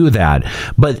to do that.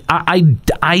 But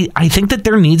I think that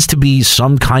there needs to be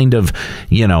some kind of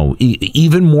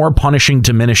even more punishing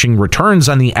diminishing returns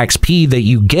on the XP that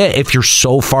you get if you're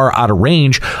so far out of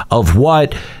range of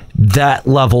what that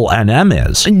level NM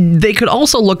is. They could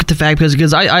also look at the fact,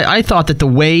 because I thought that the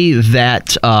way that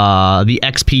the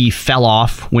XP fell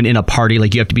off when in a party,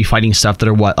 like, you have to be fighting stuff that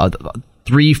are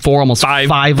 3, 4, almost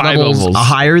five levels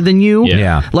higher than you.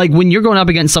 Yeah. Like, when you're going up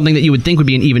against something that you would think would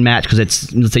be an even match, because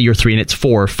it's, let's say you're 3 and it's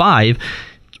 4 or 5,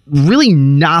 really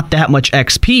not that much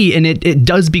XP, and it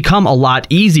does become a lot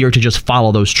easier to just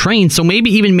follow those trains. So maybe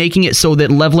even making it so that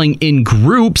leveling in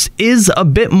groups is a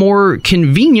bit more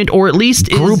convenient, or at least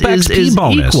group XP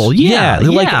bonus. Equal. Yeah.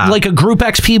 Like a group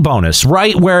XP bonus,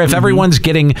 right? Where if everyone's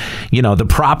getting, the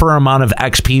proper amount of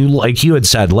XP, like you had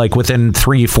said, like within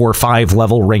 3, 4, 5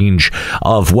 level range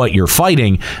of what you're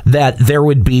fighting, that there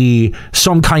would be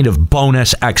some kind of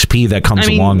bonus XP that comes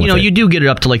along with it. You do get it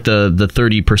up to like the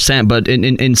 30%, but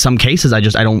in some cases, I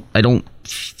don't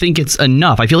think it's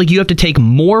enough. I feel like you have to take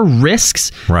more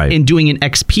risks in doing an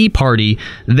XP party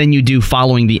than you do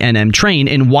following the NM train.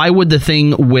 And why would the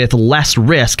thing with less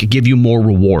risk give you more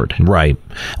reward? Right.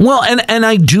 Well, and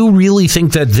I do really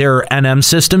think that their NM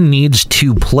system needs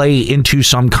to play into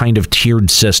some kind of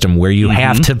tiered system where you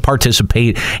have to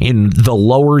participate in the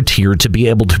lower tier to be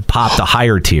able to pop the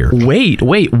higher tier. Wait,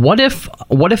 what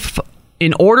if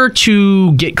in order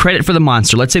to get credit for the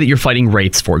monster, let's say that you're fighting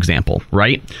Wraiths, for example,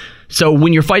 right? So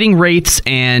when you're fighting Wraiths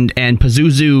and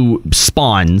Pazuzu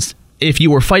spawns, if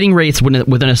you were fighting Wraiths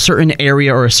within a certain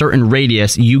area or a certain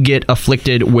radius, you get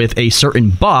afflicted with a certain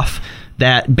buff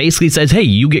that basically says, hey,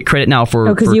 you get credit now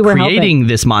for creating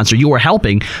this monster. You were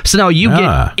helping. So now you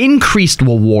get increased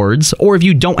rewards, or if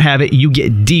you don't have it, you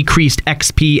get decreased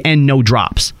XP and no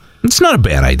drops. It's not a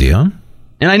bad idea.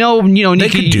 And I know,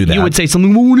 Nika, you would say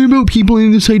something, well, what about people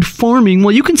in the side farming?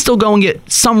 Well, you can still go and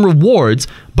get some rewards,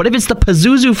 but if it's the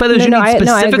Pazuzu feathers you need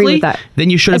specifically, then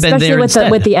you should have been there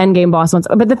instead. With the end game boss ones.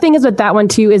 But the thing is with that one,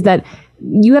 too, is that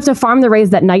you have to farm the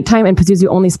Wraiths at nighttime, and Pazuzu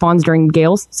only spawns during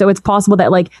Gales. So it's possible that,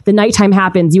 the nighttime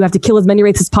happens, you have to kill as many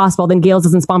Wraiths as possible, then Gales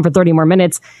doesn't spawn for 30 more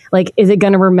minutes. Is it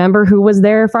going to remember who was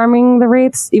there farming the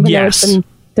Wraiths? Even though it's been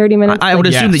 30 minutes? I would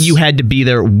assume that you had to be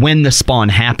there when the spawn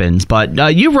happens,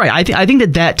 but you're right. I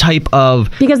think that type of...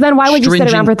 Because then why would you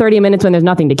sit around for 30 minutes when there's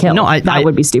nothing to kill? No, that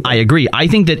would be stupid. I agree. I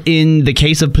think that in the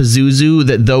case of Pazuzu,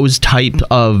 that those type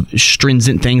of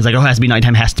stringent things, it has to be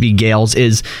nighttime, has to be Gales,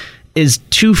 is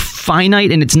too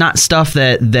finite, and it's not stuff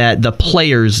that the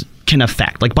players can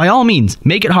affect. By all means,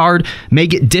 make it hard,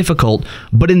 make it difficult,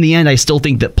 but in the end, I still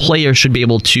think that players should be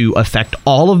able to affect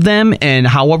all of them, and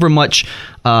however much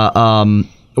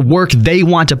work they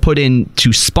want to put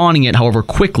into spawning it, however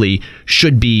quickly,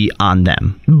 should be on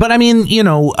them. But I mean,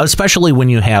 especially when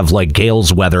you have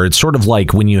Gale's weather, it's sort of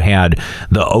like when you had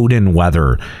the Odin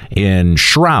weather in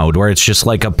Shroud, where it's just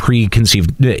a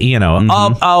preconceived,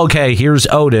 okay, here's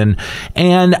Odin.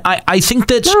 And I think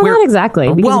that not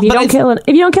exactly. Because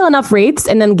if you don't kill enough Wraiths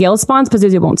and then Gale spawns,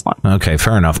 Pazuzu won't spawn. Okay,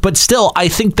 fair enough. But still, I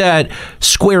think that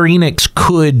Square Enix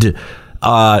could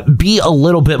be a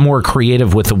little bit more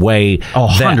creative with the way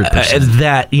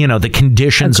that the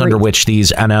conditions under which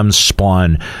these NMs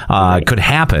spawn could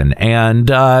happen,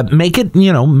 and make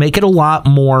it a lot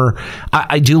more.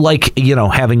 I do like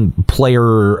having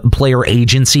player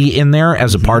agency in there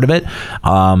as a part of it,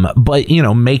 but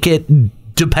make it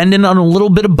dependent on a little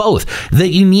bit of both. That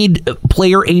you need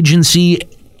player agency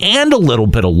and a little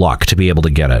bit of luck to be able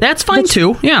to get it. That's fine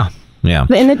too. Yeah. Yeah.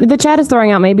 And the chat is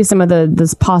throwing out maybe some of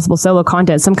this possible solo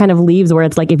content, some kind of leaves where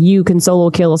it's if you can solo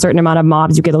kill a certain amount of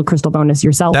mobs, you get a crystal bonus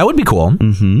yourself. That would be cool.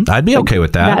 Mm-hmm. I'd be okay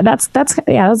with that.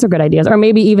 Those are good ideas. Or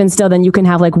maybe even still, then you can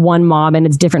have one mob and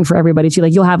it's different for everybody too.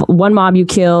 You'll have one mob you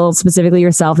kill specifically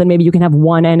yourself, then maybe you can have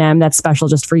one NM that's special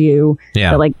just for you.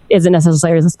 Yeah. That isn't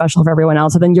necessarily as special for everyone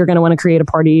else. So then you're going to want to create a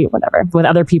party, whatever, with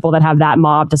other people that have that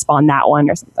mob to spawn that one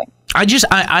or something.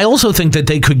 I also think that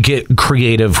they could get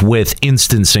creative with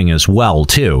instancing as well,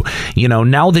 too.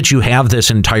 Now that you have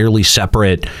this entirely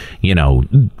separate,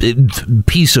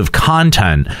 piece of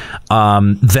content,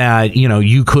 that,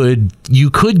 you could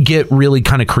get really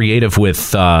kind of creative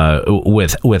with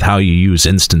how you use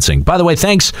instancing. By the way,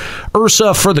 thanks,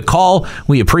 Ursa, for the call.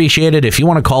 We appreciate it. If you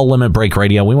want to call Limit Break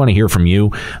Radio, we want to hear from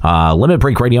you. Limit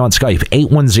Break Radio on Skype,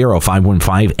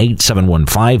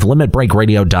 810-515-8715,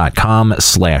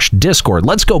 limitbreakradio.com/Discord.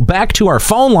 Let's go back to our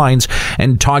phone lines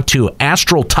and talk to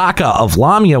Astral Taka of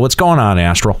Lamia. What's going on,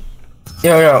 Astral?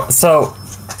 Yo. So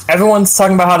everyone's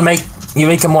talking about how to make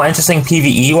Eureka more interesting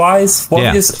PvE wise. What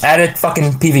if we just added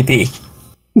fucking PvP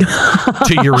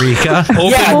to Eureka?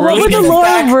 Yeah, what would the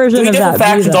lore version of that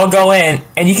factions all go in,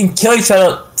 and you can kill each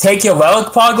other, take your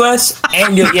relic progress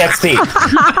and your EXP.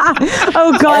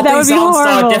 Oh god, that would be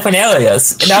horrible. Different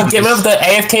areas, and now get rid of the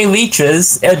AFK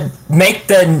leeches and make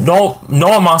the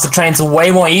normal monster trains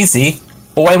way more easy,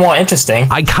 but way more interesting.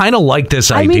 I kind of like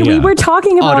this idea. I mean, we were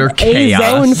talking about a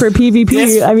zone for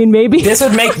PvP. Maybe this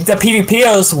would make the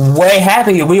PvPers way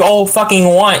happy. We all fucking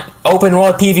want open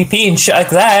world PvP and shit like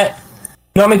that.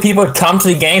 You know how many people would come to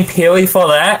the game purely for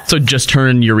that? So just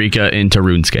turn Eureka into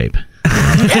RuneScape.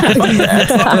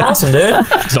 That's awesome, dude.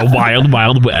 It's a wild,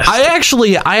 wild west. I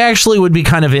actually would be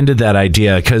kind of into that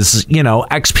idea because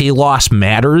XP loss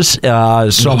matters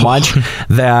so much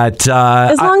that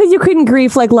as long as you couldn't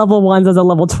grief level 1s as a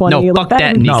level 20. No, fuck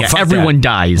that, Nika. Everyone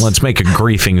dies. Let's make a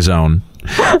griefing zone.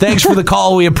 Thanks for the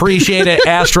call. We appreciate it,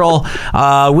 Astral.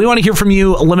 We want to hear from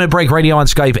you. Limit Break Radio on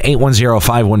Skype,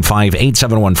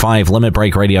 810-515-8715,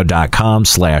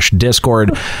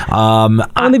 limitbreakradio.com/Discord.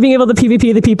 Only being able to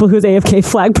PvP the people whose AFK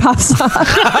flag pops up.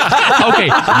 Okay,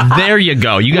 there you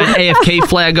go. You got AFK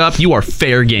flag up. You are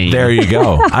fair game. There you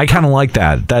go. I kind of like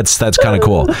that. That's kind of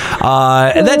cool.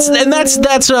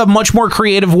 That's a much more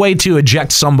creative way to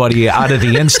eject somebody out of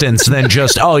the instance than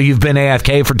just, oh, you've been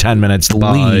AFK for 10 minutes.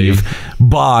 Leave.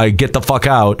 Bye. Get the fuck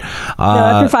out.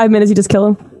 After 5 minutes, you just kill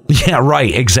him. Yeah,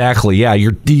 right. Exactly. Yeah,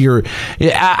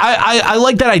 I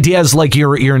like that idea. As like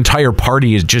your entire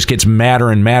party just gets madder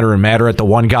and madder and madder at the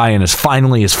one guy, and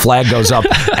finally his flag goes up,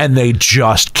 and they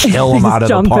just kill him out of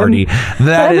the party.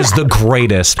 That is the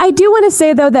greatest. I do want to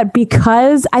say though that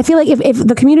because I feel like if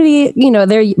the community,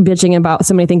 they're bitching about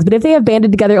so many things, but if they have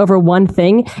banded together over one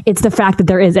thing, it's the fact that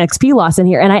there is XP loss in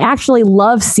here, and I actually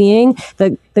love seeing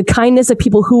the kindness of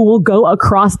people who will go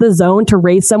across the zone to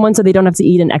raise someone so they don't have to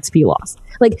eat an XP loss.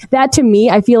 Like that to me,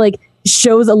 I feel like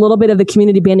shows a little bit of the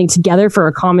community banding together for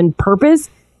a common purpose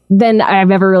than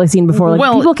I've ever really seen before.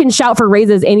 Like people can shout for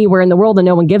raises anywhere in the world and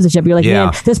no one gives a shit. But you're like,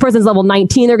 man, this person's level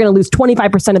 19. They're going to lose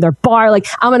 25% of their bar. Like,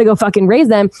 I'm going to go fucking raise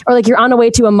them. Or like you're on the way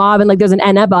to a mob and like there's an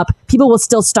NM up. People will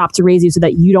still stop to raise you so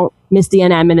that you don't miss the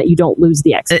NM and that you don't lose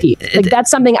the XP.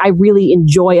 That's something I really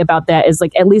enjoy about that is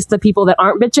like at least the people that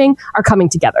aren't bitching are coming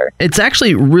together. It's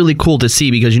actually really cool to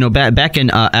see because, back in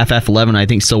FF11, I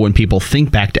think still when people think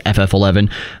back to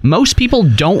FF11, most people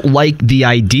don't like the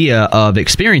idea of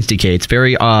experience decay. It's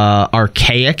very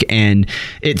archaic, and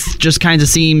it's just kind of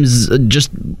seems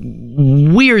just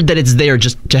weird that it's there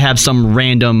just to have some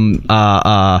random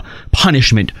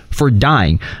punishment for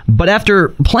dying. But after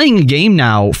playing a game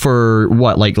now for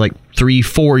what, like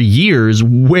 3-4 years,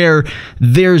 where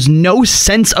there's no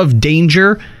sense of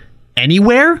danger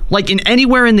anywhere, like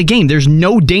anywhere in the game, there's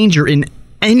no danger in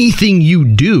anything you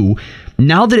do.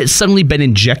 Now that it's suddenly been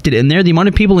injected in there, the amount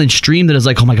of people in stream that is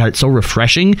like, oh my god, it's so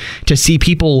refreshing to see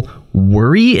people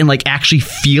worry and like actually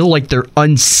feel like they're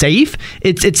unsafe.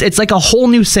 It's like a whole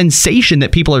new sensation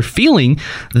that people are feeling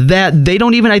that they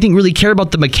don't even, I think, really care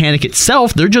about the mechanic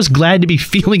itself. They're just glad to be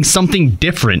feeling something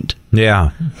different.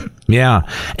 Yeah.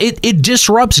 It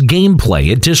disrupts gameplay.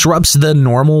 It disrupts the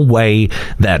normal way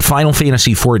that Final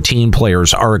Fantasy XIV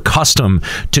players are accustomed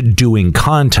to doing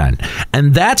content.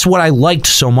 And that's what I liked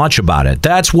so much about it.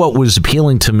 That's what was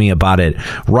appealing to me about it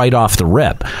right off the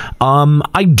rip.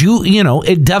 I do,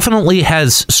 it definitely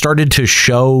has started to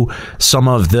show some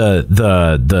of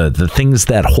the things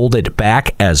that hold it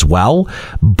back as well.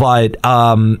 But,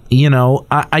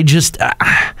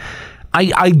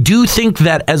 I do think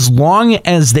that as long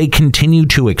as they continue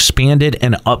to expand it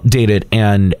and update it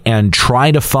and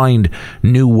try to find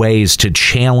new ways to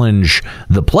challenge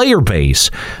the player base,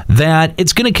 that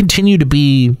it's going to continue to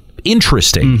be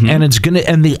interesting,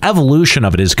 and the evolution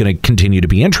of it is going to continue to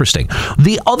be interesting.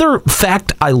 The other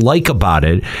fact I like about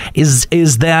it is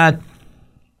that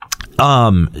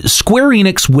Square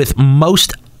Enix, with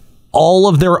most all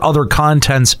of their other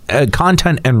content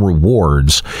and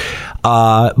rewards,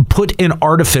 put an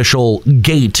artificial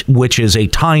gate, which is a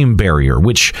time barrier,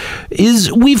 which is,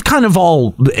 we've kind of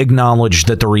all acknowledged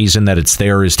that the reason that it's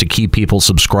there is to keep people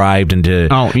subscribed and to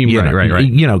keep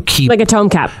like a tome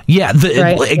cap. Yeah,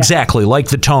 exactly, like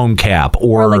the tome cap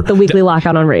or like the weekly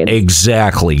lockout on raids.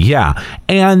 Exactly, yeah.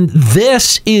 And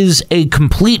this is a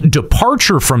complete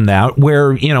departure from that,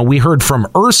 where we heard from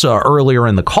Ursa earlier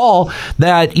in the call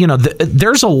that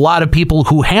there's a lot of people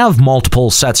who have multiple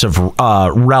sets of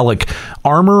relic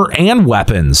armor and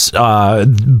weapons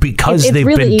because they've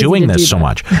really been doing this so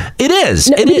much. It is.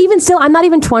 But even still, I'm not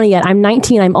even 20 yet. I'm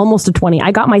 19. I'm almost to 20.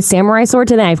 I got my samurai sword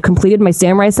today. I've completed my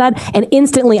samurai set, and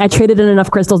instantly I traded in enough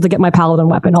crystals to get my paladin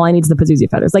weapon. All I need is the Pazuzu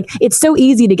feathers. Like, it's so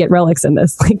easy to get relics in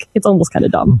this. Like, it's almost kind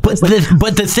of dumb. But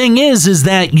the thing is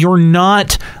that you're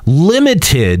not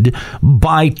limited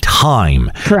by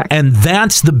time. Correct. And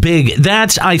that's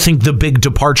I think the big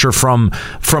departure from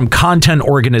content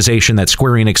organization that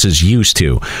Square Enix is used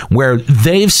to, where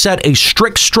they've set a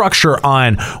strict structure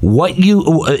on what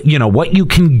you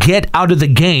can get out of the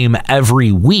game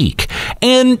every week.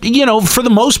 And for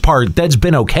the most part, that's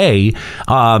been okay.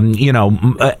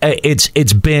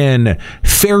 It's been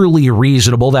fairly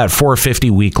reasonable, that 450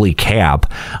 weekly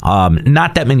cap.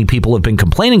 Not that many people have been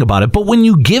complaining about it, but when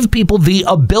you give people the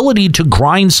ability to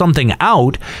grind something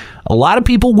out, a lot of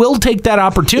people will take that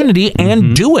opportunity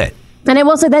and do it. And I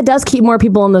will say that does keep more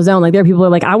people in the zone. Like there are people who are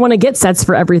like, I want to get sets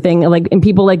for everything. Like, and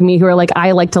people like me who are like,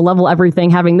 I like to level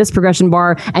everything, having this progression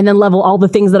bar and then level all the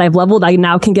things that I've leveled. I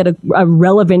now can get a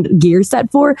relevant gear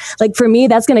set for. Like for me,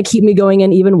 that's going to keep me going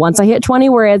in even once I hit 20.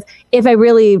 Whereas if I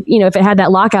really, if it had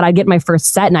that lockout, I'd get my first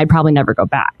set and I'd probably never go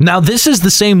back. Now, this is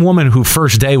the same woman who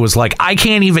first day was like, I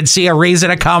can't even see a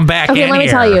reason to come back in here. Okay, let me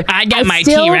tell you. I got my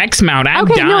T-Rex mount. I'm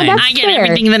done. No, that's I get fair.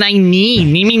 everything that I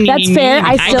need. That's fair.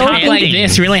 I still talk like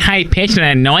this, really high pitched and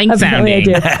annoying sounding.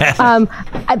 And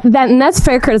that's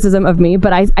fair criticism of me,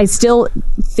 but I still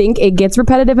think it gets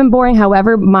repetitive and boring.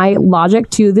 However, my logic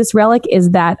to this relic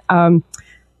is that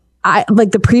I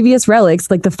like the previous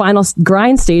relics, like the final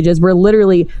grind stages were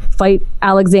literally fight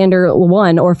Alexander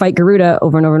 1 or fight Garuda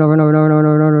over and over and over and over and over and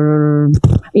over and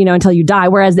over, until you die.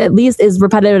 Whereas at least as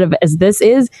repetitive as this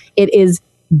is, it is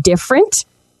different.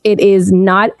 It is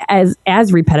not as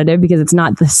repetitive because it's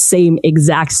not the same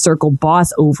exact circle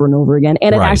boss over and over again.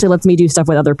 And it actually lets me do stuff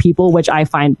with other people, which I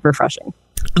find refreshing.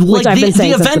 Which I've been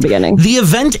saying since the beginning. The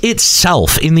event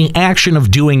itself, in the action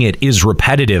of doing it, is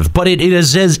repetitive, but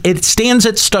it stands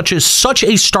at such a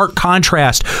stark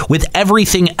contrast with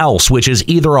everything else, which is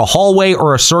either a hallway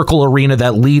or a circle arena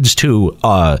that leads to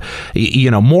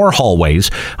more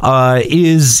hallways.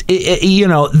 That's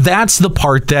the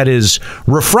part that is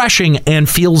refreshing and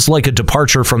feels like a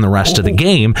departure from the rest of the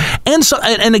game. And so,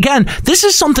 and again, this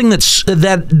is something that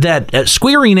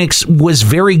Square Enix was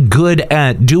very good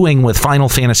at doing with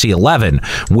Final Fantasy XI,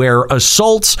 where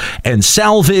assaults and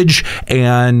salvage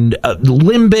and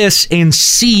Limbus and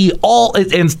C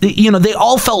they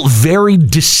all felt very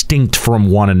distinct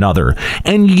from one another,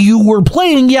 and you were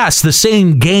playing the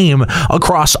same game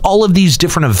across all of these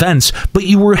different events, but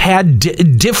you had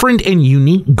different and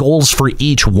unique goals for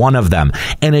each one of them,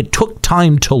 and it took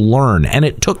time to learn, and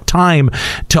it took time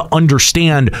to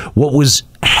understand what was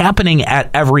happening at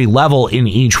every level in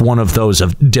each one of those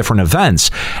different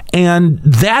events. And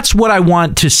that's what I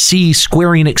want to see Square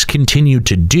Enix continue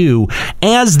to do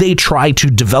as they try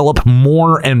to develop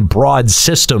more and broad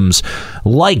systems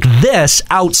like this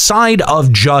outside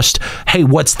of just, hey,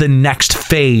 what's the next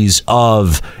phase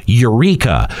of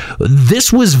Eureka?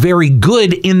 This was very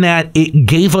good in that it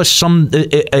gave us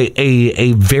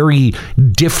a very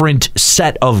different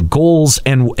set of goals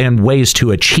and ways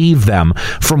to achieve them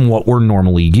from what we're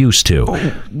normally used to.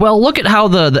 Well, look at how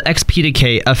the XP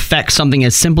decay affects something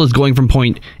as simple as going from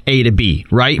point A to B,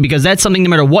 right? Because that's something, no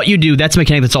matter what you do, that's a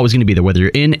mechanic that's always going to be there, whether you're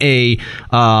in a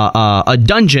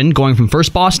dungeon going from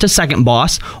first boss to second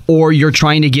boss, or you're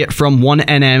trying to get from one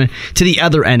NM to the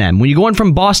other NM. When you're going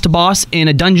from boss to boss in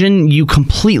a dungeon, you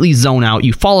completely zone out,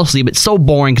 you fall asleep, it's so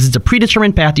boring because it's a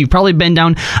predetermined path you've probably been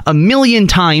down a million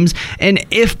times, and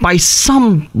if by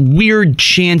some weird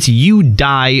chance you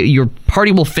die, your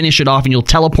party will finish it off and you'll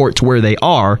teleport to where they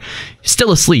are,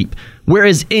 still asleep.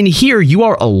 Whereas in here, you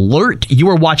are alert, you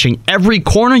are watching every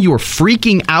corner, you are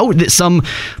freaking out that some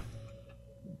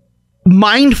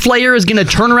mind flayer is going to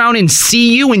turn around and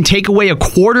see you and take away a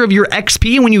quarter of your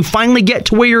XP. And when you finally get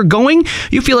to where you're going,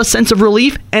 you feel a sense of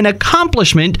relief and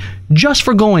accomplishment just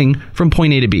for going from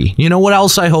point A to B. You know what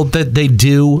else I hope that they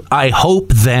do? I hope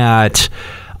that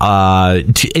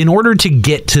in order to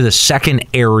get to the second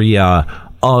area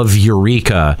of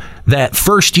Eureka, that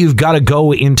first you've got to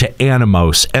go into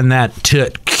Animos, and that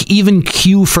to even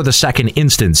queue for the second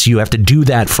instance, you have to do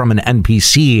that from an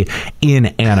NPC in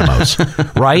Animos,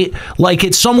 right? Like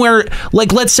it's somewhere,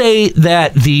 like let's say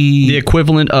that the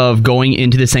equivalent of going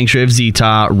into the Sanctuary of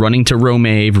Zeta, running to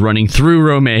Romave, running through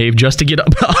Romave just to get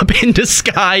up into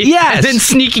Sky, yes, and then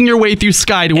sneaking your way through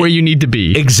Sky to where you need to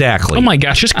be. Exactly. Oh my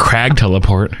gosh, just Crag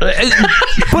teleport. But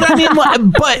I mean,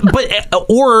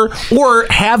 or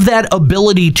have that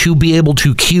ability to be able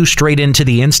to queue straight into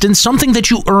the instance, something that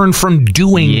you earn from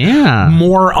doing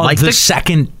more of like the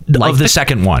second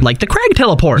one, like the Crag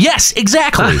teleport. Yes,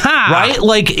 exactly. Right,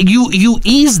 like you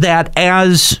ease that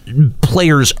as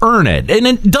players earn it, and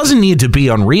it doesn't need to be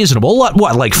unreasonable.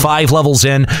 What like 5 levels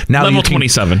in now, level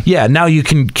 27. Yeah, now you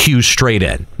can queue straight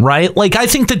in. Right, like I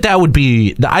think that would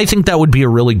be a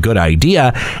really good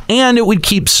idea, and it would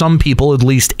keep some people at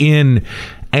least in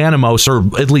Animos, or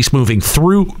at least moving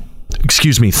through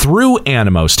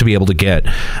Animos to be able to get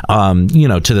to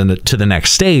the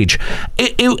next stage.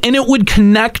 And it would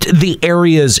connect the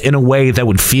areas in a way that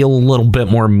would feel a little bit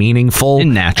more meaningful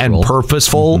and natural and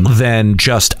purposeful than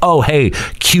just, oh hey,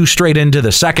 queue straight into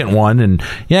the second one, and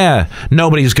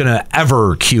nobody's gonna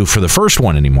ever queue for the first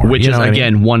one anymore. Which is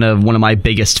again one of my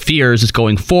biggest fears is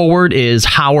going forward is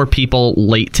how are people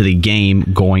late to the game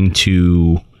going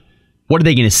to what are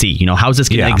they going to see? You know, how's this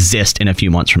going to exist in a few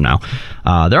months from now?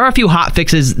 There are a few hot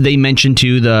fixes they mentioned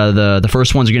too. The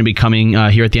first ones are going to be coming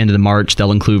here at the end of March.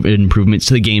 They'll include improvements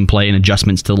to the gameplay and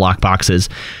adjustments to the lockboxes.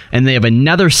 And they have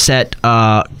another set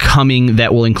coming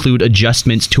that will include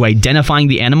adjustments to identifying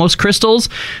the Animos crystals,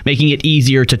 making it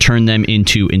easier to turn them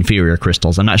into inferior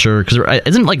crystals. I'm not sure, because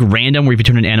isn't it like random where if you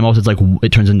turn an Animos, it's like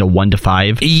it turns into 1 to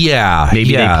 5? Yeah.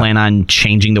 Maybe they plan on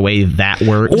changing the way that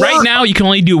works. Right now, you can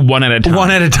only do 1 at a time.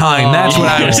 1 at a time. That's what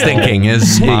I was thinking.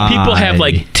 People have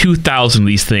like 2,000 of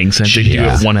these things, and they do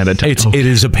it 1 at a time. It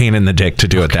is a pain in the dick to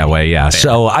do it that way. Yeah.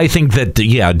 So I think that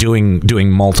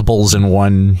doing multiples in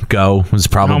one go was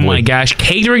probably. Oh my gosh,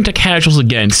 catering to casuals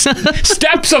again.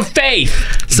 Steps of faith.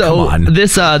 So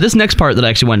this next part that I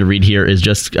actually wanted to read here is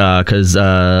just because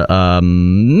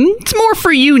it's more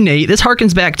for you, Nate. This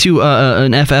harkens back to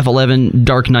an FF11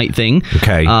 Dark Knight thing.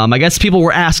 Okay. I guess people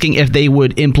were asking if they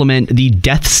would implement the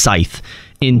Death Scythe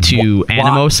into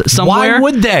Animos somewhere. Why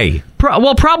would they?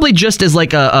 Probably just as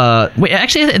like wait,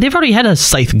 actually, they've already had a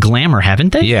Scythe Glamour,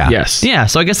 haven't they? Yeah. Yes. Yeah,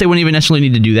 so I guess they wouldn't even necessarily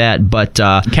need to do that, but...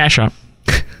 Cash out.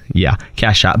 Yeah,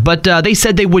 cash shot. But they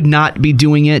said they would not be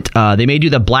doing it. They may do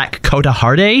the Black Kota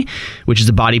Harde, which is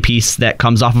a body piece that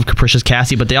comes off of Capricious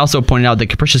Cassie, but they also pointed out that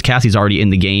Capricious Cassie is already in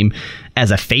the game as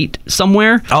a fate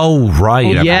somewhere. Oh, right.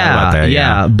 I forgot about that,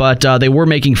 yeah. But they were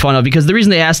making fun of, because the reason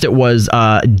they asked it was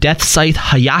Death Scythe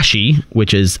Hayashi,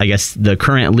 which is, I guess, the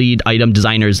current lead item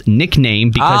designer's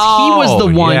nickname, because he was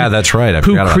the one that's right.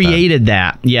 who created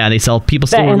that. Yeah, they sell. People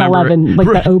still remember 11, like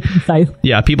the OP scythe.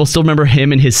 Yeah, people still remember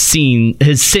him and his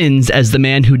sins as the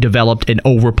man who developed an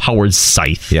overpowered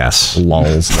scythe. Yes.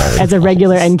 Lols. As a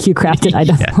regular NQ crafted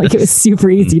item. Like, it was super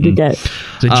easy to get.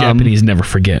 The Japanese never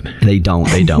forget. They don't.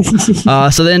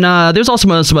 So then there's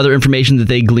also some other information that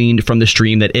they gleaned from the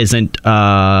stream that isn't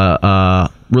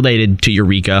related to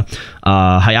Eureka.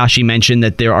 Hayashi mentioned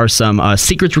that there are some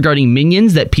secrets regarding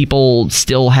minions that people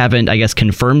still haven't, I guess,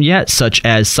 confirmed yet, such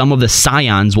as some of the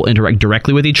scions will interact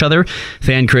directly with each other.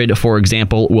 Thancred, for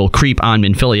example, will creep on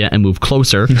Minfilia and move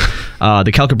closer.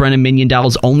 The Kelkabrenna minion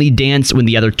dolls only dance when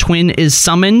the other twin is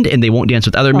summoned, and they won't dance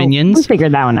with other minions. We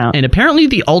figured that one out. And apparently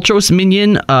the Ultros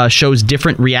minion shows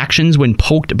different reactions when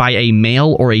poked by a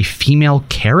male or a female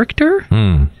character.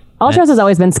 Ultros has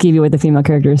always been skeevy with the female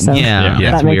characters, so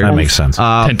that's weird. That makes sense.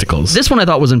 Tentacles. This one I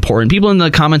thought was important. People in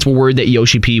the comments were worried that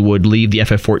Yoshi P would leave the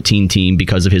FF14 team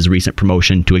because of his recent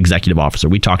promotion to executive officer.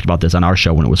 We talked about this on our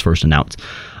show when it was first announced.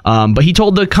 But he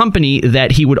told the company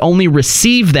that he would only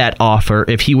receive that offer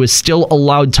if he was still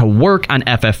allowed to work on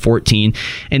FF14,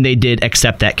 and they did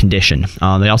accept that condition.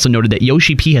 They also noted that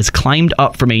Yoshi P has climbed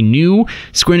up from a new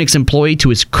Square Enix employee to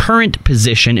his current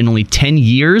position in only 10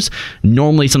 years.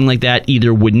 Normally, something like that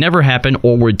either would never happen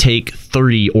or would take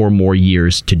 30 or more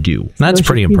years to do. That's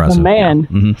pretty impressive.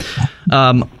 Man.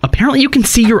 Yeah. Apparently, you can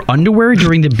see your underwear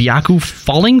during the Byaku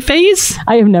falling phase.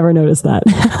 I have never noticed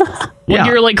that. When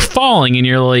you're like falling and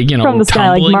you're like, from the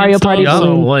sky, like Mario Party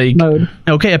mode.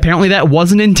 Okay, apparently that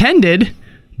wasn't intended,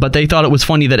 but they thought it was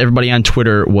funny that everybody on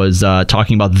Twitter was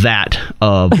talking about that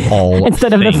of all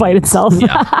instead of the fight itself.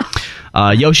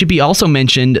 Yoshi P also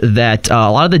mentioned that a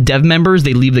lot of the dev members,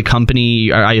 they leave the company,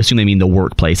 or I assume they mean the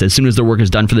workplace, as soon as their work is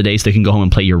done for the day so they can go home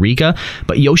and play Eureka.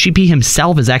 But Yoshi P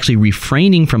himself is actually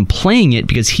refraining from playing it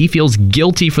because he feels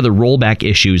guilty for the rollback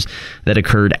issues that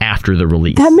occurred after the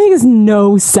release. That makes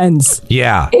no sense.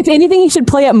 Yeah. If anything, he should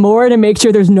play it more to make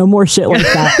sure there's no more shit like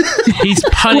that. He's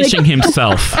punishing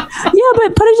himself. Yeah,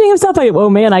 but punishing himself like, oh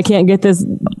man, I can't get this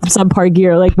subpar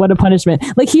gear. Like, what a punishment.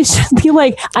 Like, he should be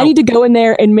like, I need to go in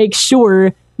there and make sure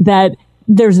that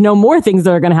there's no more things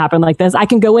that are going to happen like this. I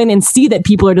can go in and see that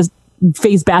people are just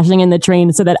face bashing in the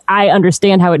train so that I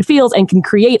understand how it feels and can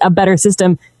create a better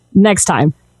system next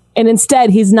time. And instead,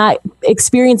 he's not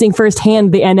experiencing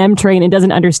firsthand the NM train and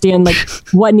doesn't understand like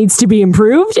what needs to be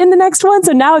improved in the next one.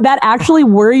 So now that actually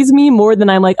worries me more than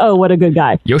I'm like, oh, what a good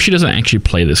guy. Yoshi doesn't actually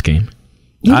play this game.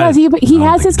 He does. He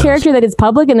has his character that is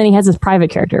public, and then he has his private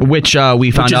character, which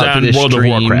we found out through this World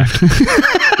stream. of Warcraft.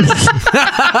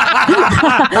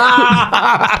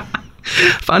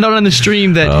 Found out on the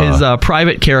stream that his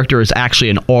private character is actually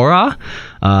an aura.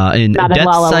 And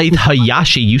Death Scythe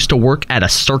Hayashi used to work at a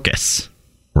circus.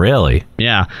 Really?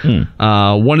 Yeah.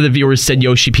 One of the viewers said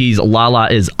Yoshi P's Lala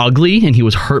is ugly, and he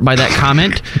was hurt by that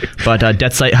comment. But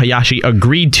Death Scythe Hayashi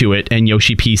agreed to it, and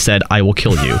Yoshi P said, "I will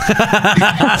kill you."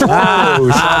 That's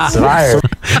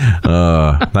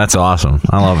awesome.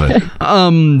 I love it.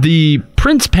 The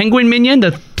Prince Penguin minion,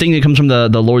 the thing that comes from the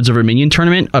Lords of Minion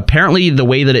tournament, apparently the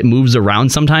way that it moves around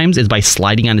sometimes is by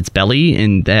sliding on its belly,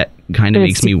 and that kind of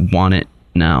makes me want it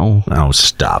now. Oh,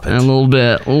 stop it. A little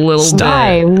bit.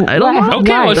 I don't know.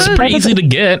 Okay, well, it's pretty easy to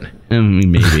get.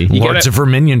 Maybe. Lords of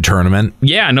Verminion tournament.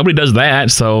 Yeah, nobody does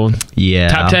that, so yeah.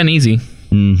 Top 10 easy.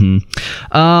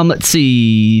 Let's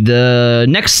see. The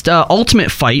next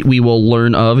ultimate fight we will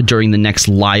learn of during the next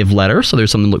live letter, so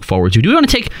there's something to look forward to. Do we want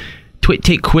to take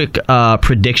quick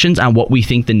predictions on what we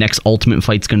think the next ultimate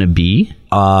fight's going to be?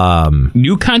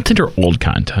 New content or old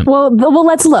content? Well,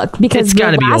 let's look, because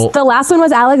the last one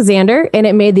was Alexander, and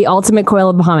it made the ultimate Coil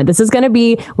of Bahamut. This is going to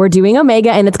be, we're doing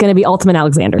Omega, and it's going to be Ultimate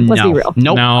Alexander. Let's be real.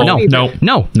 No,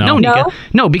 Nika.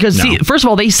 No, because see, first of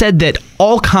all, they said that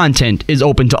all content is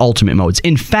open to ultimate modes.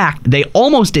 In fact, they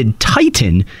almost did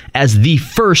Titan as the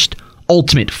first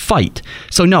ultimate fight.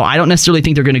 So no, I don't necessarily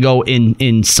think they're going to go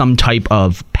in some type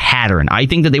of pattern. I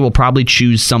think that they will probably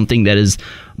choose something that is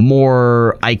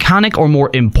more iconic or more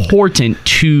important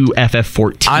to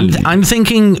FF14. I'm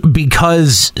thinking,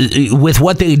 because with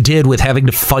what they did with having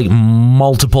to fight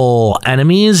multiple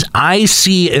enemies, I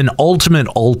see an ultimate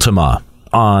Ultima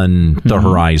on the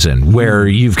horizon, where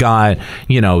you've got,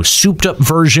 souped up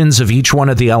versions of each one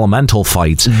of the elemental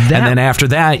fights, and then after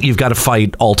that you've got to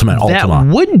fight Ultima. That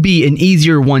would be an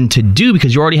easier one to do,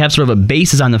 because you already have sort of a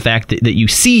basis on the fact that you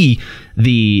see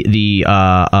the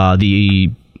what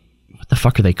the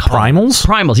fuck are they called?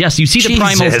 Primals, yes, you see the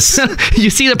primals. You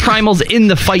see the primals in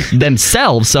the fight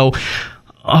themselves. So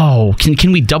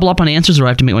can we double up on answers, or I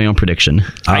have to make my own prediction?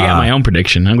 I got my own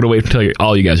prediction. I'm going to wait until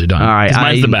all you guys are done. All right.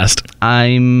 Mine's the best.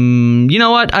 You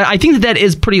know what? I think that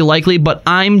is pretty likely, but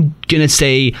I'm going to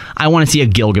say I want to see a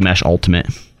Gilgamesh Ultimate.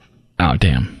 Oh,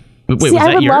 damn. Wait, See, was I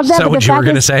that would yours? love that, Is that but what the you were fact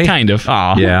going to is- say? Kind of.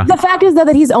 Yeah. The fact is, though,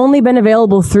 that he's only been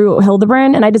available through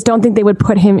Hildebrand, and I just don't think they would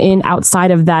put him in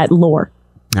outside of that lore.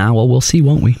 Well, we'll see,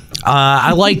 won't we?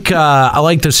 I like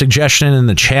the suggestion in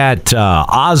the chat.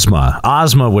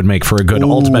 Ozma would make for a good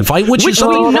ultimate fight, which is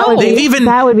something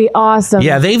that would be awesome.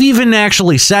 Yeah, they've even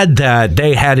actually said that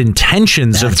they had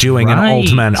intentions of doing an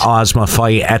ultimate Ozma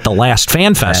fight at the last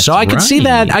Fan Fest. So I could see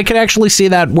that. I could actually see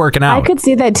that working out. I could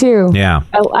see that too. Yeah,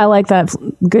 I like that.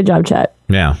 Good job, chat.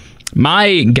 Yeah.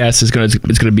 My guess is going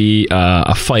to be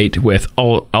a fight with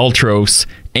Ultros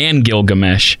and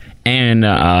Gilgamesh and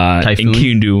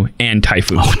Kindu and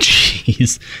Typhoon. Oh,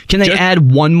 jeez. Can they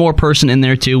add one more person in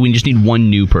there, too? We just need one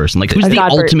new person. Like, who's the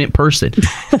ultimate person?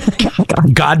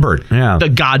 Godbert. Yeah. The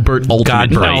Godbert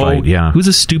ultimate fight. Yeah. Who's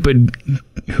a stupid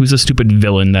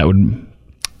villain that would...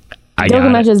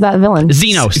 Gilgamesh is that villain.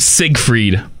 Xenos.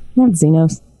 Siegfried. Not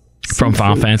Xenos. From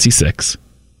Final Fantasy VI.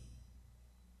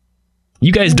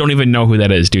 You guys don't even know who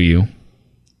that is, do you?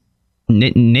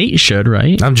 Nate should,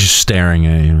 right? I'm just staring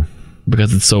at you.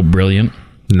 Because it's so brilliant?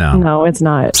 No, it's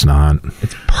not. It's not.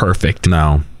 It's perfect.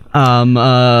 No.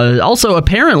 Also,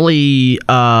 apparently,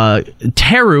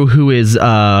 Teru, who is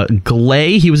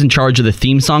Glay, he was in charge of the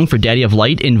theme song for Daddy of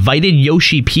Light, invited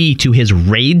Yoshi P to his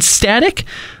raid static,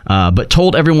 but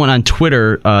told everyone on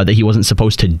Twitter that he wasn't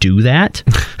supposed to do that.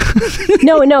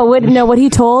 What he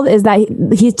told is that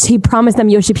he promised them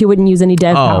Yoshi P wouldn't use any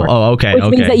dev power. Okay.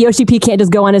 Which means that Yoshi P can't just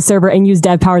go on his server and use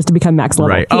dev powers to become max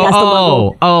level. Right. He has to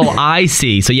level. I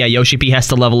see. So yeah, Yoshi P has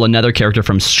to level another character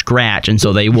from scratch, and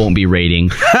so they won't be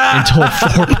raiding until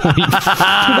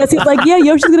 4.5. Because he's like, yeah,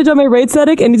 Yoshi's gonna join my raid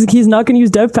static, and he's not gonna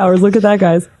use dev powers. Look at that,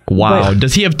 guys. Wow.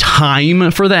 Does he have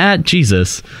time for that?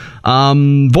 Jesus.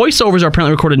 Voiceovers are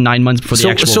apparently recorded 9 months before the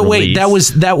actual release. That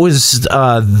was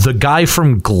the guy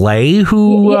from Glay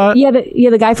who...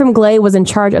 the guy from Glay was in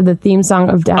charge of the theme song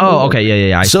of Daddy. Oh, okay,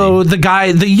 yeah. I see.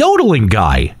 The yodeling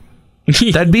guy.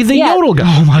 That'd be the yodel guy.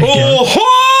 Oh, my God.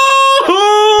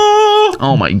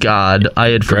 Oh, my God. I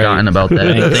had forgotten about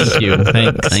that. Thank you.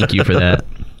 Thank you for that.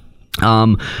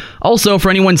 Also, for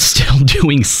anyone still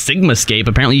doing Sigmascape,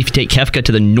 apparently if you take Kefka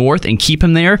to the north and keep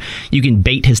him there, you can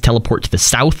bait his teleport to the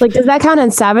south. Like, does that count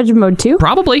in Savage mode too?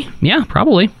 Probably. Yeah,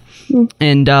 probably.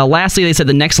 And lastly, they said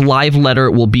the next live letter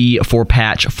will be for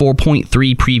patch 4.3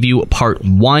 preview part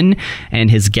 1, and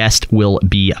his guest will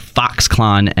be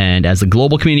Foxclon. And as the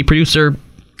global community producer,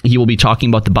 he will be talking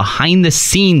about the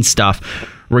behind-the-scenes stuff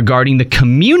regarding the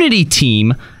community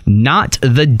team, not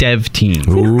the dev team.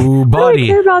 Ooh, buddy. I don't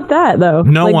care about that, though.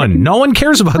 No one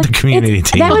cares about the community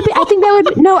team. That would be, I think I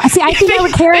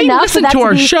would care they enough. Listen to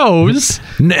our shows.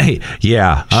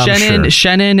 Yeah,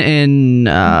 Shannon and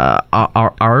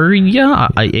Arya,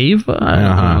 Ava. I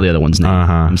don't know the other one's name.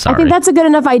 I'm sorry. I think that's a good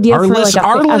enough idea our for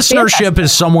our listenership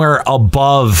is somewhere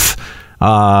above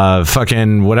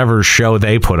fucking whatever show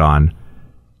they put on.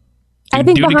 I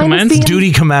think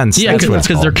Duty Commence. Yeah,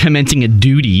 because they're commencing a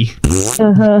duty.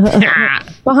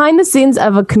 Behind the scenes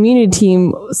of a community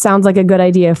team sounds like a good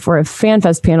idea for a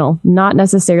FanFest panel, not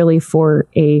necessarily for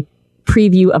a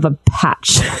preview of a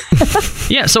patch.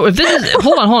 Yeah, so if this is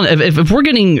hold on. If we're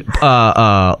getting it's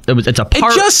a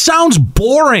part. It just sounds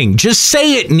boring. Just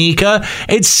say it, Nika.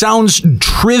 It sounds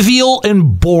trivial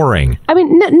and boring. I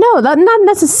mean, not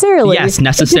necessarily. Yes,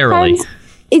 necessarily.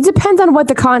 It depends on what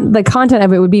the content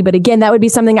of it would be, but again, that would be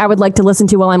something I would like to listen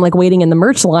to while I'm like waiting in the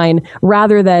merch line,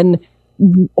 rather than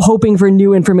hoping for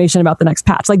new information about the next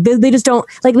patch. Like they just don't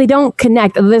they don't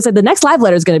connect. They said the next live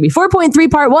letter is going to be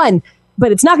 4.3 part 1,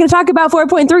 but it's not going to talk about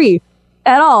 4.3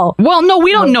 at all. Well, no,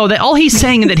 we don't know that. All he's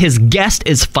saying that his guest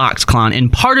is Foxclown,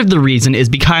 and part of the reason is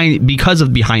because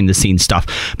of behind the scenes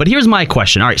stuff. But here's my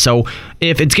question. All right, so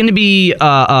if it's going to be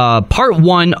part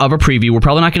 1 of a preview, we're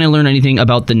probably not going to learn anything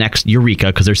about the next Eureka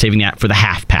because they're saving that for the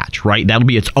half patch, right? That'll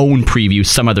be its own preview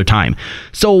some other time.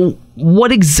 So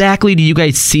what exactly do you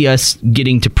guys see us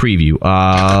getting to preview?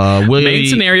 Main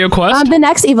scenario quest? The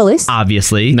next Evilise.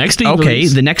 Obviously. Next Evilise. Okay,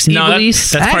 the next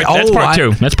Evilise. That's part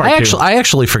 2. That's part 2. I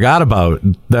actually forgot about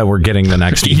that we're getting the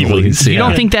next Evilise. You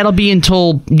don't think that'll be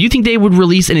until... You think they would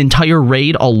release an entire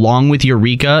raid along with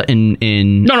Eureka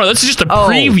in... No, that's just a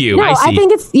preview. No, I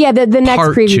think it's... Yeah, the next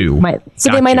Part preview.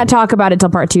 2. They might not talk about it till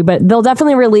part 2, but they'll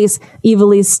definitely release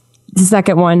Evilise, the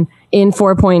second one, in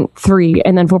 4.3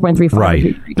 and then 4.3.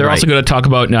 Right. They're also going to talk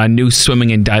about new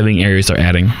swimming and diving areas they're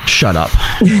adding. Shut up.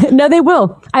 No, they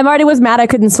will. I already was mad I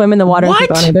couldn't swim in the water. What?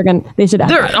 They should add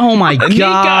that. Oh my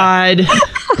God.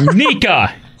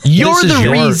 Nika. You're the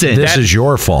reason. This is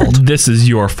your fault. This is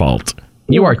your fault.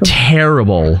 You are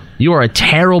terrible. You are a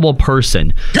terrible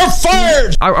person. You're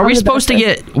fired! Are we supposed to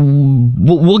get...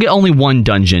 We'll get only one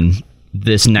dungeon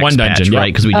this next one dungeon, patch,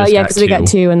 right? Because we just we got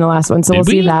 2 in the last one, so we'll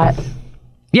see that.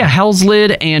 Yeah, Hell's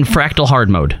Lid and Fractal Hard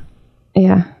Mode.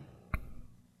 Yeah.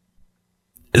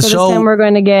 So this time we're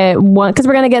going to get one, because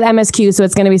we're going to get MSQ, so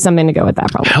it's going to be something to go with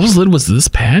that, probably. Hell's Lid was this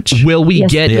patch? Will we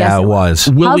get... Yeah, it was.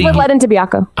 Hell's Lid led into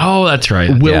Byakko. Oh, that's right.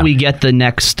 Will we get the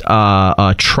next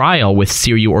trial with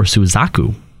Siryu or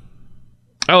Suzaku?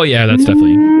 Oh, yeah, that's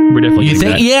definitely... We're definitely You getting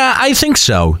think? that. Yeah, I think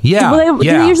so. Yeah. Do they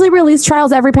yeah. usually release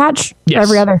trials every patch? Yes. Or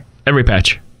every other? Every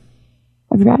patch.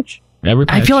 Every patch? Every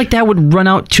patch. I feel like that would run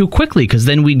out too quickly, because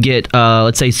then we'd get,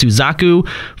 let's say, Suzaku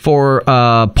for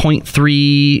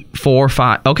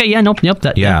 0.345. Okay, yeah, nope, that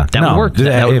would work.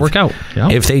 That would work out.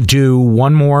 Yep. If they do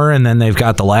one more and then they've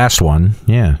got the last one,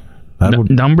 yeah.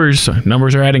 Numbers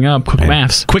are adding up. Quick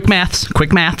maths. Quick maths.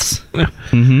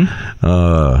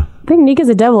 I think Nika's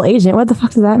a double agent. What the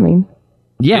fuck does that mean?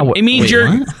 Yeah, it means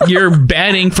you're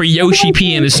batting for Yoshi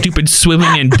P and his stupid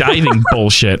swimming and diving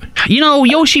bullshit. You know,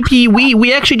 Yoshi P,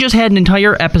 we actually just had an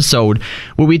entire episode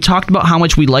where we talked about how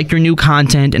much we like your new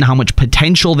content and how much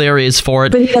potential there is for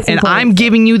it. And I'm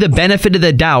giving you the benefit of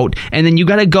the doubt, and then you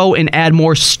got to go and add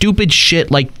more stupid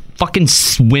shit like fucking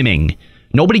swimming.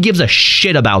 Nobody gives a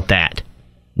shit about that.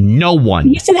 No one.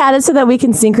 You should add it so that we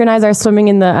can synchronize our swimming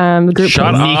in the group.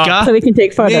 Shut up. Nika. So we can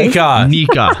take photos.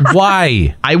 Nika.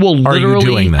 Why? I will literally are you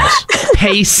doing this?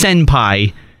 Pay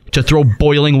Senpai to throw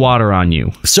boiling water on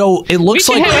you. So it looks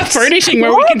we like can have a furnishing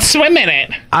where we can swim in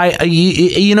it. I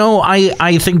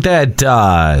think that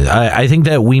I think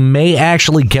that we may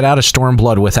actually get out of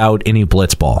Stormblood without any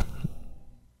Blitzball.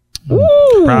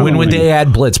 When would they add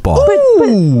Blitzball? But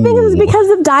the thing is, because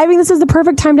of diving, this is the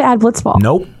perfect time to add Blitzball.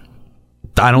 Nope.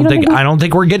 I don't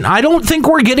think we're getting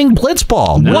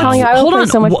Blitzball. Hold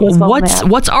on.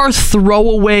 What's our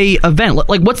throwaway event?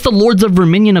 Like, what's the Lords of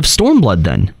Verminion of Stormblood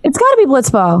then? It's got to be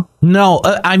Blitzball. No,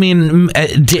 I mean,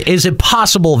 is it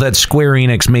possible that Square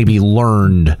Enix maybe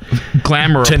learned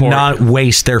Glamour to report. not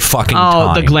waste their fucking time?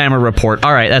 Oh, the Glamour report.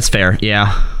 All right, that's fair.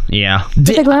 Yeah.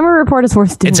 But the Glamour report is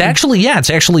worth doing. It's actually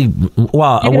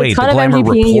well, wait, the Glamour MGP,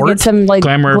 report? You get some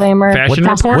Glamour fashion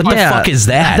report? What the fuck is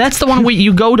that? That's the one where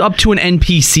you go up to an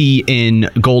NPC in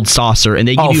Gold Saucer and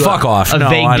they give you fuck off. a No,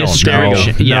 vague I don't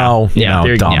description. know. Yeah,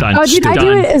 No, dumb. Oh, dude, I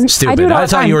do it. I do Stupid. it all I the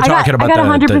thought time. you were talking about I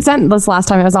got 100% this last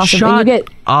time. It was awesome. Shut and you get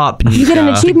up, You get an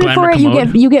Nika. achievement for it.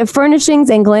 You get furnishings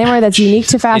and glamour that's unique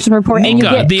to Fashion Report. And you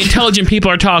Nika, get, the intelligent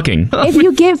people are talking. if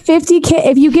you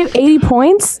get 80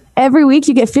 points every week,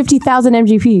 you get 50,000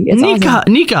 MGP. It's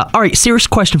awesome. Nika, all right, serious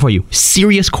question for you.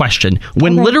 Serious question.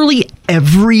 When literally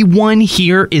everyone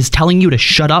here is telling you to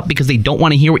shut up because they don't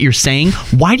want to hear what you're saying,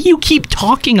 why do you keep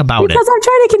talking about Because I'm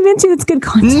trying to convince you it's good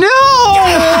content. No!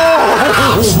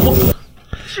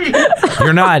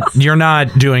 You're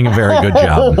not doing a very good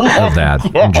job of that.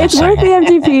 It's worth the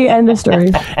MGP and the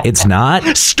story. It's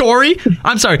not story.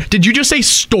 I'm sorry. Did you just say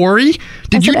story?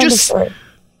 Did you just?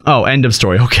 Oh, end of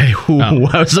story. Okay.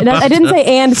 I didn't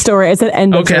say and story. I said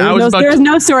end of story. There's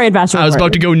no story in Bachelor. I was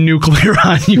about to go nuclear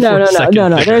on you. No.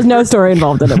 There's no story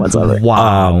involved in it whatsoever.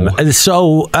 Wow.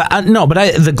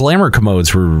 The glamour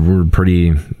commodes were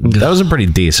pretty. That was a pretty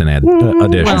decent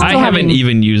addition. I haven't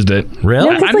even used it. Really?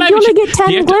 Yeah, because you only get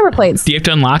 10 glamour plates. Do you have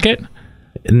to unlock it?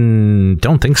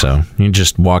 Don't think so. You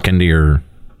just walk into your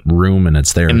room and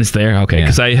it's there. And it's there? Okay,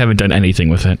 because I haven't done anything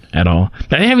with it at all.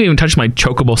 I haven't even touched my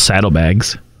chocobo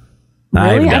saddlebags.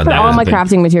 Really? I put all my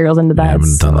crafting materials into that. I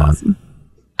haven't done that. Awesome.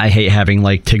 I hate having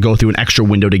to go through an extra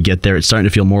window to get there. It's starting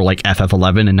to feel more like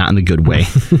FF11 and not in the good way.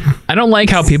 I don't like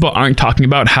how people aren't talking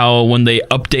about how when they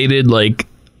updated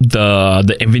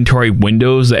the inventory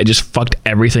windows, that just fucked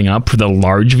everything up for the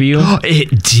large view. It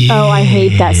did. Oh, I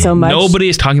hate that so much. Nobody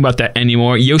is talking about that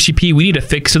anymore. Yoshi P, we need to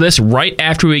fix this right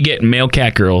after we get male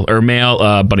cat girl or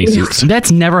male bunny suits.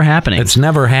 That's never happening. It's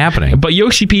never happening. But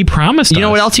Yoshi P promised us. You know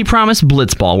what else he promised?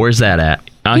 Blitzball. Where's that at?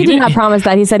 He did not promise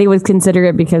that. He said he would consider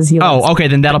it because he. Okay.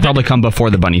 Then that'll probably come before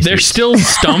the bunny suits. They're still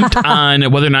stumped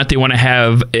on whether or not they want to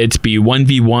have it be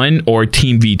 1v1 or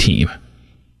team v team.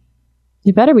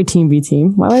 It better be team v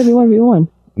team. Why would it be 1v1?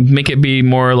 Make it be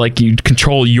more like you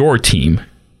control your team.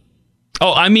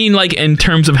 Oh, I mean, in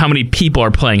terms of how many people are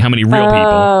playing, how many real people.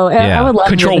 Oh, yeah. I would love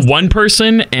control one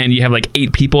person, and you have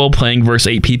 8 people playing versus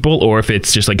 8 people, or if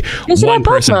it's just one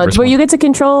person modes where you get to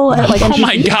control. Oh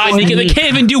my god, Nika, they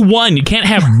can't even do one. You can't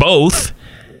have both.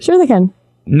 Sure, they can.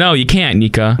 No, you can't,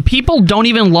 Nika. People don't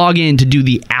even log in to do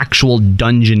the actual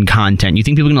dungeon content. You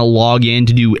think people are going to log in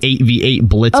to do 8v8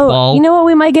 Blitzball? Oh, you know what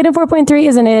we might get in 4.3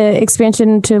 is an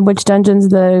expansion to which dungeons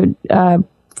the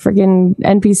friggin'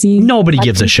 NPC. Nobody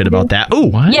gives a shit about that. Oh,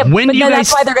 what? Yeah, when do you guys?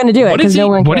 That's why they're going to do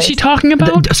it. What is he talking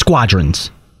about? The squadrons.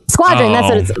 Squadron.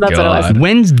 That's what it was.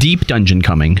 When's Deep Dungeon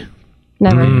coming?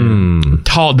 Never.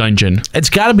 Tall dungeon. It's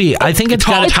got to be. I think it's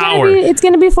tall tower. It's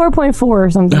going to be 4.4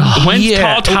 or something. When's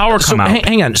tall tower come out?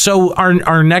 Hang on. So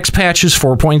our next patch is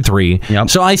 4.3. Yep.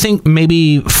 So I think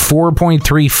maybe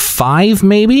 4.35.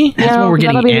 Maybe that's when we're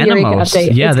getting Animos.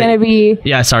 Yeah, it's going to be.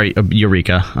 Yeah, sorry,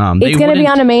 Eureka. It's going to be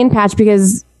on a main patch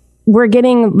because we're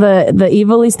getting the Eve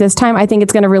release this time. I think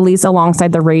it's going to release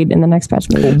alongside the raid in the next patch.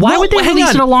 Maybe. Why would they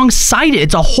release it alongside it?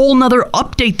 It's a whole nother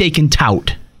update they can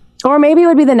tout. Or maybe it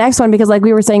would be the next one because, like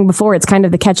we were saying before, it's kind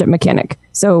of the catch-up mechanic.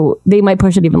 So they might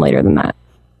push it even later than that.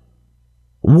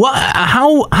 What?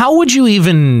 How would you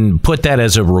even put that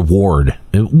as a reward?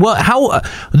 What? How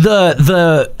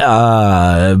the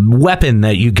weapon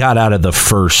that you got out of the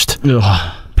first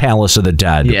Palace of the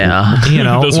Dead? Yeah,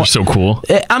 those are so cool.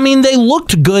 I mean, they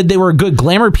looked good. They were a good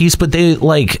glamour piece, but they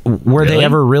were they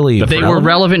ever really? They were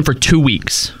relevant for 2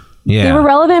 weeks. Yeah, they were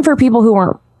relevant for people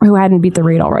who hadn't beat the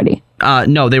raid already.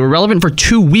 No, they were relevant for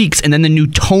 2 weeks, and then the new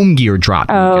tome gear dropped.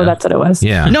 Oh, that's what it was.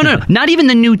 Yeah. No, not even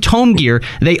the new tome gear.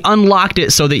 They unlocked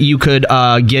it so that you could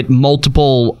get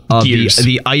multiple of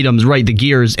the items, right, the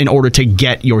gears, in order to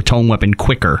get your tome weapon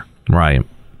quicker. Right.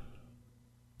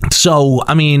 So,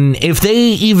 I mean, if they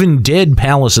even did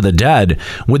Palace of the Dead,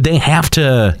 would they have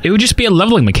to... It would just be a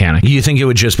leveling mechanic. You think it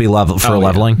would just be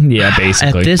leveling? Yeah,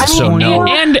 basically. At this point,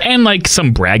 and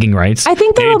some bragging rights. I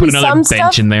think there will be some stuff.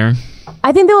 Bench in there.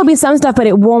 I think there will be some stuff, but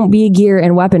it won't be gear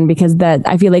and weapon because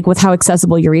I feel like with how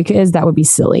accessible Eureka is, that would be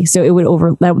silly. So it would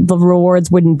the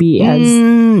rewards wouldn't be as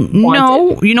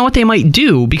no. You know what they might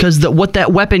do, because what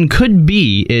that weapon could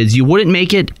be is you wouldn't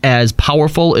make it as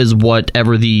powerful as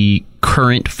whatever the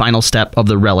current final step of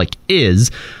the relic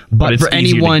is, but for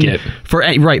anyone for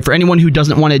anyone who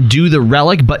doesn't want to do the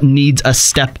relic but needs a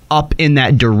step up in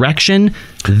that direction,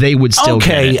 they would still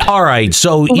get it. All right.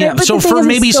 So yeah, so for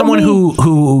maybe someone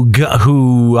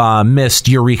who missed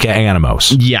Eureka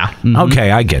Animos. Yeah. Mm-hmm. Okay,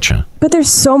 I get you. But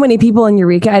there's so many people in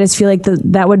Eureka. I just feel like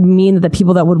that would mean that the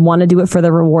people that would want to do it for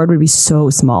the reward would be so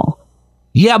small.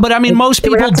 Yeah, but I mean, most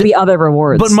people have to be other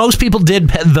rewards. But most people did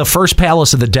the first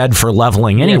Palace of the Dead for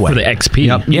leveling anyway. For the XP.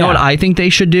 Yep. You know what I think they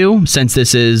should do, since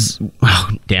this is... Oh,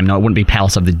 damn, no, it wouldn't be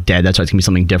Palace of the Dead. That's why it's going to be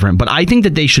something different. But I think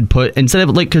that they should put... Instead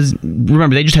of, because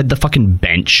remember, they just had the fucking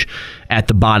bench at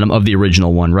the bottom of the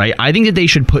original one, right? I think that they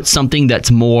should put something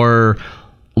that's more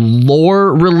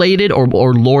lore related or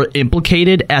lore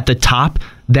implicated at the top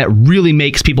that really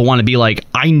makes people want to be like,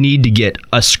 I need to get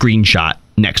a screenshot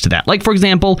next to that. Like, for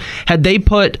example, had they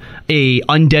put a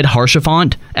undead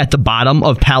Harshaphant at the bottom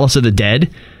of Palace of the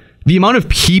Dead, the amount of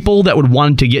people that would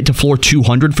want to get to floor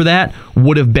 200 for that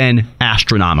would have been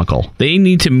astronomical. They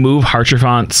need to move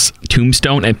Harshafont's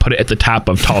tombstone and put it at the top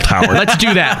of Tall Tower. Let's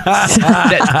do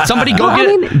that. Somebody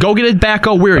go get it back.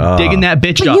 Oh, we're digging that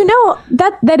bitch up. You know,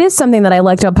 that is something that I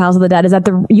liked about Pals of the Dead, is that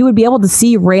you would be able to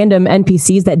see random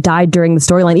NPCs that died during the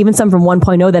storyline, even some from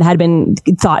 1.0 that had been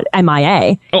thought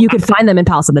MIA. You could find them in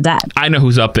Pals of the Dead. I know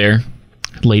who's up there.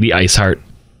 Lady Iceheart.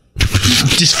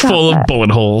 Just full of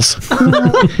bullet holes.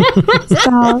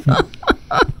 Stop.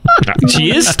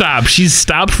 She is stopped. She's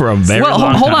stopped for a very long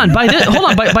time. Hold on.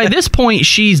 By this point,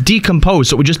 she's decomposed,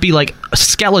 so it would just be like a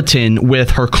skeleton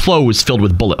with her clothes filled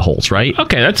with bullet holes, right?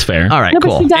 Okay, that's fair. All right, No, but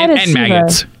cool. she died as And Shiva.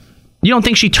 maggots. You don't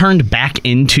think she turned back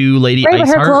into Lady Right, but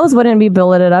her Iceheart? clothes wouldn't be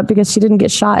bulleted up because she didn't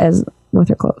get shot with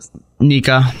her clothes.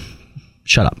 Nika,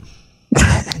 shut up.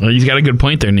 Well, you got a good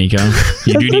point there, Nico.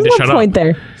 You do need to shut up. Point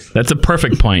there. That's a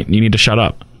perfect point. You need to shut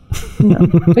up.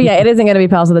 But yeah, it isn't going to be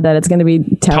Pals of the Dead. It's going to be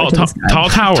Tower to the Sky. Tall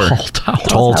Tower.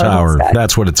 Tall Tower.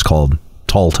 That's what it's called.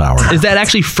 Tall Tower. Is that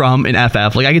actually from an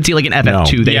FF? Like I could see like in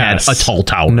FF2 they had a tall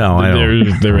tower. No, I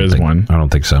don't. There is one. I don't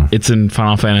think so. It's in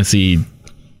Final Fantasy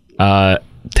 10-2.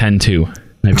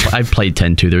 I've played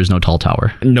 10-2. There's no tall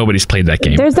tower. Nobody's played that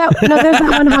game. There's that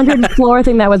 100 floor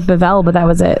thing that was Bevel, but that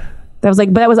was it. But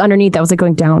that was underneath. That was like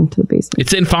going down to the basement.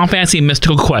 It's in Final Fantasy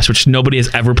Mystical Quest, which nobody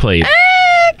has ever played.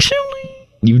 Actually,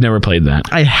 you've never played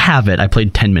that. I have it. I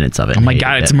played 10 minutes of it. Oh my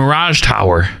god, it's a Mirage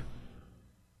Tower.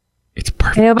 It's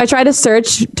perfect. You know, if I try to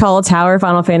search Tall Tower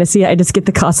Final Fantasy, I just get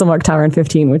the Castle Mark Tower in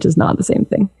 15, which is not the same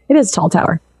thing. It is Tall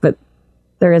Tower, but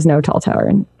there is no Tall Tower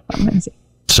in Final Fantasy.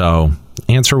 So,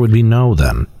 answer would be no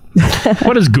then.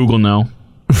 What does Google know?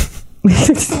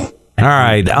 All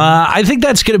right. I think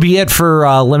that's going to be it for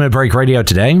Limit Break Radio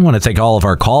today. I want to thank all of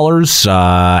our callers,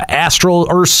 Astral,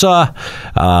 Ursa,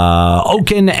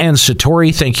 Oaken, and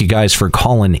Satori. Thank you guys for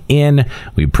calling in.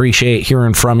 We appreciate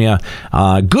hearing from you.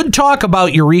 Good talk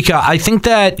about Eureka. I think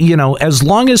that, as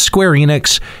long as Square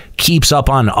Enix keeps up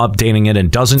on updating it and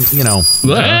doesn't,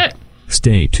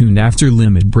 Stay tuned after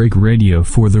Limit Break Radio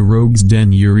for the Rogues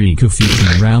Den Eureka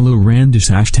featuring Rallo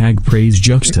Randus #praise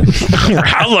Juxta.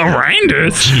 Rallo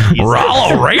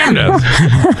Randus.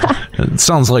 It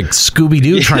sounds like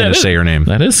Scooby-Doo trying to say her name.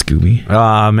 That is Scooby.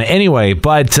 Anyway,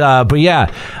 but yeah,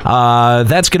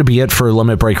 that's going to be it for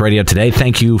Limit Break Radio today.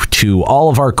 Thank you to all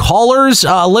of our callers.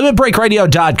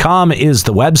 LimitBreakRadio.com is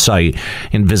the website,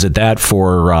 and visit that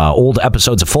for old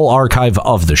episodes, a full archive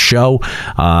of the show,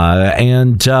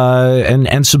 and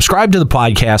subscribe to the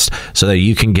podcast so that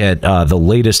you can get the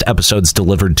latest episodes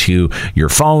delivered to your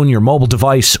phone, your mobile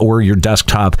device, or your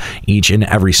desktop each and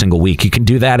every single week. You can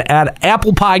do that at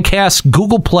Apple Podcasts,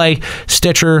 Google Play,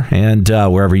 Stitcher, and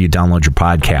wherever you download your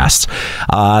podcasts.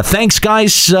 Thanks,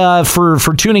 guys,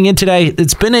 for tuning in today.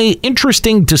 It's been an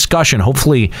interesting discussion.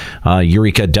 Hopefully,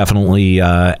 Eureka definitely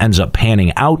ends up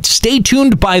panning out. Stay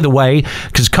tuned, by the way,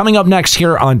 because coming up next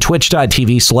here on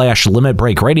twitch.tv/Limit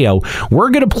Break Radio, we're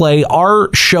going to play our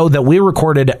show that we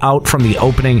recorded out from the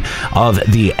opening of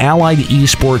the Allied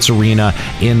Esports Arena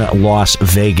in Las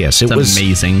Vegas. It was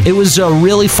amazing. It was a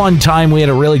really fun time. We had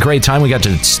a really great time. We got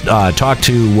to talk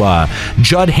to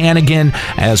Judd Hannigan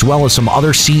as well as some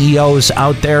other CEOs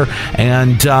out there,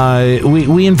 and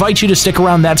we invite you to stick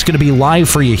around. That's going to be live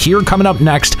for you here coming up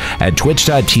next at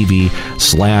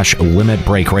twitch.tv/Limit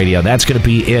Break Radio. That's going to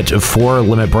be it for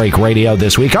Limit Break Radio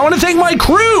this week. I want to thank my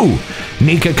crew,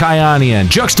 Nika Kayanian,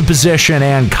 Juxtaposition,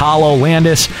 and Kahlo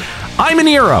Landis. I'm an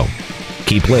hero.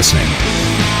 Keep listening.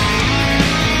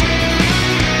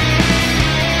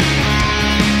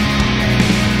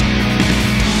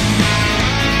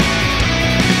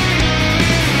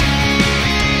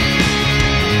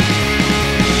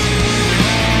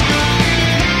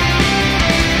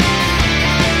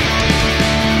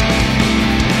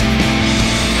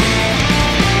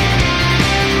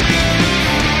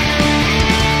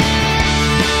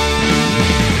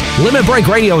 Limit Break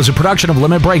Radio is a production of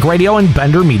Limit Break Radio and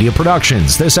Bender Media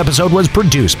Productions. This episode was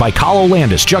produced by Kahlo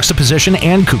Landis, Juxtaposition,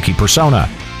 and Kooky Persona.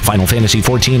 Final Fantasy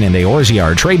XIV and Eorzea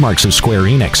are trademarks of Square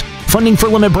Enix. Funding for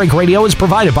Limit Break Radio is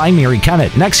provided by Mary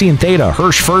Kennett, Nexian Theta,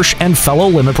 Hirsch Fersch, and fellow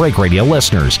Limit Break Radio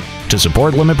listeners. To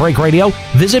support Limit Break Radio,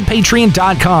 visit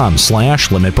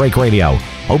patreon.com/Limit Break Radio.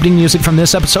 Opening music from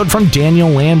this episode from Daniel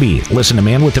Lambie. Listen to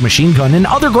Man with the Machine Gun and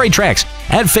other great tracks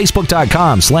at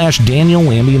facebook.com/Daniel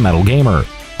Lambie Metal Gamer.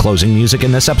 Closing music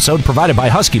in this episode provided by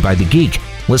Husky by the Geek.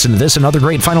 Listen to this and other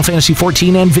great Final Fantasy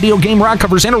XIV and video game rock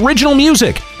covers and original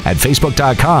music at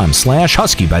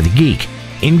facebook.com/Husky by the Geek.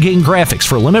 In-game graphics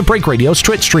for Limit Break Radio's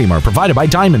Twitch stream are provided by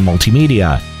Diamond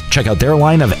Multimedia. Check out their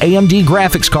line of AMD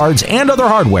graphics cards and other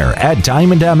hardware at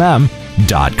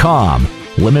diamondmm.com.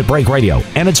 Limit Break Radio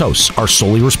and its hosts are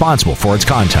solely responsible for its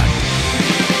content.